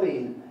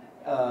clubbing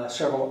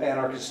several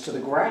anarchists to the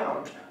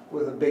ground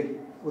with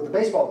a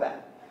baseball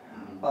bat.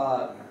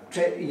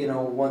 You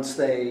know, once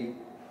they,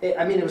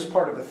 I mean, it was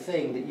part of a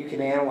thing that you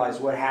can analyze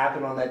what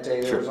happened on that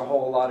day. There was a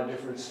whole lot of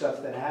different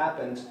stuff that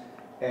happened.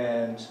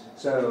 And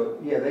so,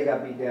 yeah, they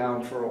got beat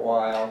down for a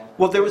while.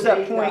 Well, there was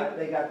that point.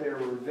 They got their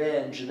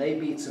revenge, and they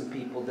beat some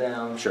people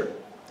down. Sure.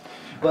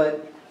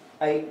 But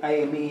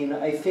I mean,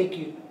 I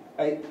think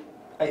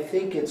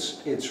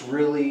it's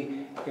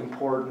really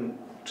important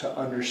to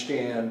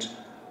understand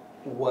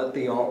what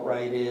the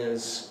alt-right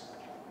is.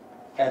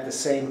 At the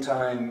same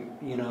time,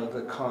 you know,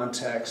 the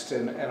context,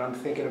 and I'm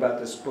thinking about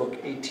this book,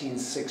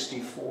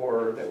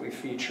 1864, that we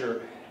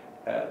feature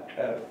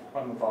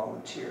on the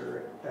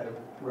Volunteer at a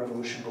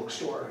Revolution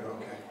bookstore.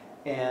 Okay.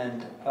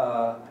 And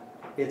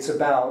it's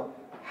about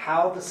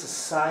how the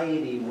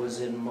society was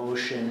in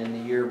motion in the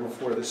year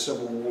before the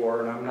Civil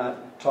War, and I'm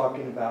not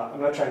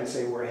trying to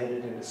say we're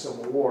headed into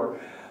Civil War,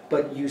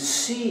 but you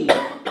see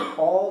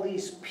all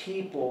these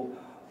people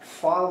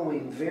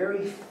following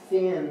very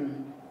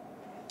thin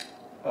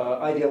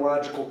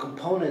ideological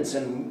components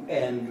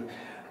and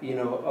you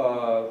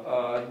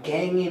know,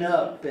 ganging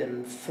up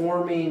and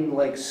forming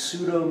like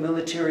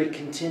pseudo-military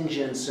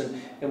contingents, and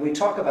we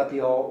talk about the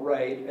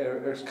alt-right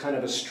as kind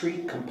of a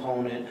street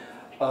component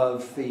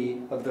of the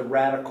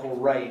radical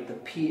right,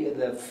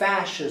 the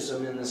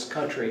fascism in this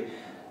country.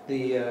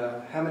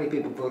 How many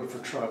people voted for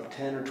Trump?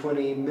 10 or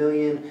 20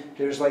 million?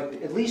 There's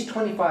like at least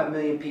 25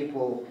 million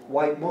people,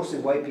 mostly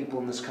white people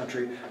in this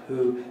country,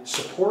 who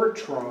support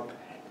Trump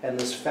and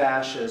this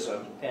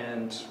fascism,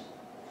 and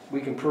we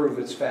can prove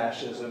it's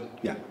fascism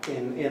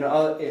in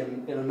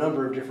a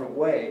number of different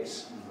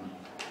ways.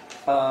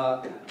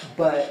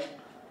 But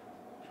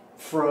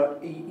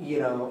you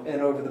know,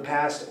 and over the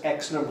past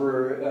X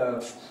number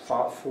of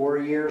 4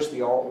 years,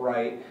 the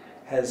alt-right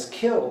has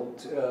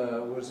killed,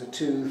 was it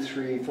 200,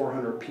 300,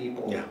 400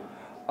 people? Yeah.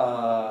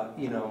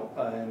 You know,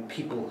 and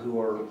people who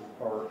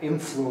are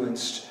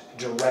influenced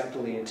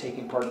directly and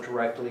taking part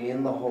directly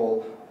in the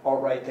whole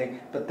alt-right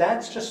thing. But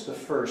that's just the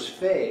first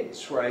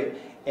phase, right?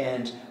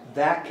 And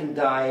that can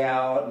die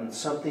out, and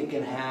something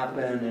can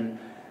happen, and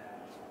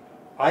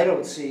I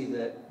don't see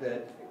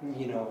that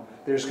you know,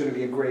 there's going to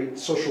be a great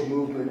social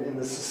movement in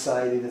the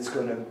society that's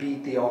going to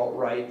beat the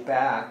alt-right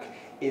back.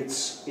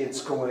 It's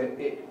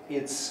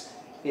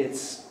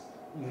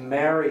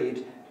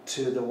married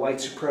to the white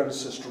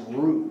supremacist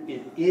root.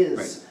 It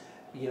is,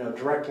 you know,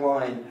 direct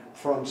line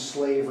from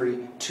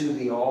slavery to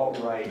the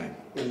alt-right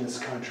in this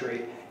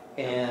country,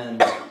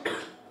 and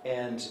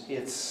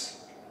it's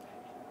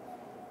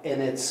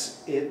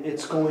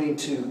going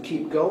to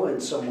keep going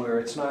somewhere.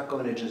 It's not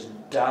going to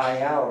just die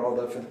out,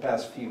 although for the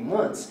past few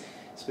months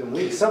it's been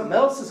weeks. Something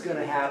else is going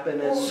to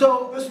happen. And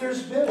But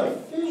there's been a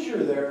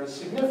fissure there, a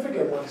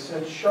significant one,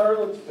 since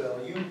Charlottesville.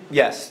 You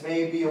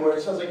may be aware,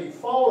 it sounds like you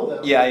follow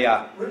them.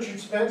 Yeah.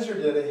 Richard Spencer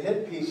did a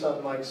hit piece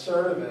on Mike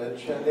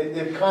Cernovich, and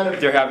they've kind of...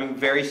 They're having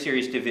very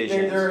serious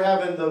divisions. They're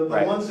having the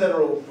ones that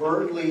are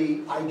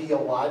overtly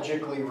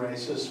ideologically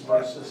racist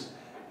versus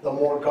the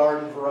more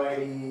garden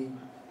variety,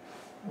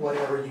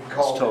 whatever you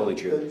call it. It's totally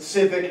true. The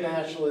civic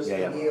nationalists,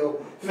 the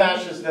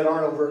neo-fascists that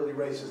aren't overtly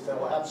racist, that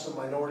will have some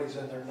minorities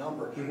in their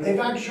number. They've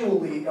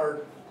actually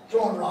are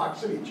throwing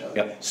rocks at each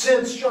other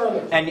since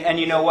Charlotte. And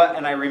you know what?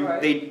 And I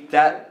remember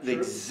the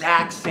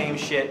exact same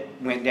shit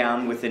went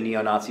down with the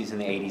neo-Nazis in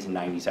the 80s and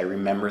 90s. I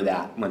remember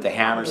that with the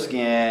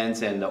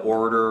Hammerskins and the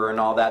Order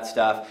and all that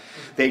stuff.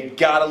 They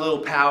got a little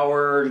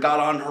power, got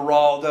on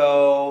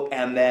Geraldo,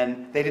 and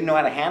then they didn't know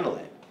how to handle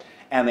it.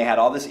 And they had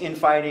all this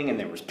infighting, and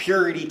there was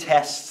purity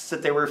tests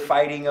that they were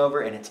fighting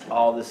over, and it's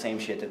all the same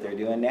shit that they're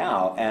doing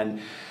now.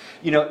 And,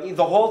 you know,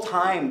 the whole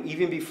time,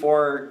 even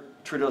before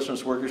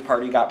Traditionalist Workers'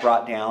 Party got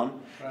brought down,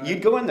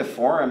 you'd go in the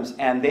forums,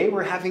 and they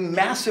were having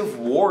massive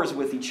wars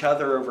with each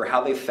other over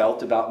how they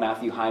felt about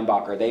Matthew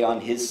Heimbach. Are they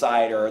on his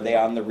side, or are they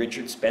on the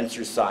Richard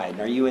Spencer side?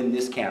 And are you in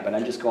this camp? And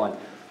I'm just going,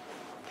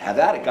 have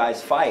at it,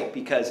 guys, fight,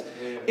 because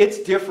it's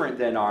different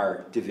than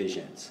our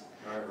divisions.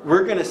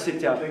 We're going to sit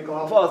down.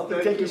 Well,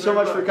 thank you so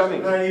much for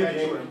coming.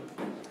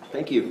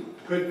 Thank you.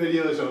 Good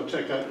videos. I'll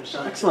check out your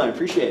site. Excellent.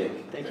 Appreciate it.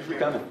 Thank you for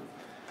coming.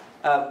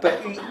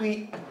 But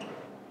we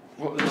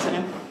what was I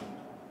saying?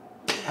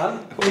 Huh?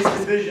 These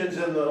divisions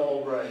in the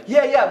alt-right.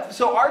 Yeah.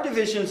 So our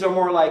divisions are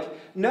more like,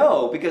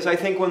 no, because I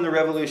think when the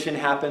revolution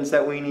happens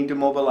that we need to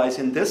mobilize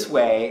in this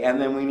way, and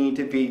then we need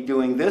to be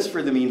doing this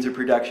for the means of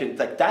production. It's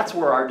like, that's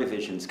where our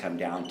divisions come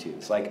down to.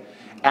 It's like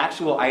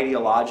actual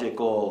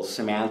ideological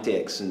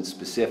semantics and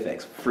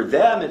specifics. For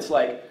them, it's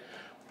like,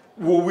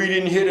 well, we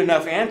didn't hit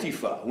enough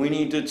Antifa. We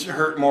need to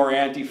hurt more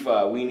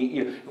Antifa. We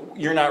need,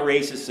 you're not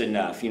racist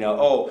enough.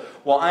 Oh,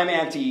 well, I'm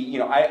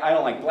anti, I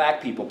don't like black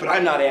people, but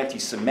I'm not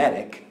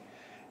anti-Semitic.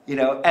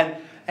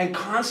 And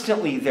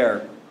constantly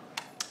they're,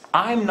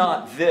 I'm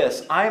not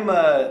this. I'm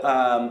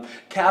a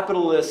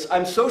capitalist.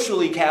 I'm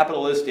socially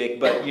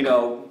capitalistic, but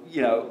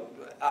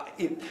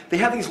they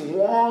have these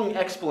long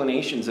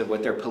explanations of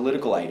what their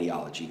political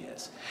ideology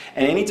is.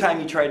 And anytime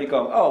you try to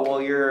go, oh,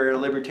 well, you're a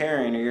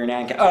libertarian or you're an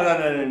anti,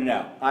 oh,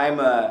 no. I'm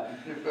a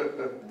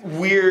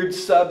weird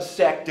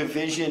subsect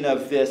division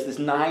of this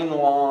 9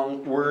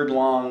 word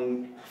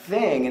long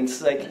thing. And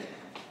it's like,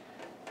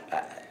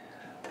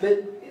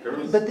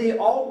 But the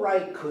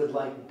alt-right could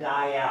like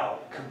die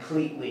out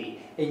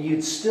completely, and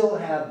you'd still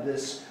have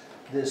this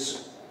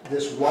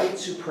white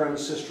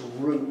supremacist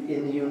root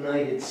in the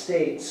United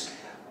States,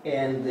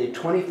 and the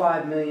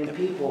 25 million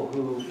people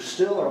who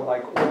still are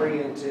like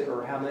oriented,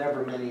 or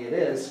however many it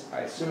is,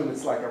 I assume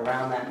it's like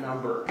around that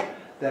number,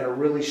 that are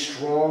really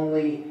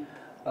strongly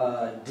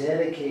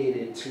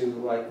dedicated to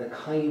like the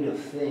kind of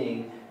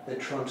thing that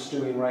Trump's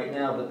doing right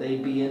now, but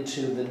they'd be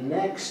into the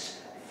next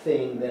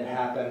thing that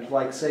happened.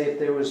 Like say if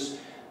there was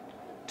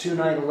 2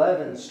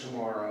 9/11s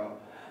tomorrow,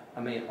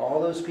 I mean,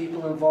 all those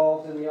people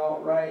involved in the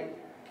alt-right,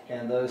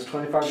 And those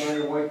 25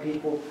 million white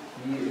people,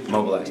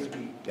 Mobilized. It'd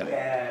be Yeah.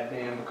 bad,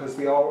 man, because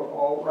the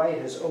alt-right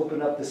has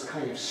opened up this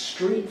kind of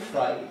street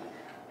fight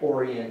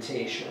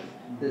orientation.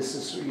 This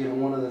is,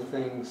 one of the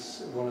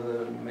things, one of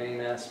the main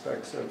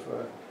aspects of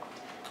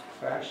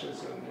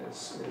fascism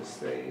is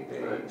they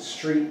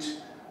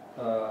street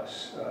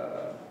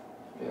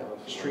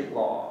street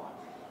law,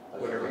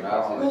 whatever you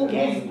call it,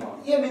 gang law.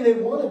 Yeah, I mean, they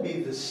want to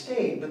be the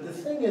state, but the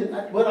thing is,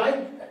 what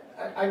I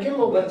get a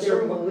little bit. But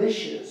they're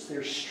militias.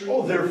 They're street.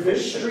 Oh, they're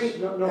vicious.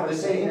 Street. No, I'm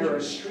saying they're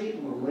a street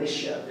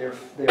militia. They're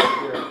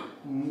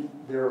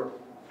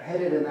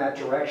headed in that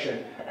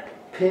direction.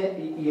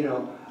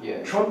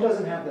 Trump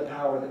doesn't have the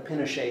power that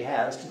Pinochet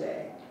has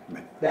today.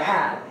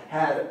 Had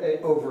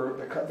over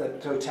the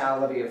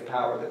totality of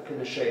power that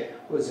Pinochet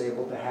was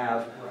able to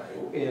have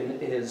in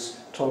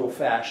his total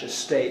fascist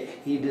state.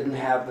 He didn't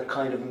have the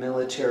kind of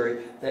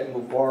military that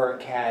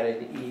Mubarak had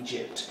in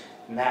Egypt,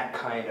 and that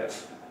kind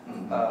of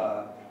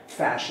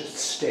fascist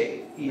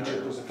state.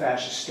 Egypt was a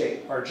fascist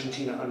state.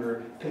 Argentina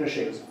under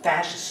Pinochet was a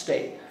fascist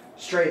state,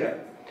 straight up,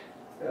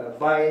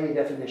 by any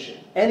definition.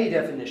 Any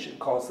definition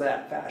calls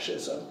that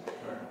fascism.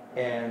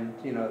 And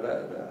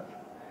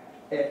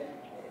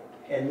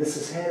and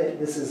this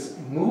is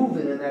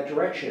moving in that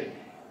direction.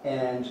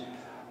 And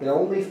the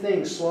only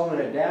thing slowing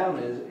it down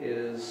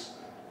is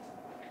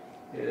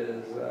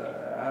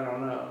I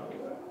don't know.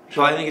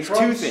 So I think it's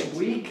Trump's two things.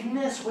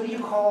 Weakness. What do you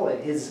call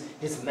it? His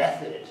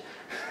method.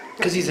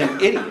 Because he's an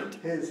idiot.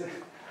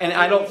 And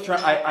I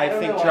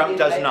think Trump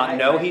does not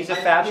know he's a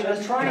fascist.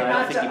 I'm trying and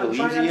I don't think he believes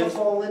he not to is.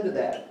 fall into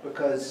that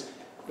because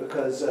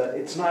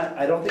it's not.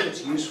 I don't think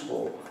it's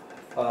useful.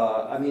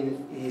 I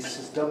mean, he's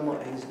just dumb.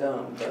 He's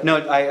dumb. But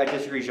No, I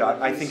disagree,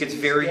 Jacques. I think it's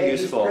very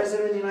useful. He's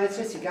president of the United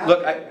States. He got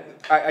Look, it.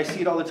 I see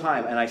it all the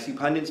time, and I see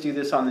pundits do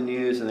this on the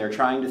news, and they're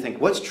trying to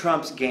think, what's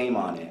Trump's game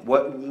on it?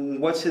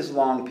 What's his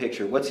long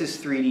picture? What's his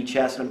 3D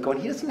chess? And I'm going,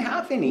 he doesn't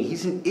have any.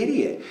 He's an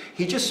idiot.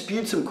 He just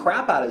spewed some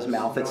crap out of his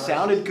mouth that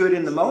sounded good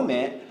in the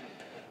moment,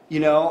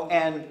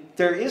 and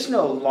there is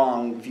no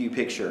long view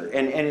picture.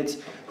 And it's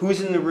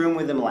who's in the room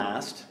with him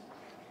last,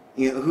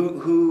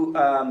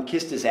 who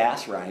kissed his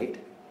ass right,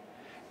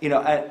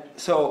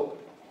 so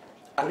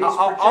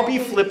I'll be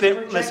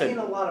flippant. Listen,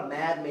 a lot of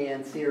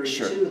madman theory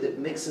Sure. too that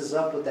mixes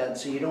up with that,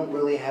 so you don't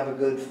really have a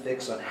good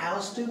fix on how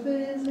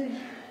stupid is he.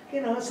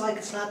 It's like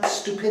it's not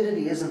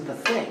stupidity isn't the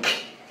thing.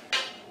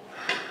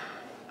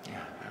 Yeah,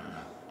 I don't know.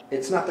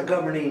 It's not the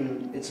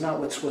governing. It's not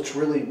what's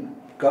really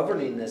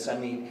governing this. I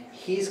mean,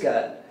 he's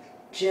got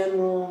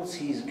generals.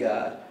 He's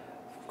got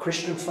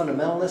Christian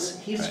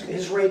fundamentalists.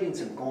 His ratings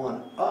have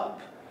gone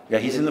up. Yeah,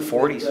 he's in the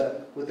 40s.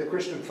 With the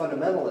Christian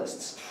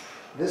fundamentalists.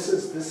 This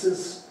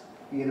is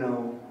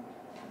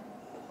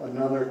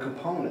another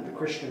component, the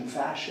Christian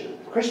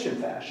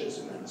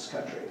fascism in this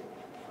country.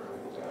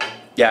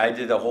 Yeah, I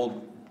did a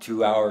whole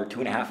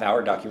 2.5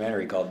 hour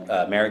documentary called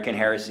American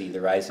Heresy, The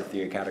Rise of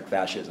Theocratic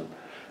Fascism.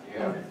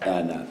 Yeah.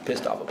 And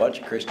pissed off a bunch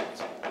of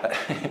Christians.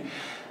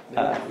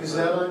 Is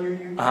that on your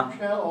YouTube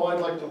channel? Oh,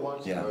 I'd like to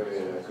watch Yeah.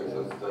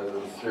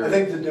 that. I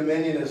think the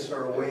Dominionists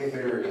are a way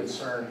bigger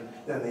concern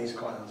than these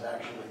clowns,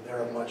 actually.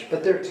 They're a much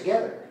But they're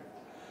together.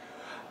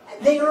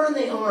 They are and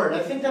they aren't.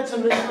 I think that's a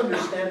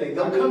misunderstanding.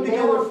 They'll come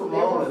together for There were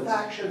moments.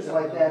 factions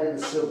like that in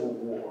the Civil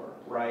War,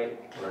 right?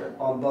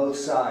 On both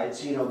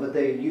sides, but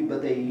they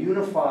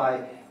unify,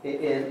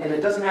 and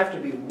it doesn't have to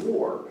be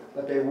war,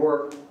 but they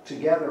work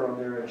together on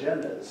their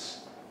agendas.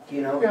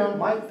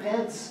 Mike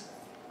Pence.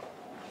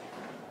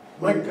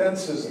 Mike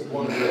Pence is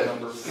one of the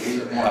numbers.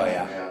 Oh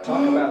yeah.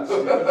 Talk about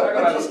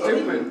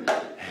stupid.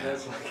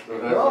 That's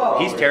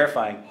He's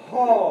terrifying.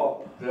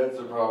 Oh. That's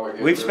the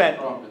problem. We've spent.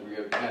 Trump is we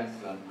get Pence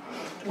then.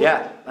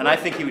 Yeah, and I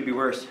think he would be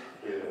worse.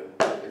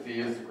 Yeah, if he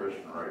is the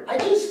Christian right. I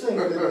just think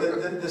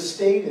that the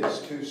state is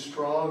too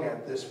strong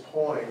at this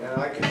point,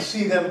 and I can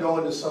see them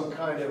going to some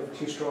kind of...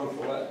 Too strong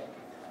for what?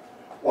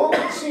 Well,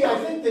 see, I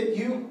think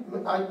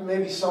that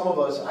maybe some of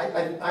us,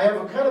 I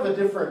have a kind of a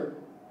different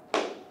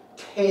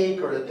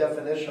take or a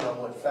definition on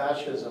what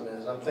fascism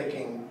is. I'm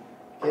thinking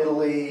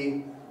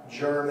Italy,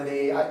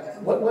 Germany.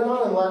 What went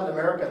on in Latin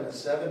America in the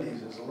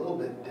 70s is a little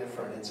bit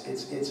different.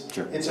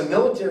 It's a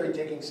military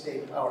taking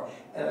state power.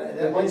 And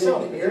that might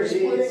sound air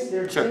splitting.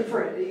 They're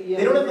different.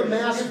 They don't have the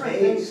mass different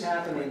base. things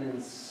happening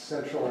in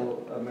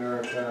Central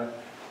America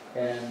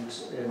and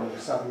in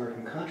South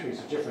American countries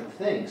are different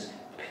things.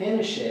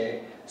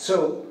 Pinochet.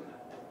 So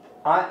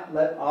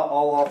I'll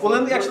offer.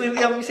 Well,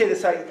 let me say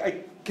this.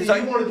 Because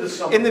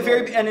in the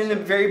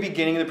very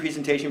beginning of the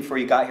presentation before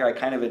you got here, I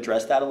kind of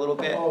addressed that a little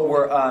bit.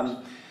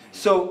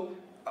 So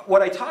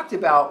what I talked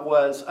about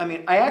was,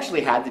 I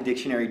actually had the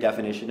dictionary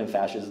definition of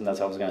fascism. That's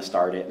how I was going to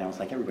start it, and I was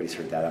like, everybody's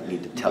heard that. I don't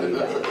need to tell you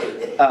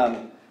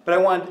that.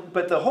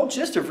 But the whole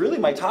gist of really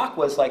my talk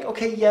was like,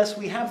 okay, yes,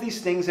 we have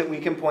these things that we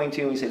can point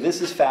to, and we say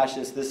this is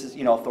fascist, this is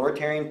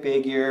authoritarian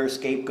figure,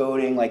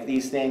 scapegoating, like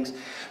these things.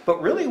 But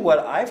really, what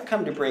I've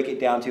come to break it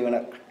down to,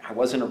 and I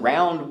wasn't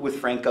around with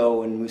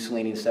Franco and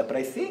Mussolini and stuff, but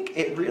I think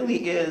it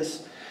really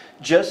is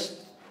just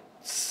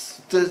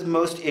the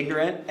most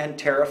ignorant and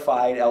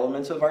terrified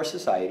elements of our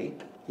society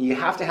You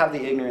have to have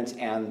the ignorance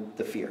and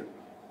the fear,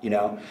 you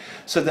know?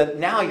 So that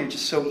now you're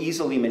just so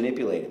easily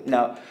manipulated.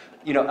 Now,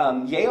 you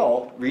know,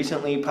 Yale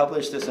recently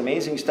published this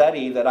amazing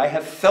study that I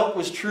have felt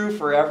was true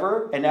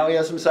forever, and now we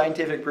have some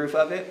scientific proof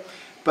of it.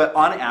 But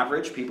on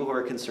average, people who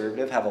are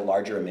conservative have a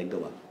larger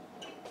amygdala.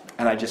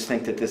 And I just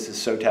think that this is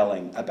so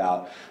telling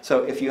about,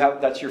 so if you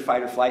have, that's your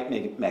fight or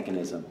flight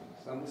mechanism.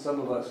 Some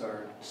of us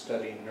are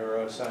studying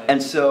neuroscience.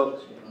 And so,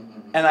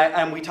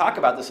 and we talk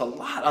about this a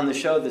lot on the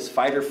show, this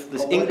fight or,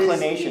 this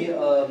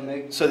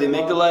inclination. So the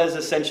amygdala is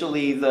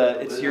essentially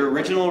it's your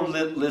original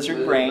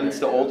lizard brain, it's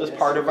the oldest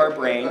part of our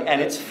brain, and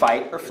it's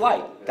fight or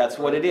flight. That's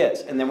what it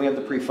is. And then we have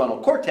the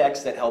prefrontal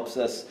cortex that helps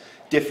us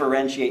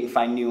differentiate and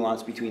find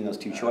nuance between those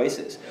two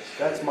choices.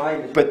 That's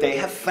mine. But they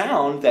have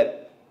found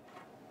that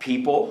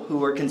people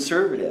who are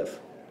conservative,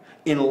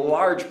 in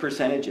large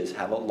percentages,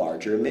 have a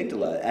larger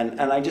amygdala. And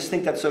I just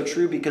think that's so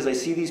true because I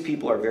see these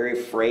people are very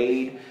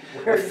afraid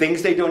of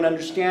things they don't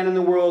understand in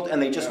the world,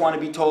 and they just want to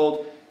be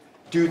told,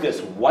 do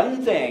this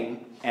one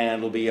thing and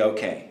it'll be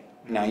okay.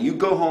 Now you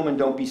go home and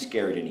don't be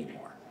scared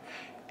anymore.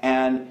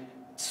 And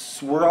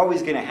we're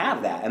always going to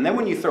have that. And then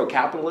when you throw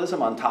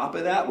capitalism on top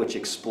of that, which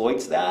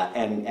exploits that,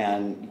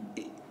 and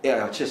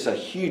it's just a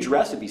huge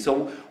recipe.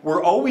 So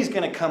we're always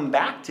going to come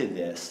back to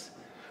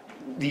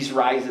these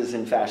rises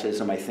in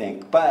fascism, I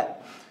think,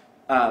 but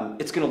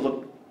it's going to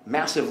look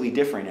massively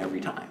different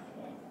every time.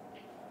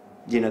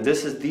 You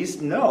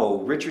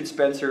know, Richard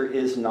Spencer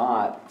is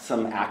not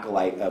some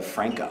acolyte of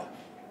Franco.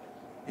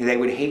 They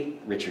would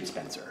hate Richard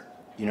Spencer,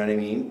 you know what I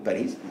mean? But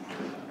he's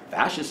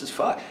fascist as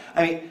fuck.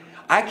 I mean,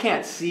 I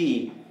can't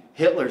see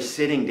Hitler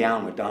sitting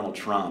down with Donald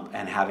Trump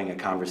and having a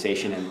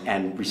conversation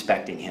and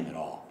respecting him at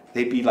all.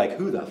 They'd be like,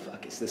 who the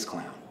fuck is this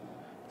clown?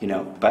 You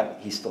know, but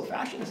he's still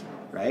fascist,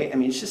 right? I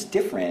mean, it's just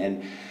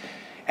different.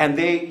 And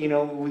they, you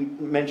know, we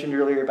mentioned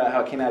earlier about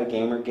how it came out of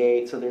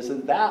Gamergate. So there's a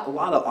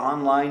lot of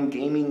online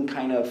gaming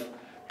kind of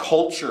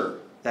culture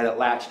that it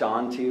latched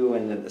onto,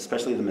 and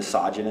especially the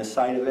misogynist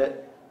side of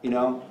it, you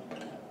know?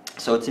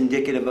 So it's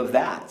indicative of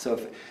that. So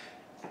if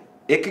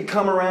it could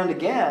come around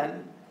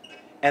again,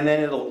 and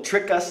then it'll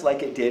trick us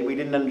like it did. We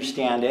didn't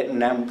understand it,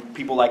 and then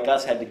people like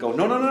us had to go,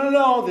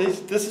 no, this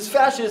is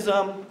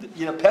fascism.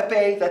 You know,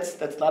 Pepe,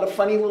 that's not a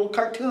funny little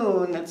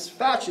cartoon. That's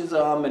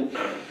fascism, and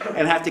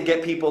have to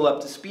get people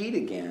up to speed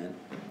again.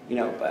 You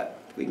know, but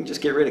if we can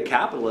just get rid of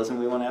capitalism,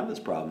 we won't have this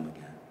problem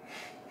again.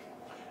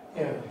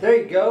 Yeah, there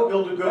you go.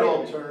 Build a good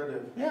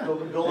alternative. Yeah.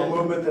 Build a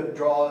movement that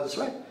draws.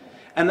 That's right.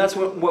 And that's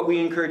what we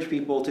encourage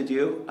people to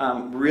do.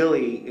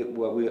 Really,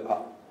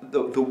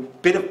 the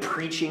bit of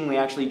preaching we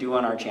actually do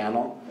on our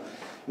channel,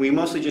 we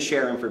mostly just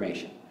share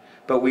information.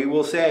 But we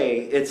will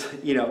say, it's,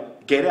 you know,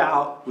 get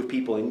out with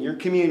people in your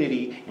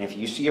community, and if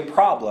you see a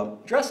problem,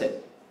 address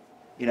it.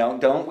 You know,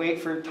 don't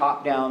wait for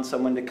top-down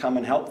someone to come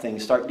and help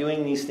things. Start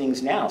doing these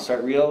things now.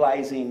 Start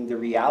realizing the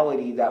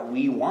reality that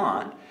we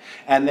want,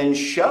 and then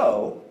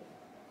show,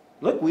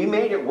 look, we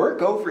made it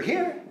work over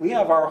here. We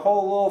have our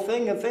whole little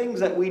thing of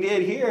things that we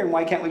did here, and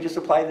why can't we just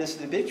apply this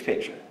to the big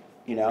picture?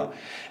 You know,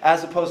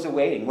 as opposed to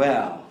waiting,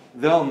 well,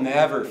 they'll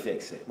never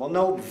fix it. Well,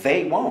 no,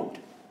 they won't.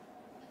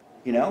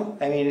 You know,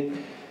 I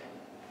mean,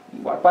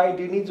 you walk by a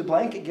dude needs a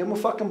blanket, give him a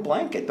fucking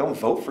blanket. Don't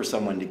vote for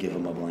someone to give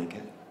him a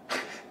blanket.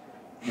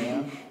 You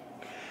know?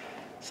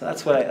 So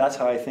that's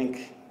how I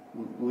think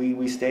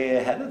we stay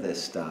ahead of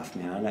this stuff,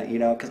 man. You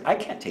know, because I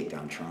can't take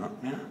down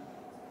Trump, man.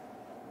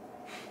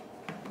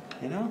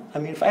 You know, I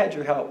mean, if I had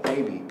your help,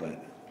 maybe, but.